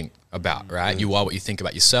you think about, right? You are what you think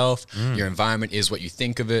about yourself. Your environment is what you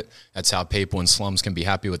think of it. That's how people in slums can be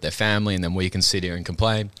happy with their family, and then we can sit here and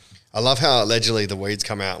complain. I love how allegedly the weeds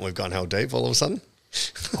come out and we've gone hell deep all of a sudden.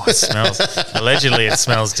 Oh, it smells. Allegedly, it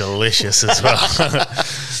smells delicious as well.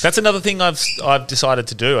 That's another thing I've decided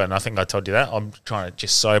to do, and I think I told you that. I'm trying to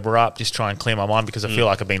just sober up, just try and clear my mind because I feel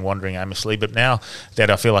like I've been wandering aimlessly. But now that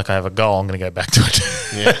I feel like I have a goal, I'm going to go back to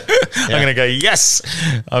it. I'm going to go, yes,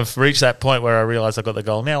 I've reached that point where I realise I've got the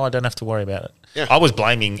goal. Now I don't have to worry about it. Yeah. I was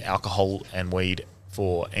blaming alcohol and weed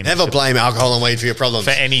for any Never blame alcohol and weed for your problems.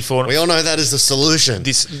 for any form. We all know that is the solution.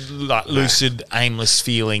 This like lucid, aimless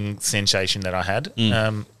feeling sensation that I had.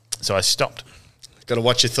 So I stopped. Got to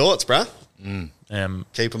watch your thoughts, bruh.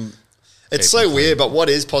 Keep them. It's so weird, but what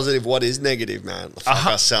is positive? What is negative, man? Fuck,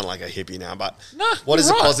 I sound like a hippie now, but what is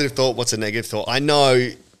a positive thought? What's a negative thought? I know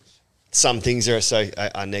some things are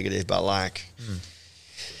negative, but like,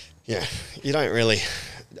 you don't really.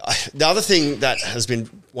 The other thing that has been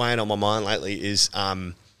weighing on my mind lately is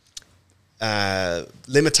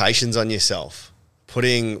limitations on yourself,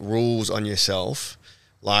 putting rules on yourself.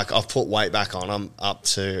 Like I've put weight back on. I'm up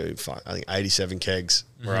to, I think, 87 kegs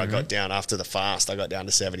where I got down after the fast. I got down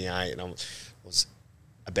to 78 and I was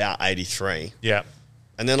about 83. Yeah.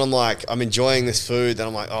 And then I'm like, I'm enjoying this food. Then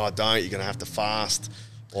I'm like, oh, you're going to have to fast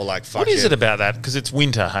or like fuck What is yeah. it about that? Because it's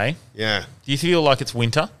winter, hey? Yeah. Do you feel like it's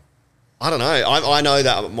winter? I don't know. I know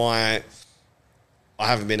that I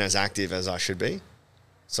haven't been as active as I should be.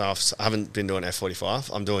 So I haven't been doing F45.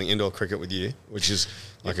 I'm doing indoor cricket with you, which is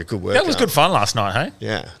like a good workout. That was good fun last night, hey?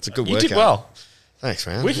 Yeah, it's a good You workout. did well. Thanks,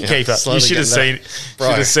 man. Wicketkeeper. Slowly You should have getting seen.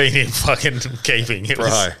 better. Should have seen him fucking keeping. It Bro.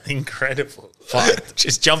 was incredible.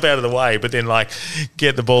 Just jump out of the way, but then like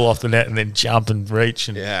get the ball off the net and then jump and reach.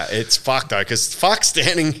 And Yeah, it's fucked though, because fuck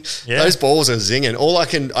standing. Yeah. Those balls are zinging.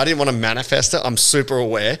 I didn't want to manifest it. I'm super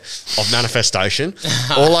aware of manifestation.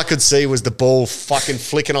 All I could see was the ball fucking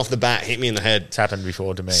flicking off the bat, hit me in the head. It's happened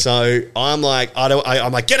before to me. So I'm like,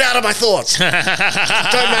 I'm like, get out of my thoughts. Don't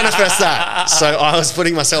manifest that. So I was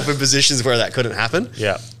putting myself in positions where that couldn't happen.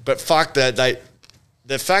 Yeah. But fuck that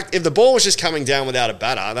the fact, if the ball was just coming down without a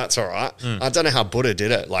batter, that's all right. I don't know how Buddha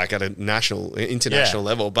did it, like at a international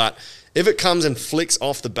level. But if it comes and flicks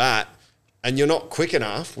off the bat and you're not quick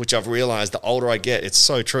enough, which I've realized the older I get, it's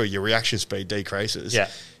so true, your reaction speed decreases. Yeah.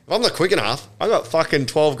 If I'm not quick enough, I got fucking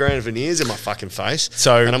 12 grand veneers in my fucking face.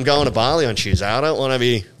 So- and I'm going to Bali on Tuesday. I don't want to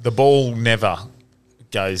be. The ball never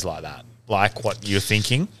goes like that. Like what you're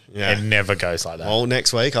thinking, Yeah. it never goes like that. Well,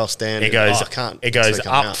 next week I'll stand. It goes. I can't. It goes next week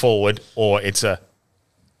I'm up out. forward, or it's a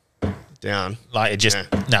Down. like it just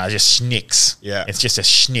Yeah. it just schnicks. Yeah. It's just a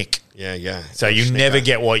schnick. Yeah, yeah. So you never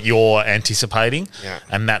get what you're anticipating, Yeah.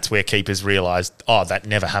 and that's where keepers realise, that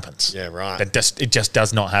never happens. Yeah, right. It just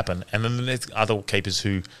does not happen. And then there's other keepers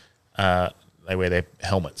who they wear their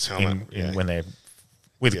helmets when they're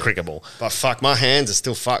with a cricket ball. But fuck, my hands are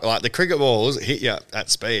still fucked. Like the cricket balls hit you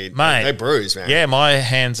at speed, Mate, They bruise, man. Yeah, my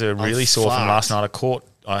hands are really sore from last fucked.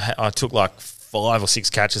 night. I took like 5 or 6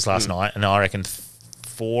 catches last night, and I reckon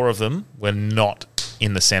 4 of them were not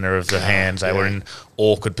in the center of the hands. They were in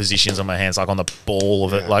awkward positions on my hands, like on the ball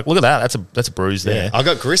of it. Like, look at that. That's a bruise there. I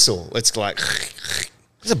got gristle. It's like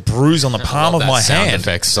There's a bruise on the palm of That my sound hand.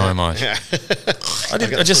 effect so much. I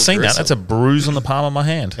just seen that. gristle. That's a bruise on the palm of my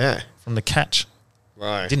hand. Yeah. From the catch.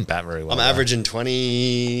 right. Didn't bat very well. I'm though. averaging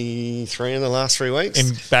 23 in the last 3 weeks.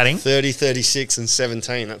 In batting? 30, 36 and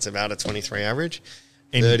 17. That's about a 23 average.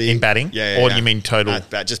 In batting? Yeah. Or do you mean total?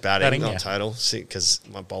 Just batting, Batting, not yeah. total. Because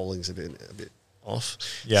my bowling's a bit off.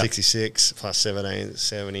 Yeah. 66 plus 17,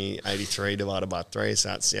 70, 83 divided by 3. So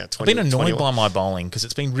that's, 20. I've been annoyed 21. by my bowling because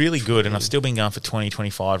it's been really good, and I've still been going for 20,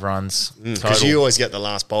 25 runs. Because total. you always get the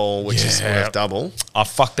last bowl, which is Yeah. worth double. I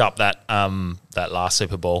fucked up that last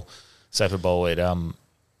Super Bowl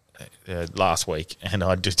at last week, and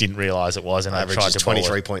I just didn't realise it was, and I Average tried is to bowl a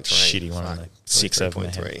 23.3. shitty one, and they 6 over my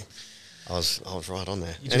head. 23.3. I was right on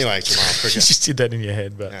there. Anyway, Jehmal, You cricket. just did that in your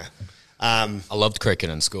head, but I loved cricket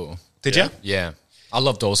in school. did you? Yeah. I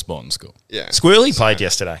loved all sport in school. Yeah. Squirrely played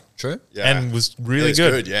yesterday True? Yeah. and was really It's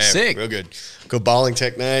good. Yeah, Sick. real good. Good bowling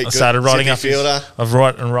technique. I started writing up fielder. I'm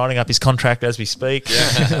writing up his contract as we speak.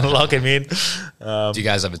 Lock him in. Do you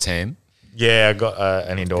guys have a team? Yeah, I got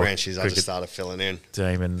an indoor branches. I cricket just started filling in.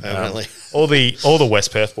 team, and Permanently. all the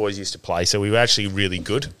West Perth boys used to play, so we were actually really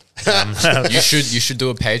good. You should do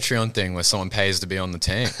a Patreon thing where someone pays to be on the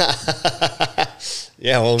team.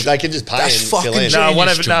 Yeah, well, they can just pay That's and fill fucking in. genius.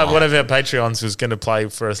 One of our Patreons was going to play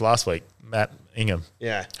for us last week, Matt Ingham.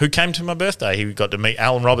 Yeah. Who came to my birthday. He got to meet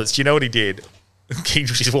Alan Roberts. Do you know what he did? He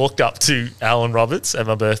just walked up to Alan Roberts at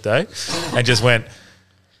my birthday and just went,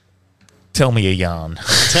 "Tell me a yarn."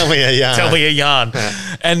 Tell me a yarn. Tell me a yarn.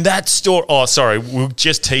 And that story, we'll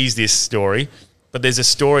just tease this story, but there's a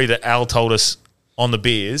story that Al told us on the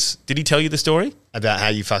beers. Did he tell you the story? About how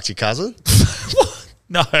you fucked your cousin?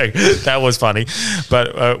 No, that was funny,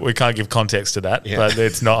 but we can't give context to that. Yeah. But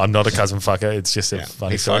it's not. I'm not a cousin fucker. It's just a Yeah.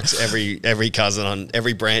 funny He story. fucks every cousin on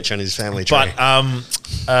every branch on his family tree. But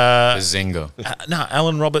Bazinga. no,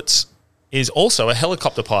 Alan Roberts is also a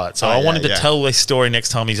helicopter pilot. So I wanted to tell this story next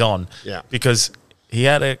time he's on. Yeah. Because he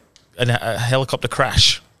had a helicopter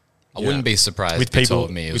crash. I wouldn't be surprised With if he people-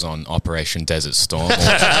 told me it was on Operation Desert Storm.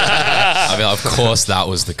 I mean, of course, that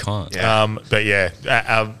was the con. Yeah. But yeah,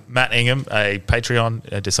 Matt Ingham, a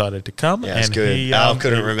Patreon, decided to come. yeah, it's and good. He, Al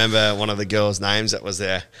couldn't remember one of the girls' names that was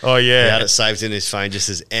there. Oh, yeah. He had it saved in his phone just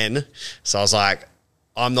as N. So I was like,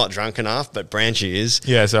 I'm not drunk enough, but Branchy is.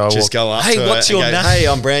 Yeah, so I just walked- go up Hey, to what's it and your go, name? Hey,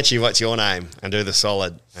 I'm Branchy, what's your name? And do the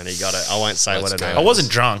solid. And he got it. I won't say Let's what it go. is. I wasn't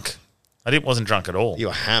drunk. wasn't drunk at all. You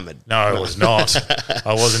were hammered. No, I was not.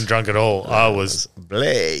 I wasn't drunk at all. I was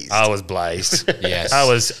blazed. blazed. Yes. I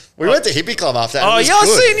was. We went to Hippie Club after that. Oh, It was yeah, I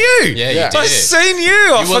good. seen you. Yeah, you I did. seen you.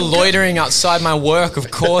 I You were forgot- loitering outside my work.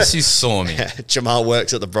 Of course you saw me. Jehmal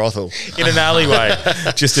works at the brothel. in an alleyway.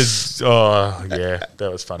 Just as, that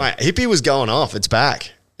was funny. Mate, Hippie was going off. It's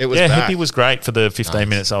back. It was Yeah, back. Hippie was great for the 15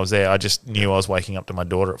 minutes I was there. I just knew I was waking up to my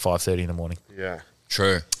daughter at 5:30 in the morning. Yeah.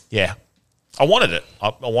 True. Yeah. I wanted it.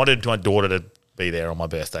 I wanted my daughter to be there on my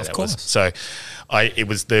birthday. Of course. So it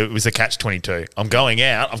was the catch-22. I'm going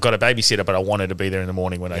out. I've got a babysitter, but I wanted to be there in the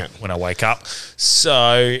morning when I wake up.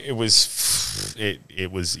 So it was at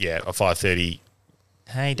 5:30.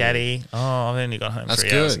 Hey, Daddy. Oh, I've only got home That's 3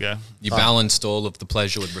 good. hours ago. You balanced all of the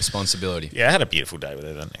pleasure with responsibility. Yeah, I had a beautiful day with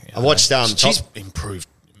her. Didn't I? I watched She's improved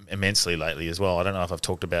immensely lately as well. I don't know if I've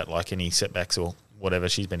talked about like any setbacks or whatever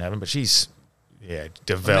she's been having, but she's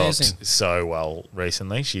developed Amazing. so well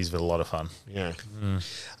recently. She's a lot of fun. Yeah.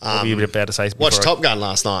 What were you about to say? Watched Top Gun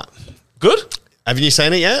last night. Good. Haven't you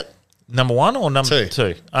seen it yet? Number one or number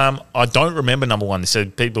Two. two? I don't remember number one, so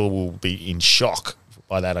people will be in shock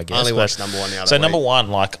by that, I guess. I only watched number one the other So week. number one,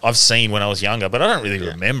 like I've seen when I was younger, but I don't really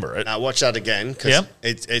remember it. Now watch that again because Yeah.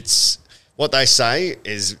 it's what they say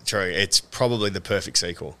is true. It's probably the perfect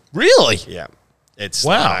sequel. Really? Yeah. It's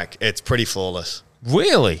Wow. like it's pretty flawless.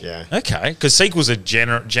 Really? Yeah. Okay. Because sequels are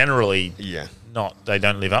generally Yeah. they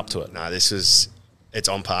don't live up to it. No, it's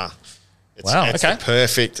on par. It's, Wow, It's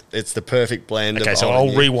okay. It's the perfect blend. Okay, of so old I'll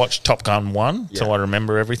and new. rewatch Top Gun 1 so Yeah. I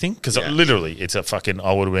remember everything. Because Yeah. literally, it's a fucking...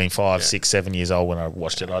 I would have been 5, Yeah. 6, 7 years old when I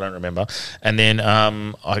watched it. I don't remember. And then,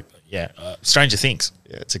 Stranger Things.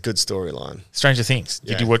 Yeah, it's a good storyline. Stranger Things.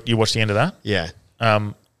 Did Yeah. you watch the end of that? Yeah.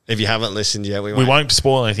 If you haven't listened yet, we We won't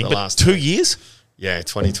spoil anything, The but last 2 bit. years? Yeah,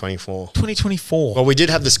 2024. 2024. Well, we did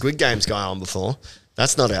have the Squid Games guy on before.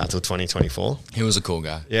 That's not out till 2024. He was a cool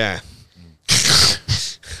guy. Yeah.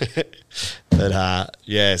 But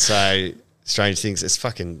so Strange Things, it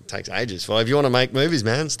fucking takes ages. Well, if you want to make movies,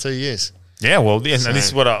 man, it's 2 years. Yeah, well, this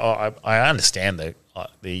is what I understand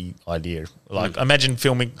the idea. Like, imagine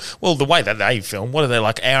filming. Well, the way that they film, what are they,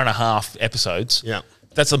 like hour and a half episodes? Yeah.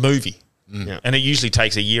 That's a movie, Yeah. and it usually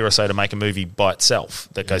takes a year or so to make a movie by itself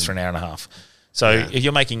that goes for an hour and a half. So if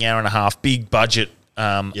you're making hour and a half, big budget,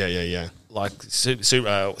 Yeah. like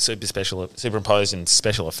superimposed and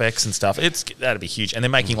special effects and stuff, that'd be huge. And they're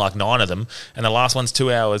making like 9 of them, and the last one's 2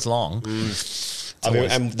 hours long.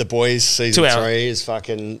 And The Boys season 2 hours. 3 is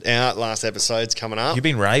fucking out. Last episode's coming up. You've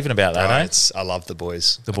been raving about that, eh? I love The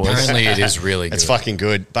Boys. The Boys. Apparently, it is really good. It's fucking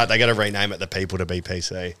good, but they got to rename it The People to be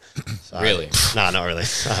PC. So, Really? No, not really.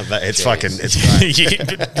 But it's great.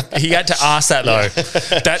 He had to ask that though.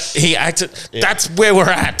 That he acted. That's where we're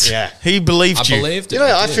at. Yeah. he believed I you. believed it. You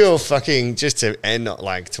know, I did. feel fucking just to end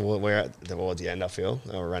we're at towards the end. I feel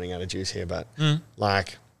we're running out of juice here, but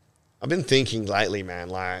like I've been thinking lately, man.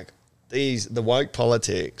 Like the woke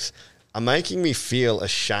politics are making me feel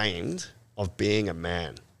ashamed of being a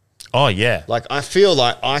man. Oh yeah. Like I feel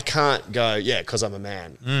like I can't go, because I'm a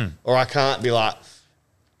man, or I can't be like,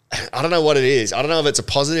 I don't know what it is. I don't know if it's a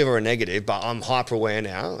positive or a negative, but I'm hyper aware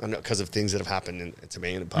now, and because of things that have happened to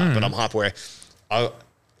me in the past. But I'm hyper aware.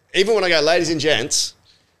 Even when I go, ladies and gents,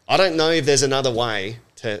 I don't know if there's another way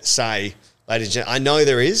to say, ladies and gents. I know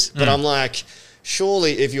there is, but I'm like,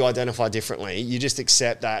 surely if you identify differently, you just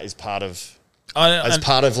accept that as part of.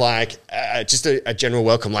 Part of like just a general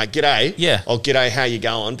welcome, like g'day, or g'day, how you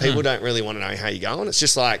going? People don't really want to know how you going. It's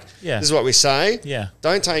just like this is what we say. Yeah,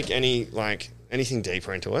 don't take anything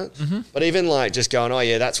deeper into it. But even like just going, oh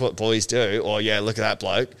yeah, that's what boys do, or yeah, look at that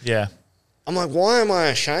bloke. Yeah, I'm like, why am I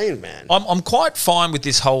ashamed, man? I'm quite fine with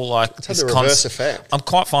this whole like it's had the reverse effect. I'm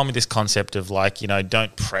quite fine with this concept of like,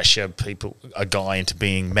 don't pressure a guy into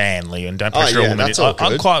being manly, and don't pressure a woman. That's all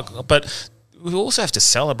good. But we also have to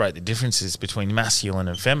celebrate the differences between masculine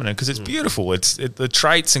and feminine because it's beautiful. The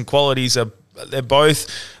traits and qualities they're both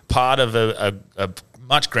part of a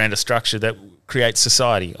much grander structure that creates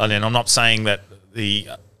society. I mean, I'm not saying that the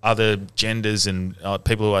other genders and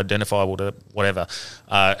people who identify with whatever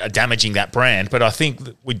are damaging that brand, but I think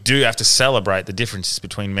that we do have to celebrate the differences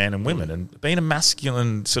between men and women. And being a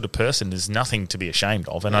masculine sort of person is nothing to be ashamed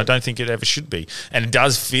of, and I don't think it ever should be. And it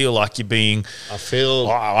does feel like you're being. I feel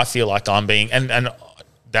like I'm being, and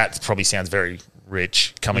that probably sounds very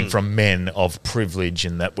rich coming from men of privilege,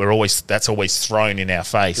 and that that's always thrown in our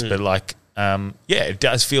face. But like. It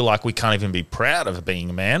does feel like we can't even be proud of being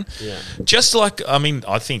a man. Yeah. Just like,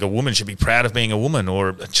 I think a woman should be proud of being a woman, or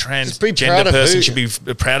a transgender person should be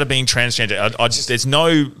proud of being transgender.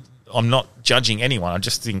 I'm not judging anyone. I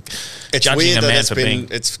just think it's judging weird a man for being.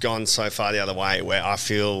 It's gone so far the other way where I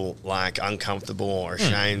feel like uncomfortable or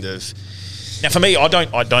ashamed of. Now, for me, I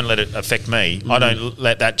don't let it affect me. I don't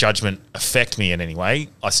let that judgment affect me in any way.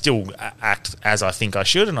 I still act as I think I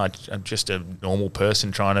should, and I'm just a normal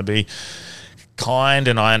person trying to be kind,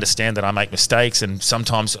 and I understand that I make mistakes, and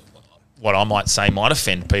sometimes what I might say might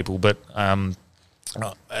offend people, but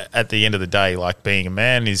at the end of the day, like, being a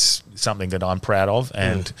man is something that I'm proud of,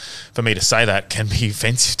 and for me to say that can be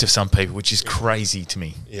offensive to some people, which is crazy to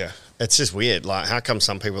me. Yeah. it's just weird. Like, how come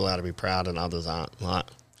some people are allowed to be proud and others aren't? Like,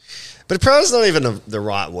 but proud is not even the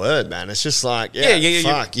right word, man. It's just like,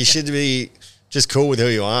 you should be just cool with who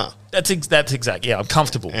you are. That's exactly. Yeah, I'm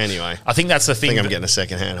comfortable. Anyway, I think that's the thing. I think I'm getting a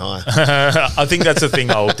second-hand high. I think that's the thing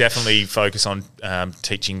I'll definitely focus on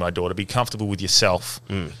teaching my daughter. Be comfortable with yourself,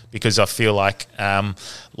 because I feel like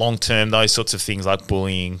long term, those sorts of things like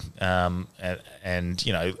bullying and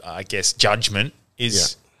I guess judgment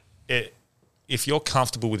is if you're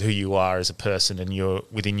comfortable with who you are as a person and you're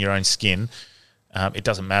within your own skin, it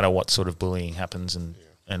doesn't matter what sort of bullying happens and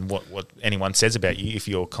what anyone says about you if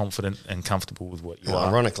you're confident and comfortable with what you are.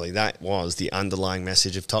 Ironically, that was the underlying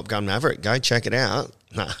message of Top Gun Maverick. Go check it out.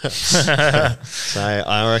 So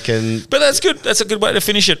I reckon... But that's good. That's a good way to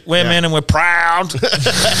finish it. We're men and we're proud.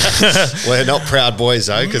 We're not proud boys,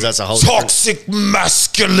 though, because that's a whole toxic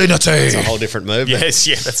masculinity. It's a whole different movement. Yes,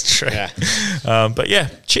 that's true. Yeah. But yeah,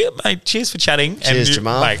 cheers, mate. Cheers for chatting. Cheers,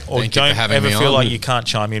 Jehmal. Mate, or Thank you for having ever me feel on. like you can't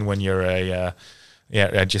chime in when you're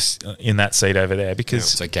just in that seat over there,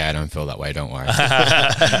 because It's okay. I don't feel that way. Don't worry.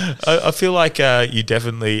 I feel like you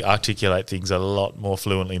definitely articulate things a lot more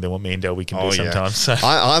fluently than what me and Delby can do sometimes. So.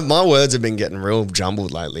 My words have been getting real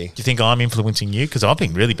jumbled lately. Do you think I'm influencing you? Because I've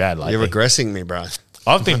been really bad lately. You're regressing me, bro.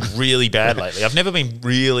 I've been really bad lately. I've never been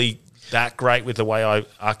really that great with the way I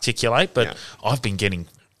articulate, but I've been getting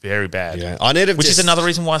very bad. Yeah, I need to which is another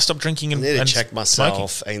reason why I stopped drinking and I need to and check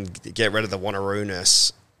myself smoking. and get rid of the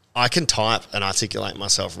wannarooness. I can type and articulate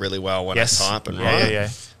myself really well when I type and write. Yeah.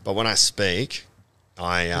 But when I speak,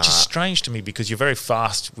 which is strange to me because you're very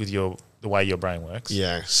fast with the way your brain works.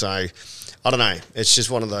 Yeah, so I don't know. It's just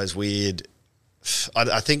one of those weird.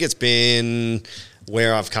 I think it's been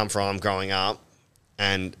where I've come from growing up,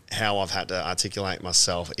 and how I've had to articulate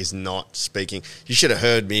myself is not speaking. You should have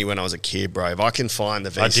heard me when I was a kid, bro. If I can find the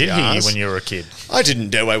VCRs. I did hear you when you were a kid. I didn't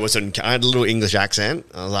know I was on. I had a little English accent.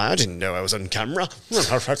 I was like, I didn't know I was on camera.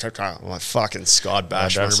 I'm like, fucking Scott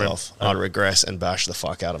bash myself. I'd regress and bash the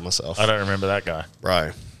fuck out of myself. I don't remember that guy.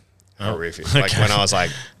 Bro, horrific. Like when I was like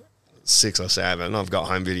 6 or 7, I've got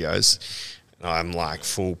home videos. And I'm like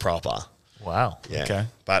full proper. Wow. Yeah. Okay.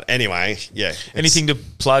 But anyway, yeah. Anything to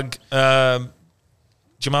plug,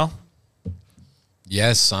 Jehmal?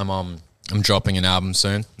 Yes, I'm dropping an album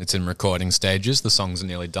soon. It's in recording stages. The songs are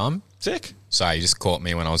nearly done. Sick. Sorry, you just caught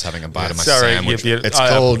me when I was having a bite of my Sorry, sandwich. It's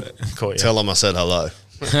called Tell Them I Said Hello.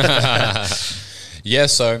 Yeah,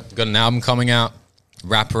 so got an album coming out.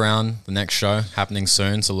 Wrap around the next show happening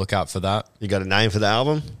soon, so look out for that. You got a name for the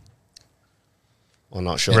album? I'm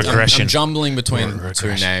not sure. Regression. I'm jumbling between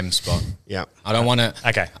two names, but Yeah. I don't want to.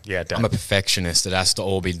 Okay. Yeah, done. I'm a perfectionist. It has to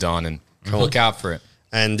all be done, and look out for it.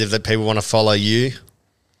 And if the people want to follow you,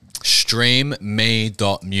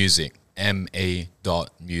 Streamme.music.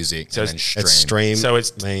 me.music. So and then stream. it's stream. So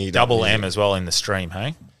it's me double music. M as well in the stream,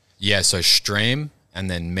 hey? Yeah, so stream and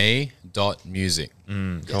then me.music.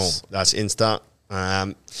 Cool. That's Insta.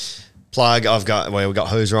 Plug. We've got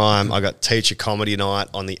Who's Rhyme. I got Teacher Comedy Night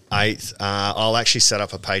on the 8th. I'll actually set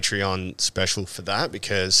up a Patreon special for that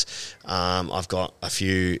because I've got a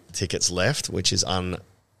few tickets left, which is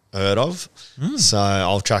unheard of. So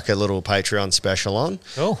I'll chuck a little Patreon special on.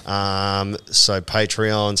 Cool. So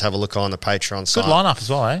Patreons, have a look on the Patreon site. Good lineup as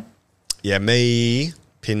well, eh? Yeah, me,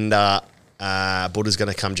 Pinder, Buddha's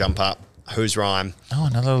going to come jump up. Who's Rhyme? Oh,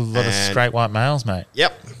 another lot of straight white males, mate.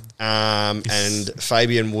 Yep. And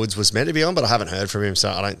Fabian Woods was meant to be on, but I haven't heard from him,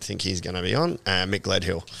 so I don't think he's going to be on. Mick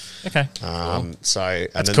Gledhill. Okay. So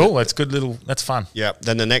that's cool. That's good little. That's fun. Yeah.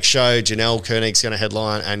 Then the next show, Janelle Koenig's going to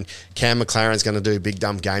headline, and Cam McLaren's going to do a big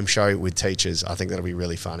dumb game show with teachers. I think that'll be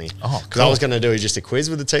really funny. Oh, because I was going to do just a quiz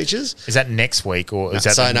with the teachers. Is that next week or is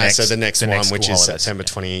that so the next? So the next one, which is holidays. September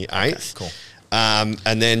 28th. Okay, cool.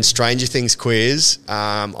 And then Stranger Things quiz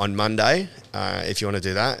on Monday. If you want to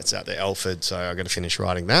do that, it's at the Elford, so I've got to finish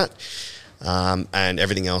writing that. And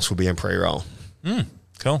everything else will be in pre-roll.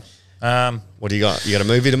 Cool. What do you got? You got a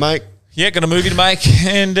movie to make? Yeah, got a movie to make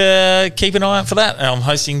and keep an eye out for that. I'm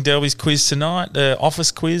hosting Delby's quiz tonight, the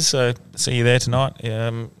office quiz, so see you there tonight.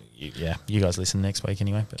 Yeah, you guys listen next week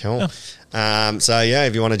anyway. But, Cool. So,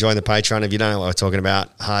 if you want to join the Patreon, if you don't know what we're talking about,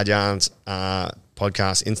 Hard Yarns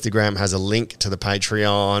podcast Instagram has a link to the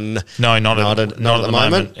Patreon. No, not at the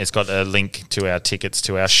moment. It's got a link to our tickets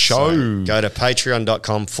to our show. So go to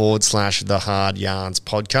patreon.com/the Hard Yarns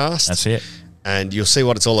podcast. That's it. And you'll see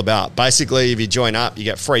what it's all about. Basically, if you join up, you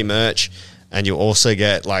get free merch and you'll also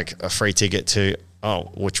get like a free ticket to,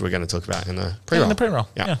 which we're going to talk about in the pre-roll. In the pre-roll,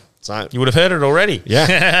 yeah. So you would have heard it already.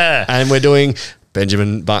 Yeah. And we're doing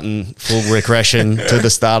Benjamin Button full regression to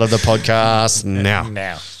the start of the podcast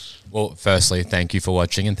now. Well, firstly, thank you for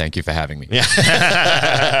watching and thank you for having me.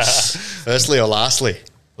 Yeah. Firstly or lastly?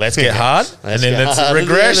 Let's get hard, and then get let's hard, and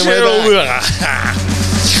then regression. we're back.